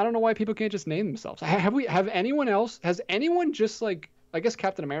yeah, I mean, I don't know why people can't just name themselves. Has anyone just, like, I guess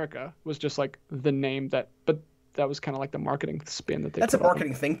Captain America was just like the name but that was kind of like the marketing spin that they That's a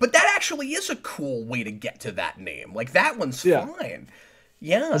marketing thing, but that actually is a cool way to get to that name. Like, that one's fine.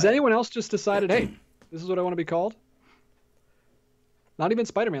 Yeah. Has anyone else just decided, hey, this is what I want to be called? Not even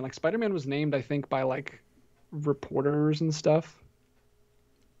Spider-Man. Like, Spider-Man was named, I think, by, like, reporters and stuff.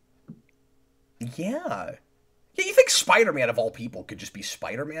 Yeah. Yeah, you think Spider-Man, of all people, could just be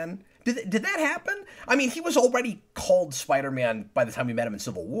Spider-Man? Did that happen? I mean, he was already called Spider-Man by the time we met him in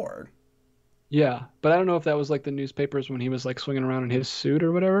Civil War. Yeah, but I don't know if that was like the newspapers when he was like swinging around in his suit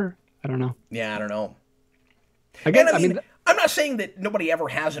or whatever. I don't know. Yeah, I don't know. I mean, I'm not saying that nobody ever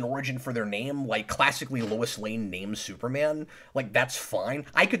has an origin for their name. Like, classically, Lois Lane names Superman. Like, that's fine.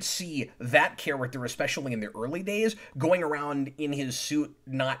 I could see that character, especially in the early days, going around in his suit,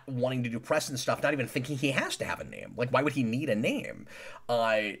 not wanting to do press and stuff, not even thinking he has to have a name. Like, why would he need a name?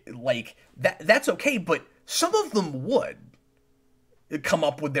 Like, that's okay, but some of them would come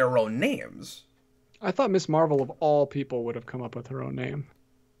up with their own names. I thought Miss Marvel, of all people, would have come up with her own name.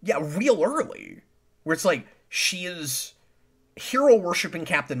 Yeah, real early. Where it's like, she is hero-worshipping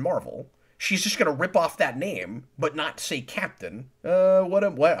Captain Marvel. She's just going to rip off that name, but not say Captain. What?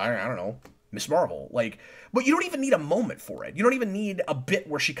 I don't know. Miss Marvel. Like, but you don't even need a moment for it. You don't even need a bit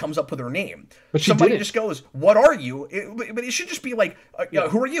where she comes up with her name. But somebody just goes, "What are you?" But it should just be like,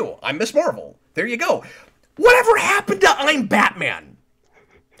 "Who are you?" "I'm Miss Marvel." There you go. Whatever happened to "I'm Batman"?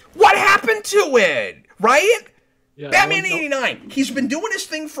 What happened to it? Right? Yeah, Batman 89. He's been doing his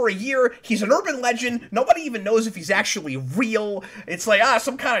thing for a year. He's an urban legend. Nobody even knows if he's actually real. It's like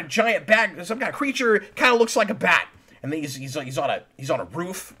some kind of giant bat, some kind of creature, kind of looks like a bat. And then he's on a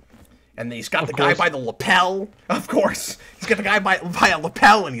roof. And then he's got the guy by the lapel. Of course, he's got the guy by a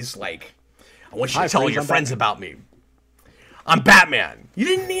lapel, and he's like, "I want you to tell all your friends about me. I'm Batman." You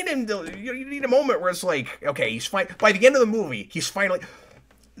didn't need him to. You need a moment where it's like, okay, he's fine. By the end of the movie, he's finally.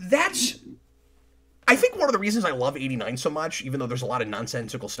 That's. I think one of the reasons I love 89 so much, even though there's a lot of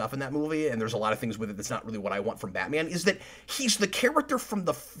nonsensical stuff in that movie, and there's a lot of things with it that's not really what I want from Batman, is that he's the character from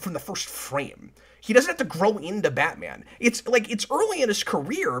the first frame. He doesn't have to grow into Batman. It's like, it's early in his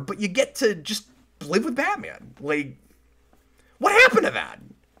career, but you get to just live with Batman. Like, what happened to that?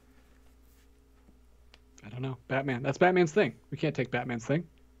 I don't know. Batman. That's Batman's thing. We can't take Batman's thing.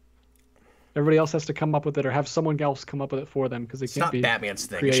 Everybody else has to come up with it, or have someone else come up with it for them, because they can't be It's not Batman's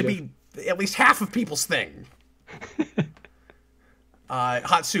thing. creative. It should be at least half of people's thing.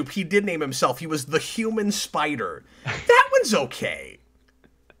 Hot Soup, he did name himself. He was the Human Spider. That one's okay.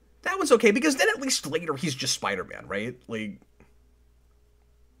 That one's okay, because then at least later he's just Spider-Man, right? Like,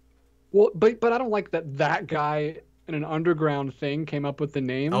 well, but I don't like that guy in an underground thing came up with the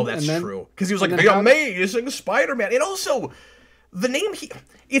name. Oh, that's true. Because he was like, the amazing Spider-Man. And also, the name,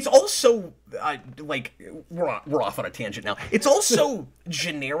 it's also, like, we're off on a tangent now. It's also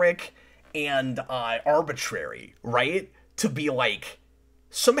generic and arbitrary, right? To be like,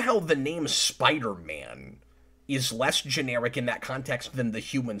 somehow the name Spider-Man is less generic in that context than the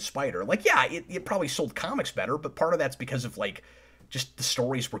Human Spider. Like, yeah, it probably sold comics better, but part of that's because of, like, just the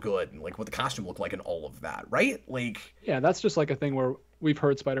stories were good and, like, what the costume looked like and all of that, right? Like, yeah, that's just like a thing where we've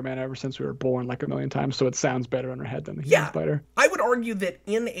heard Spider-Man ever since we were born, like, a million times, so it sounds better in our head than the Human Spider. I would argue that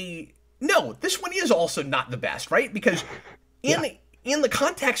no, this one is also not the best, right? Because in the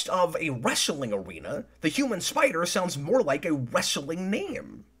context of a wrestling arena, the Human Spider sounds more like a wrestling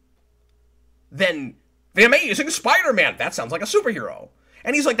name than the Amazing Spider-Man. That sounds like a superhero.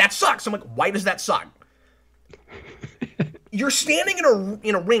 And he's like, that sucks. I'm like, why does that suck? You're standing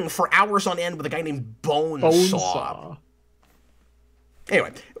in a ring for hours on end with a guy named Bonesaw.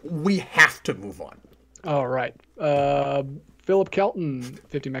 Anyway, we have to move on. All right. Philip Kelton,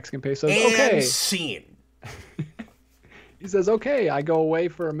 50 Mexican pesos. And okay. Scene. He says, okay, I go away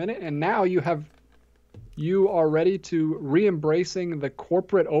for a minute, and now you are ready to re-embracing the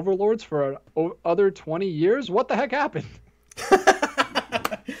corporate overlords for other 20 years? What the heck happened?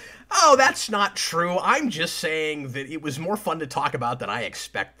 Oh, that's not true. I'm just saying that it was more fun to talk about than I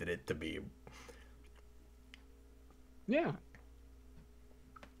expected it to be. Yeah.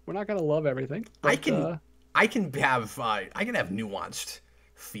 We're not gonna love everything. But, I can have nuanced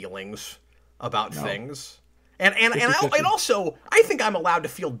feelings about things. And also, I think I'm allowed to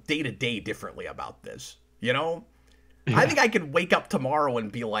feel day to day differently about this. You know, yeah. I think I could wake up tomorrow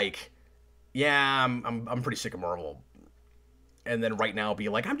and be like, "Yeah, I'm pretty sick of Marvel," and then right now be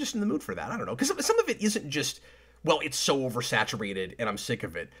like, "I'm just in the mood for that." I don't know, because some of it isn't just, well, it's so oversaturated and I'm sick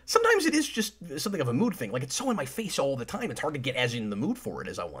of it. Sometimes it is just something of a mood thing. Like, it's so in my face all the time. It's hard to get as in the mood for it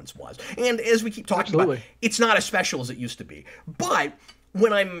as I once was. And as we keep talking about, it's not as special as it used to be. But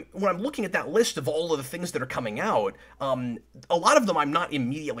when I'm looking at that list of all of the things that are coming out, a lot of them I'm not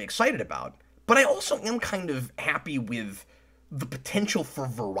immediately excited about, but I also am kind of happy with the potential for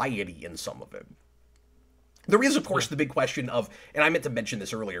variety in some of it. There is, of course, the big question of, and I meant to mention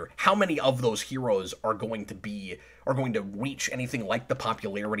this earlier, how many of those heroes are going to reach anything like the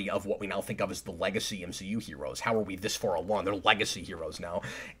popularity of what we now think of as the legacy MCU heroes? How are we this far along? They're legacy heroes now.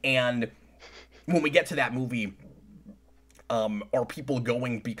 And when we get to that movie, are people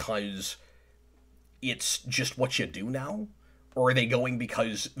going because it's just what you do now? Or are they going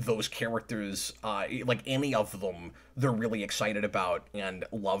because those characters, like any of them, they're really excited about and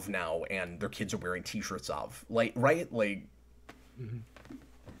love now, and their kids are wearing T-shirts of? Like, right? Like,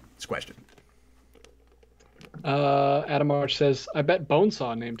 it's a question. Adam March says, I bet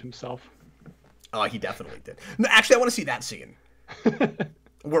Bonesaw named himself. He definitely did. No, actually, I want to see that scene.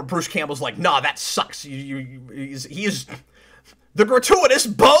 Where Bruce Campbell's like, nah, that sucks. He is the gratuitous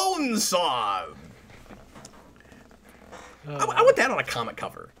Bonesaw. I want that on a comic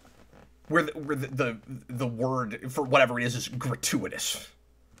cover, where the word for whatever it is gratuitous.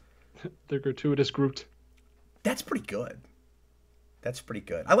 The gratuitous Groot. That's pretty good. That's pretty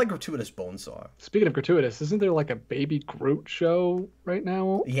good. I like gratuitous Bonesaw. Speaking of gratuitous, isn't there like a baby Groot show right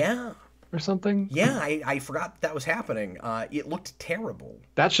now? Yeah. or something. Yeah, I forgot that was happening. It looked terrible.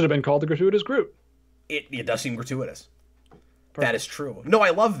 That should have been called the gratuitous Groot. It does seem gratuitous. Perfect. That is true. No,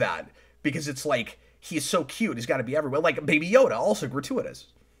 I love that because it's like he's so cute. He's got to be everywhere. Like Baby Yoda, also gratuitous.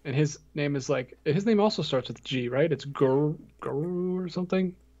 And his name is like his name also starts with G, right? It's Guru or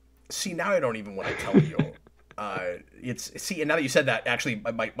something. See, now I don't even want to tell you. And now that you said that, actually,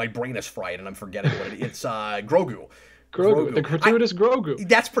 my brain is fried and I'm forgetting what it is. It's Grogu. Grogu. The gratuitous Grogu.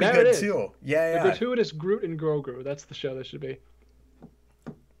 That's pretty good too. Yeah. The gratuitous Groot and Grogu. That's the show that should be.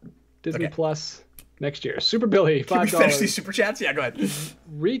 Disney Plus next year. Super Billy, $5. Can we finish these super chats? Yeah, go ahead.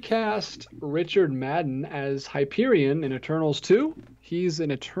 Recast Richard Madden as Hyperion in Eternals 2. He's an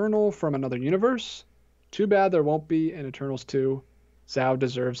Eternal from another universe. Too bad there won't be an Eternals 2. Zhao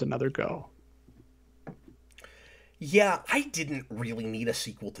deserves another go. Yeah, I didn't really need a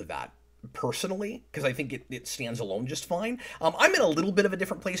sequel to that personally, because I think it stands alone just fine. I'm in a little bit of a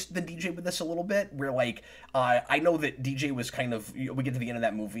different place than DJ with this a little bit, where like I know that DJ was kind of, we get to the end of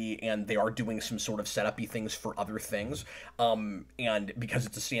that movie and they are doing some sort of setup-y things for other things, and because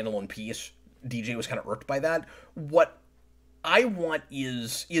it's a standalone piece, DJ was kind of irked by that. What I want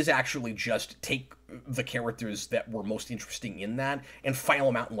is actually just take the characters that were most interesting in that and file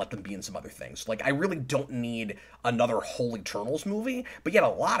them out and let them be in some other things. Like, I really don't need another whole Eternals movie, but yet a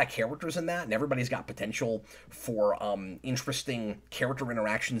lot of characters in that, and everybody's got potential for interesting character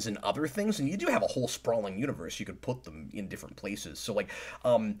interactions in other things, and you do have a whole sprawling universe. You could put them in different places. So, like,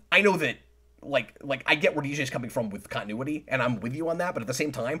 I know that like I get where DJ's coming from with continuity, and I'm with you on that, but at the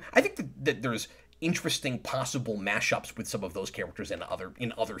same time, I think that there's interesting possible mashups with some of those characters in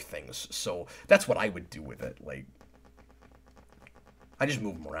other things. So that's what I would do with it. Like, I just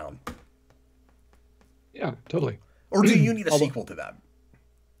move them around. Yeah, totally. Or do you need a sequel to that?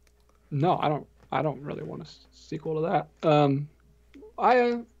 No, I don't really want a sequel to that.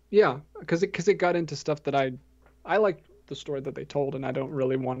 Yeah, because it got into stuff that I like the story that they told, and I don't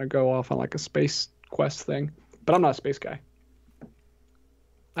really want to go off on like a space quest thing. But I'm not a space guy.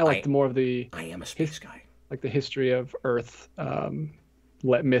 I like more of the... I am a space guy. Like the history of Earth,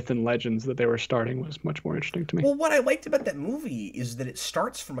 myth and legends that they were starting was much more interesting to me. Well, what I liked about that movie is that it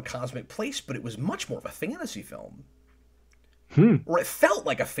starts from a cosmic place, but it was much more of a fantasy film. Or it felt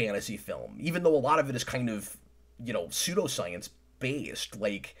like a fantasy film, even though a lot of it is kind of, pseudoscience based.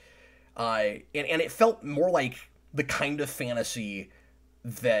 Like, and it felt more like the kind of fantasy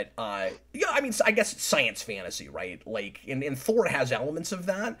that I guess it's science fantasy, right? Like, and Thor has elements of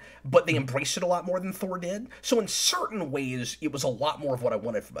that, but they embraced it a lot more than Thor did. So in certain ways, it was a lot more of what I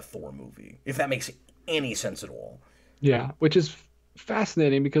wanted from a Thor movie, if that makes any sense at all. Yeah, which is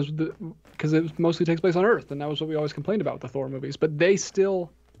fascinating because it mostly takes place on Earth, and that was what we always complained about with the Thor movies. But they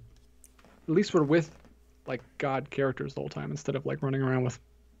still, at least were with like God characters the whole time, instead of like running around with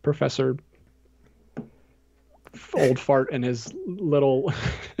Professor Old Fart and his little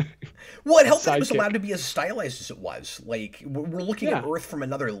well, it helped that it was allowed to be as stylized as it was. Like, we're looking at Earth from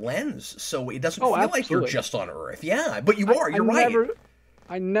another lens, so it doesn't feel like you're just on Earth. Yeah, but you're right.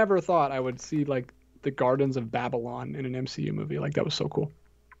 I never thought I would see like the Gardens of Babylon in an MCU movie. Like, that was so cool.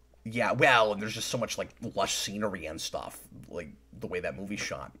 Yeah, well, and there's just so much like lush scenery and stuff, like the way that movie's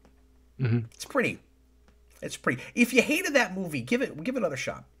shot. It's pretty. If you hated that movie, give it another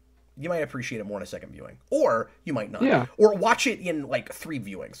shot. You might appreciate it more in a second viewing. Or you might not. Yeah. Or watch it in, like, 3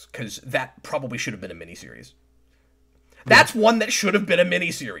 viewings, because that probably should have been a miniseries. That's one that should have been a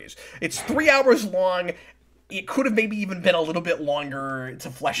miniseries. It's 3 hours long. It could have maybe even been a little bit longer to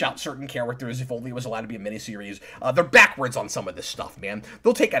flesh out certain characters if only it was allowed to be a miniseries. They're backwards on some of this stuff, man.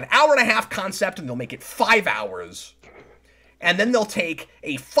 They'll take an hour-and-a-half concept and they'll make it 5 hours. And then they'll take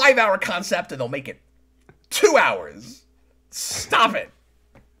a 5-hour concept and they'll make it 2 hours. Stop it.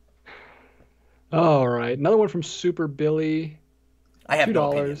 All right, another one from Super Billy. I have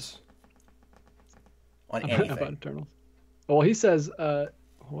no opinions on anything about Eternals. Well, he says,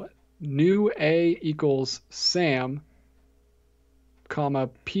 what? New A equals Sam, comma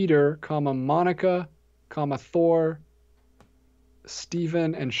Peter, comma Monica, comma Thor,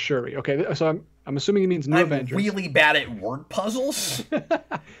 Steven, and Shuri. Okay, so I'm assuming he means New Avengers. I'm really bad at word puzzles. Like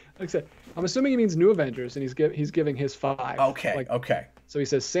I said, I'm assuming he means New Avengers, and he's giving his 5. Okay, okay. So he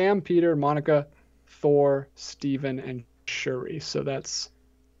says Sam, Peter, Monica, Thor, Steven, and Shuri. So that's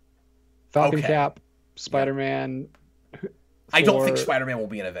Falcon Cap, Spider-Man. I don't think Spider-Man will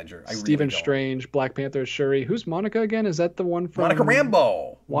be an Avenger. Stephen Strange, Black Panther, Shuri. Who's Monica again? Is that the one from Monica Rambeau?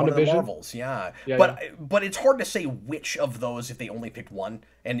 WandaVision? One of the Marvels, yeah. But it's hard to say which of those if they only picked one,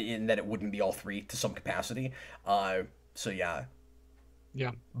 and in that it wouldn't be all 3 to some capacity. So yeah.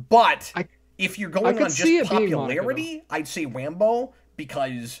 Yeah. But if you're going on just popularity, Monica, I'd say Rambeau,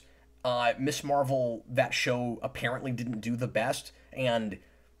 because Miss Marvel, that show apparently didn't do the best, and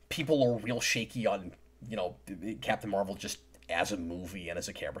people are real shaky on, Captain Marvel just as a movie and as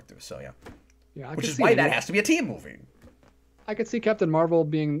a character. So Yeah, which is why that has to be a team movie. I could see Captain Marvel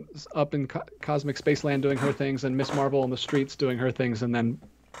being up in cosmic spaceland doing her things, and Miss Marvel in the streets doing her things, and then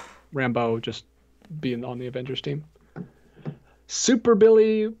Rambeau just being on the Avengers team. Super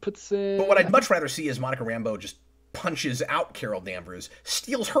Billy puts in... But what I'd much rather see is Monica Rambeau just punches out Carol Danvers,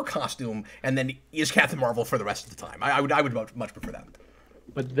 steals her costume, and then is Captain Marvel for the rest of the time. I would much prefer that.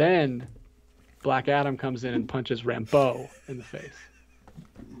 But then Black Adam comes in and punches Rambeau in the face.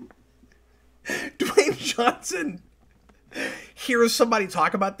 Dwayne Johnson hears somebody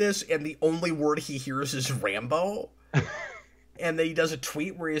talk about this, and the only word he hears is Rambo. And then he does a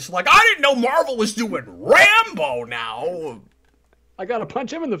tweet where he's like, I didn't know Marvel was doing Rambo now. I gotta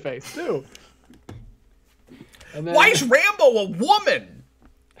punch him in the face, too. And then... Why is Rambo a woman?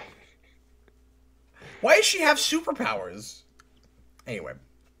 Why does she have superpowers? Anyway.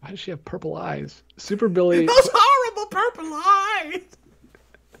 Why does she have purple eyes? Super Billy... Those horrible purple eyes!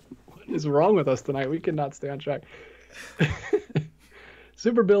 What is wrong with us tonight? We cannot stay on track.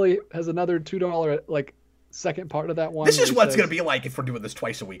 Super Billy has another $2, second part of that one. This is what it's going to be like if we're doing this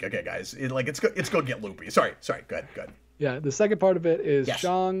twice a week. Okay, guys. It's going to get loopy. Sorry. Go ahead. Yeah, the second part of it is yes.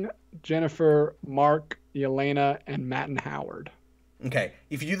 Shang, Jennifer, Mark, Yelena, and Matt and Howard. Okay,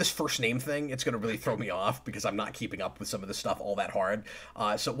 if you do this first name thing, it's going to really throw me off because I'm not keeping up with some of this stuff all that hard.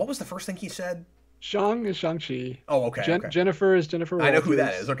 So what was the first thing he said? Shang is Shang-Chi. Oh, okay. Jennifer is Jennifer Walters. I know who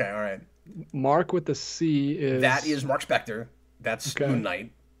that is. Okay, all right. Mark with the C is... That is Mark Spector. That's okay. Moon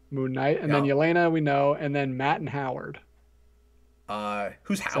Knight. And then Yelena we know, and then Matt and Howard.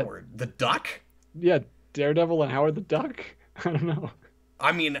 Who's Howard? The Duck? Yeah, Daredevil and Howard the Duck? I don't know.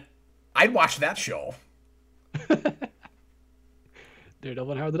 I mean, I'd watch that show.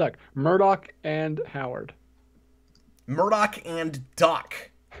 Daredevil and Howard the Duck. Murdoch and Howard. Murdoch and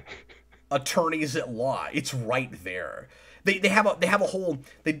Duck. Attorneys at law. It's right there. They have a whole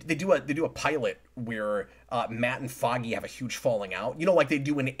they do a pilot where Matt and Foggy have a huge falling out, like they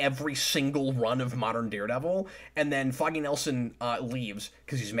do in every single run of modern Daredevil, and then Foggy Nelson leaves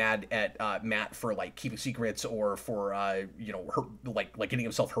because he's mad at Matt for keeping secrets or for hurt, getting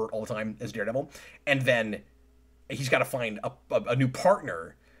himself hurt all the time as Daredevil, and then he's got to find a new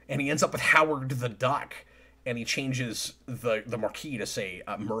partner, and he ends up with Howard the Duck, and he changes the marquee to say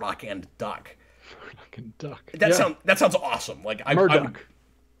Murdoch and Duck. Fucking Duck. That sounds awesome. Murdoch.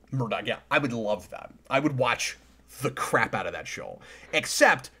 Murdoch, yeah. I would love that. I would watch the crap out of that show.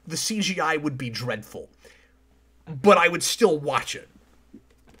 Except the CGI would be dreadful. But I would still watch it.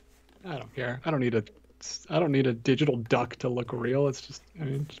 I don't care. I don't need a digital duck to look real. It's just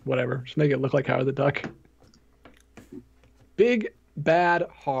whatever. Just make it look like Howard the Duck. Big Bad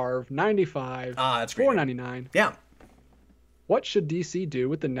Harv 95. That's great. $4.99. Yeah. What should DC do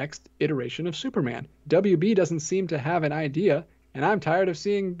with the next iteration of Superman? WB doesn't seem to have an idea, and I'm tired of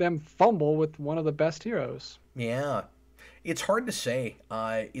seeing them fumble with one of the best heroes. Yeah. It's hard to say.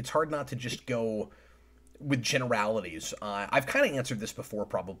 It's hard not to just go with generalities. I've kind of answered this before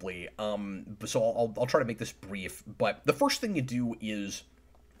probably, so I'll try to make this brief. But the first thing you do is,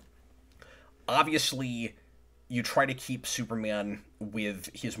 obviously, you try to keep Superman with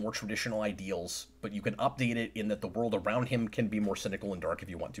his more traditional ideals, but you can update it in that the world around him can be more cynical and dark if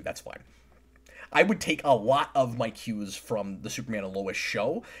you want to. That's fine. I would take a lot of my cues from the Superman and Lois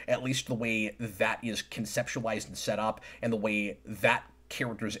show, at least the way that is conceptualized and set up, and the way that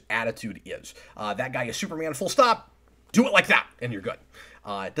character's attitude is. That guy is Superman, full stop. Do it like that, and you're good.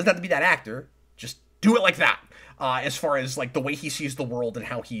 It doesn't have to be that actor. Just do it like that, as far as the way he sees the world and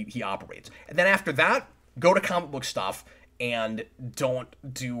how he operates. And then after that, go to comic book stuff and don't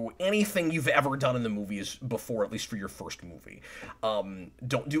do anything you've ever done in the movies before, at least for your first movie.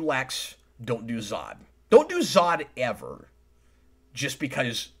 Don't do Lex. Don't do Zod. Don't do Zod ever, just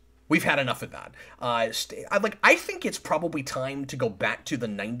because we've had enough of that. I think it's probably time to go back to the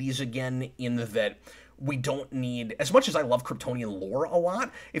 90s again, in that we don't need, as much as I love Kryptonian lore a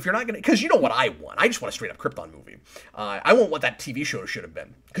lot, if you're not going to, because you know what I want. I just want a straight-up Krypton movie. I want what that TV show should have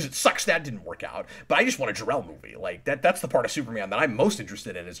been, because it sucks that didn't work out, but I just want a Jor-El movie. That's the part of Superman that I'm most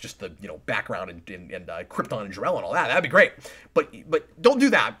interested in, is just the, background and Krypton and Jor-El and all that. That'd be great. But don't do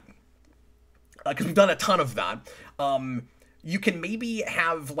that, because we've done a ton of that. You can maybe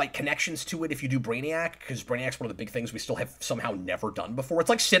have connections to it if you do Brainiac, because Brainiac's one of the big things we still have somehow never done before. It's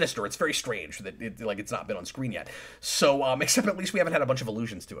like Sinister. It's very strange that it's not been on screen yet. So, except at least we haven't had a bunch of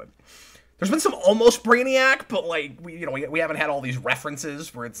allusions to it. There's been some almost Brainiac, but like we haven't had all these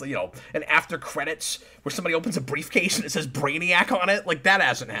references where it's an after credits where somebody opens a briefcase and it says Brainiac on it. Like that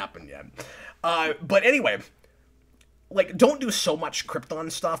hasn't happened yet. But anyway, like don't do so much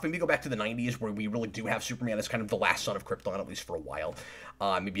Krypton stuff. Maybe go back to the 90s where we really do have Superman as kind of the last son of Krypton, at least for a while.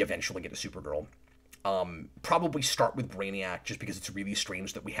 Maybe eventually get a Supergirl. Probably start with Brainiac just because it's really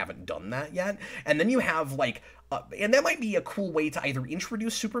strange that we haven't done that yet. And then you have like, and that might be a cool way to either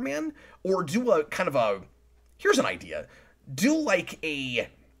introduce Superman or do a kind of a, here's an idea. Do like a,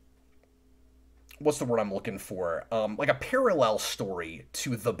 what's the word I'm looking for? Like a parallel story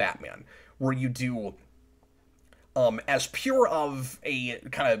to the Batman where you do as pure of a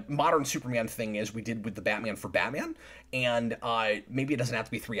kind of modern Superman thing as we did with the Batman for Batman, and maybe it doesn't have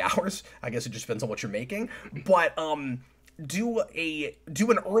to be 3 hours. I guess it just depends on what you're making. But do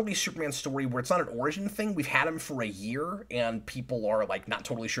an early Superman story where it's not an origin thing. We've had him for a year, and people are like not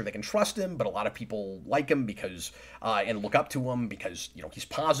totally sure they can trust him, but a lot of people like him because and look up to him because he's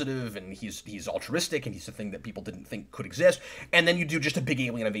positive and he's altruistic and he's the thing that people didn't think could exist. And then you do just a big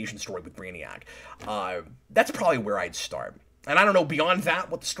alien invasion story with Brainiac. That's probably where I'd start. And I don't know beyond that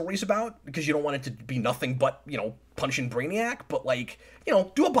what the story's about because you don't want it to be nothing but punching Brainiac. But like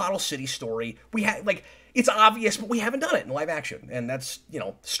do a Bottle City story. We had like. It's obvious, but we haven't done it in live action. And that's,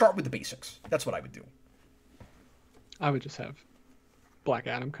 start with the basics. That's what I would do. I would just have Black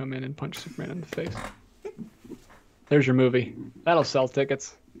Adam come in and punch Superman in the face. There's your movie. That'll sell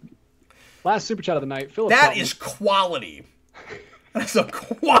tickets. Last Super Chat of the night. Philip That Feltman. is quality. That's a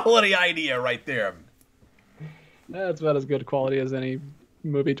quality idea right there. That's about as good quality as any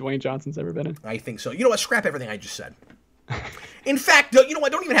movie Dwayne Johnson's ever been in. I think so. You know what? Scrap everything I just said. In fact, I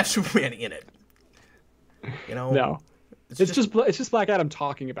don't even have Superman in it. No, it's just Black Adam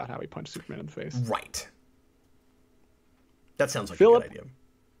talking about how he punched Superman in the face. Right. That sounds like Philip a good idea.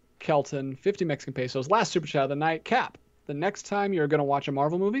 Kelton, 50 Mexican pesos. Last Super Chat of the night. Cap, the next time you're going to watch a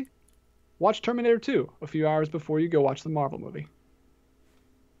Marvel movie, watch Terminator 2 a few hours before you go watch the Marvel movie.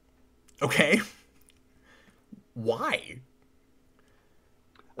 Okay. Why?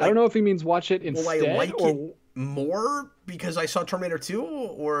 I don't know if he means watch it instead. Will I like it more because I saw Terminator 2?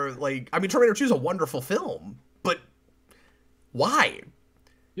 Or, Terminator 2 is a wonderful film, but why?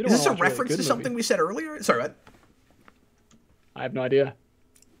 Is this a reference to something we said earlier? Sorry, what? I have no idea.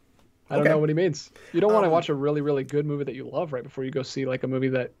 I don't know what he means. You don't want to watch a really, really good movie that you love right before you go see, like, a movie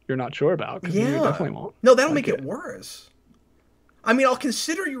that you're not sure about, because you definitely won't. No, that'll make it worse. I mean, I'll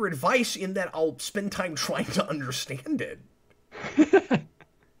consider your advice in that I'll spend time trying to understand it.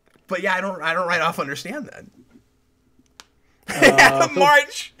 But yeah, I don't right off understand that.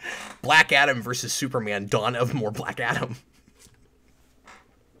 March. Black Adam versus Superman. Dawn of more Black Adam.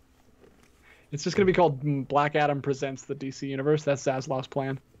 It's just going to be called Black Adam Presents the DC Universe. That's Zaslav's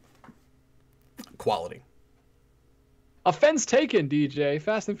plan. Quality. Offense taken, DJ.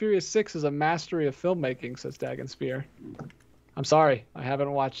 Fast and Furious 6 is a mastery of filmmaking, says Dagon Spear. I'm sorry. I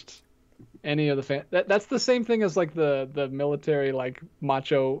haven't watched any of the that's the same thing as like the military like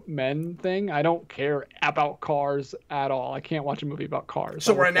macho men thing. I don't care about cars at all. I can't watch a movie about cars.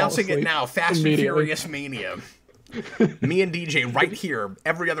 So we're announcing it now. Fast and Furious Mania. Me and DJ right here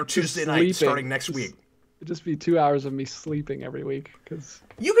every other Tuesday night starting next week. It'd just be 2 hours of me sleeping every week because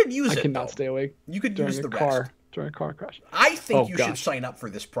you could use I cannot stay awake. You could use the rest during a car crash. I think you should sign up for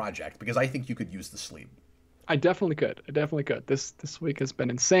this project because I think you could use the sleep. I definitely could. This week has been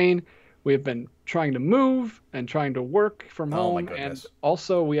insane. We have been trying to move and trying to work from home. And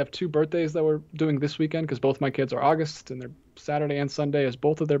also we have 2 birthdays that we're doing this weekend because both my kids are August and they're Saturday and Sunday is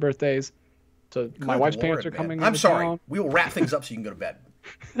both of their birthdays. So my wife's parents are coming. I'm sorry. Town. We will wrap things up so you can go to bed.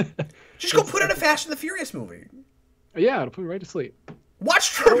 Just go put in a Fast and the Furious movie. Yeah, it'll put me right to sleep.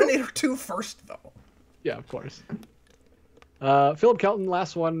 Watch Terminator 2 first, though. Yeah, of course. Philip Kelton,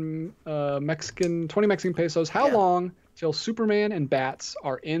 last one, 20 Mexican pesos. How long till Superman and Bats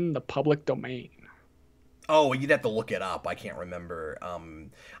are in the public domain? Oh, you'd have to look it up. I can't remember.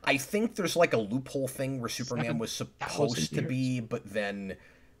 I think there's like a loophole thing where Superman was supposed to be, but then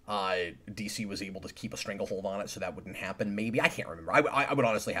DC was able to keep a stranglehold on it, so that wouldn't happen. Maybe. I can't remember. I would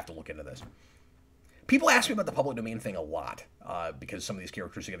honestly have to look into this. People ask me about the public domain thing a lot because some of these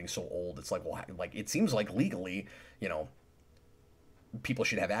characters are getting so old. It's like, well, like it seems like legally, people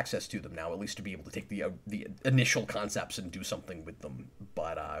should have access to them now, at least to be able to take the initial concepts and do something with them.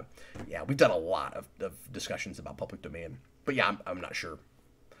 But yeah, we've done a lot of discussions about public domain. But yeah, I'm not sure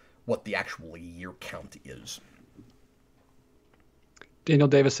what the actual year count is. Daniel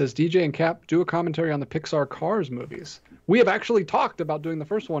Davis says, DJ and Cap, do a commentary on the Pixar Cars movies. We have actually talked about doing the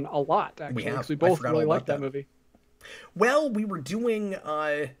first one a lot, actually, because we both really liked that movie. Well, we were doing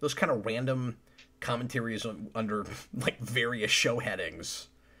those kind of random commentaries under like various show headings.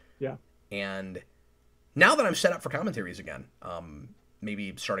 Yeah. And now that I'm set up for commentaries again,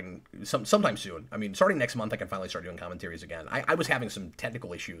 maybe starting sometime soon. I mean, starting next month, I can finally start doing commentaries again. I was having some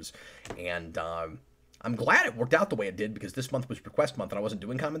technical issues, and I'm glad it worked out the way it did, because this month was request month and I wasn't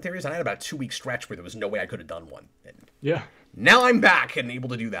doing commentaries, and I had about a 2-week stretch where there was no way I could have done one. And yeah. now I'm back and able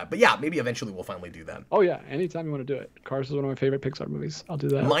to do that. But yeah, maybe eventually we'll finally do that. Oh yeah, anytime you want to do it. Cars is one of my favorite Pixar movies. I'll do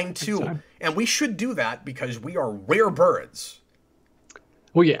that. Mine too. Anytime. And we should do that because we are rare birds.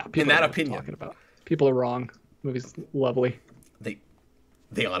 Well, yeah. In that opinion. Talking about. People are wrong. The movie's lovely.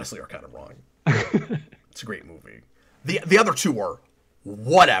 They honestly are kind of wrong. It's a great movie. The other two are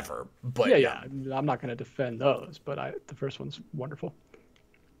whatever, but yeah. I'm not going to defend those, but the first one's wonderful.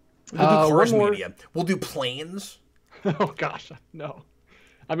 We'll do Cars Media. We'll do Planes. Oh gosh, no.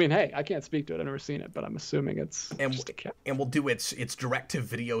 I mean, hey, I can't speak to it. I've never seen it, but I'm assuming it's and we'll do its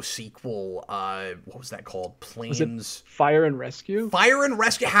direct-to-video sequel. What was that called? Planes. Fire and Rescue. Fire and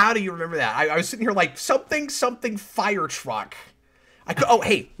Rescue. How do you remember that? I was sitting here like something fire truck. Oh,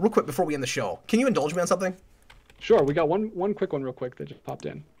 hey, real quick before we end the show, can you indulge me on something? Sure. We got one quick one real quick that just popped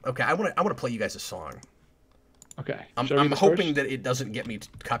in. Okay, I want to play you guys a song. Okay. I'm hoping that it doesn't get me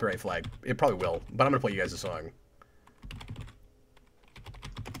copyright flag. It probably will, but I'm gonna play you guys a song.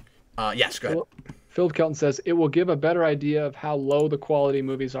 Yes, go ahead. Phil Kelton says, it will give a better idea of how low the quality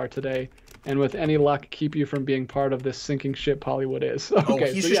movies are today, and with any luck, keep you from being part of this sinking ship Hollywood is. Okay,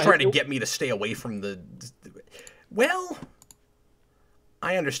 oh, he's just trying to get me to stay away from the... Well,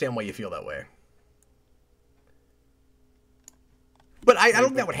 I understand why you feel that way. But I don't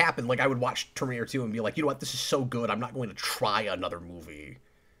think that would happen. Like, I would watch Terminator 2 and be like, you know what, this is so good, I'm not going to try another movie.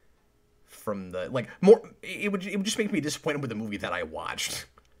 From the... Like, more... It would just make me disappointed with the movie that I watched.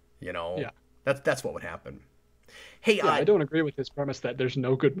 You know? Yeah. That's what would happen. Hey, yeah, I don't agree with his premise that there's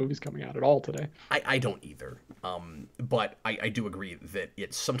no good movies coming out at all today. I don't either. But I do agree that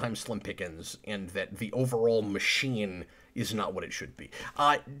it's sometimes slim pickings and that the overall machine is not what it should be.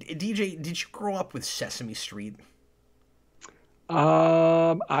 DJ, did you grow up with Sesame Street?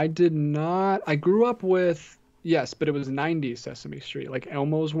 I did not. I grew up with... Yes, but it was 90s Sesame Street, like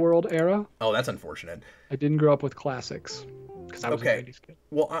Elmo's World era. Oh, that's unfortunate. I didn't grow up with classics because I was a 90s kid.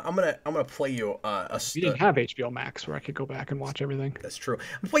 Well, I'm gonna play you We didn't have HBO Max where I could go back and watch everything. That's true.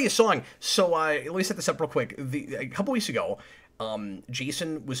 I'm gonna play you a song. So let me set this up real quick. A couple weeks ago,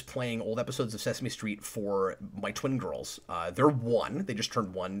 Jason was playing old episodes of Sesame Street for my twin girls. They're one. They just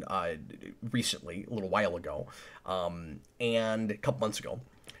turned one recently, a little while ago, and a couple months ago.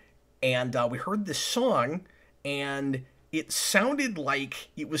 And we heard this song, and it sounded like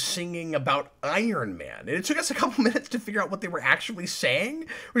it was singing about Iron Man. And it took us a couple minutes to figure out what they were actually saying.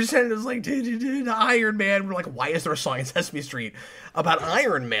 We just said it was like, Iron Man. We're like, why is there a song in Sesame Street about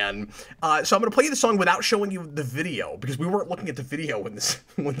Iron Man? So I'm going to play you the song without showing you the video, because we weren't looking at the video when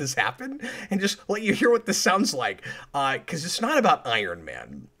this happened, and just let you hear what this sounds like, because it's not about Iron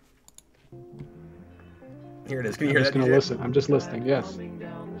Man. Here it is. Can you hear that? I'm just going to listen. I'm just listening, yes.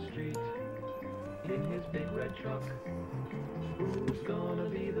 In his big red truck, who's gonna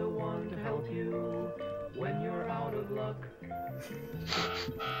be the one to help you when you're out of luck?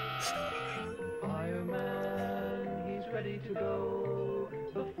 Fireman, he's ready to go.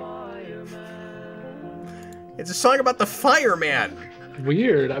 The fireman. It's a song about the fireman.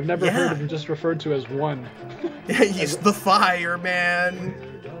 Weird. I've never heard him just referred to as one. He's the fireman.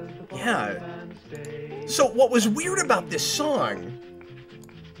 Yeah. So what was weird about this song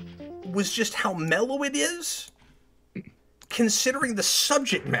was just how mellow it is, considering the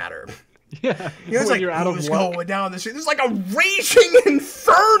subject matter. Yeah, you know, it's like, who's going down the street? There's like a raging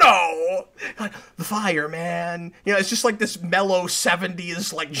inferno! Like, the fireman. You know, it's just like this mellow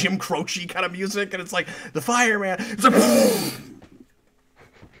 70s, like, Jim Croce kind of music, and it's like, the fireman. It's like,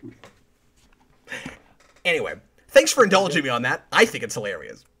 anyway, thanks for indulging me on that. I think it's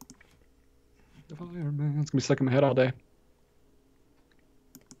hilarious. The fireman. It's gonna be stuck in my head all day.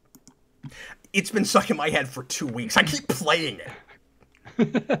 It's been stuck in my head for 2 weeks. I keep playing it.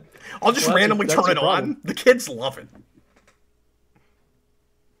 I'll just randomly turn it on. The kids love it.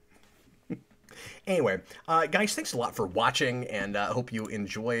 Anyway, guys, thanks a lot for watching, and I hope you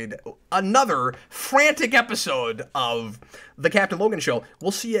enjoyed another frantic episode of The Captain Logan Show.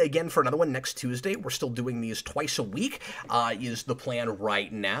 We'll see you again for another one next Tuesday. We're still doing these twice a week, is the plan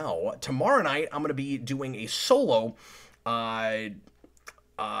right now. Tomorrow night, I'm going to be doing a solo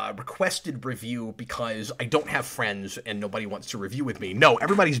requested review because I don't have friends and nobody wants to review with me. No,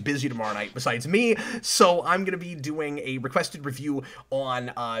 everybody's busy tomorrow night besides me, so I'm going to be doing a requested review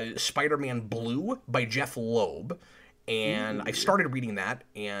on Spider-Man Blue by Jeff Loeb. And I started reading that,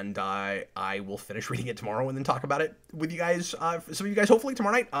 and I will finish reading it tomorrow and then talk about it with you guys, some of you guys, hopefully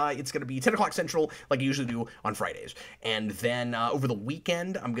tomorrow night. It's going to be 10 o'clock Central, like I usually do on Fridays. And then over the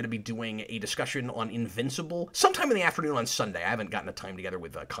weekend, I'm going to be doing a discussion on Invincible sometime in the afternoon on Sunday. I haven't gotten a time together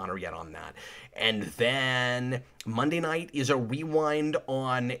with Connor yet on that. And then Monday night is a rewind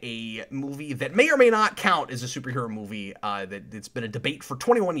on a movie that may or may not count as a superhero movie. It's been a debate for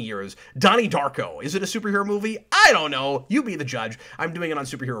 21 years. Donnie Darko. Is it a superhero movie? I don't know. You be the judge. I'm doing it on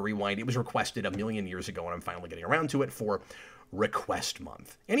Superhero Rewind. It was requested a million years ago, and I'm finally getting around to it for Request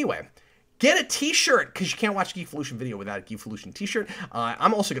Month. Anyway, get a t-shirt, because you can't watch Geekvolution video without a Geekvolution t-shirt.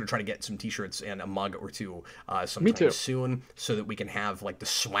 I'm also going to try to get some t-shirts and a mug or two sometime soon, so that we can have like the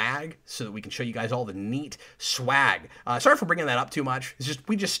swag, so that we can show you guys all the neat swag. Sorry for bringing that up too much. It's just,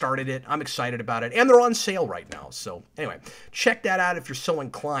 we just started it. I'm excited about it, and they're on sale right now. So anyway, check that out if you're so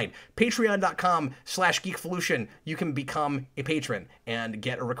inclined. Patreon.com/Geekvolution. You can become a patron and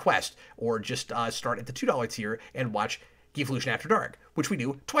get a request, or just start at the $2 tier and watch Geekvolution After Dark, which we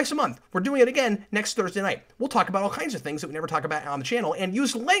do twice a month. We're doing it again next Thursday night. We'll talk about all kinds of things that we never talk about on the channel, and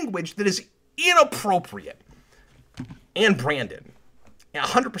use language that is inappropriate and branded.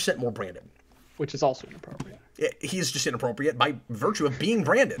 100% more branded. Which is also inappropriate. He's just inappropriate by virtue of being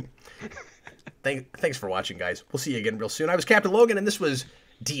branded. Thanks for watching, guys. We'll see you again real soon. I was Captain Logan, and this was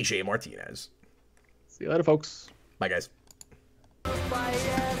DJ Martinez. See you later, folks. Bye, guys.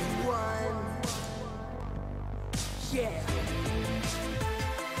 Yeah.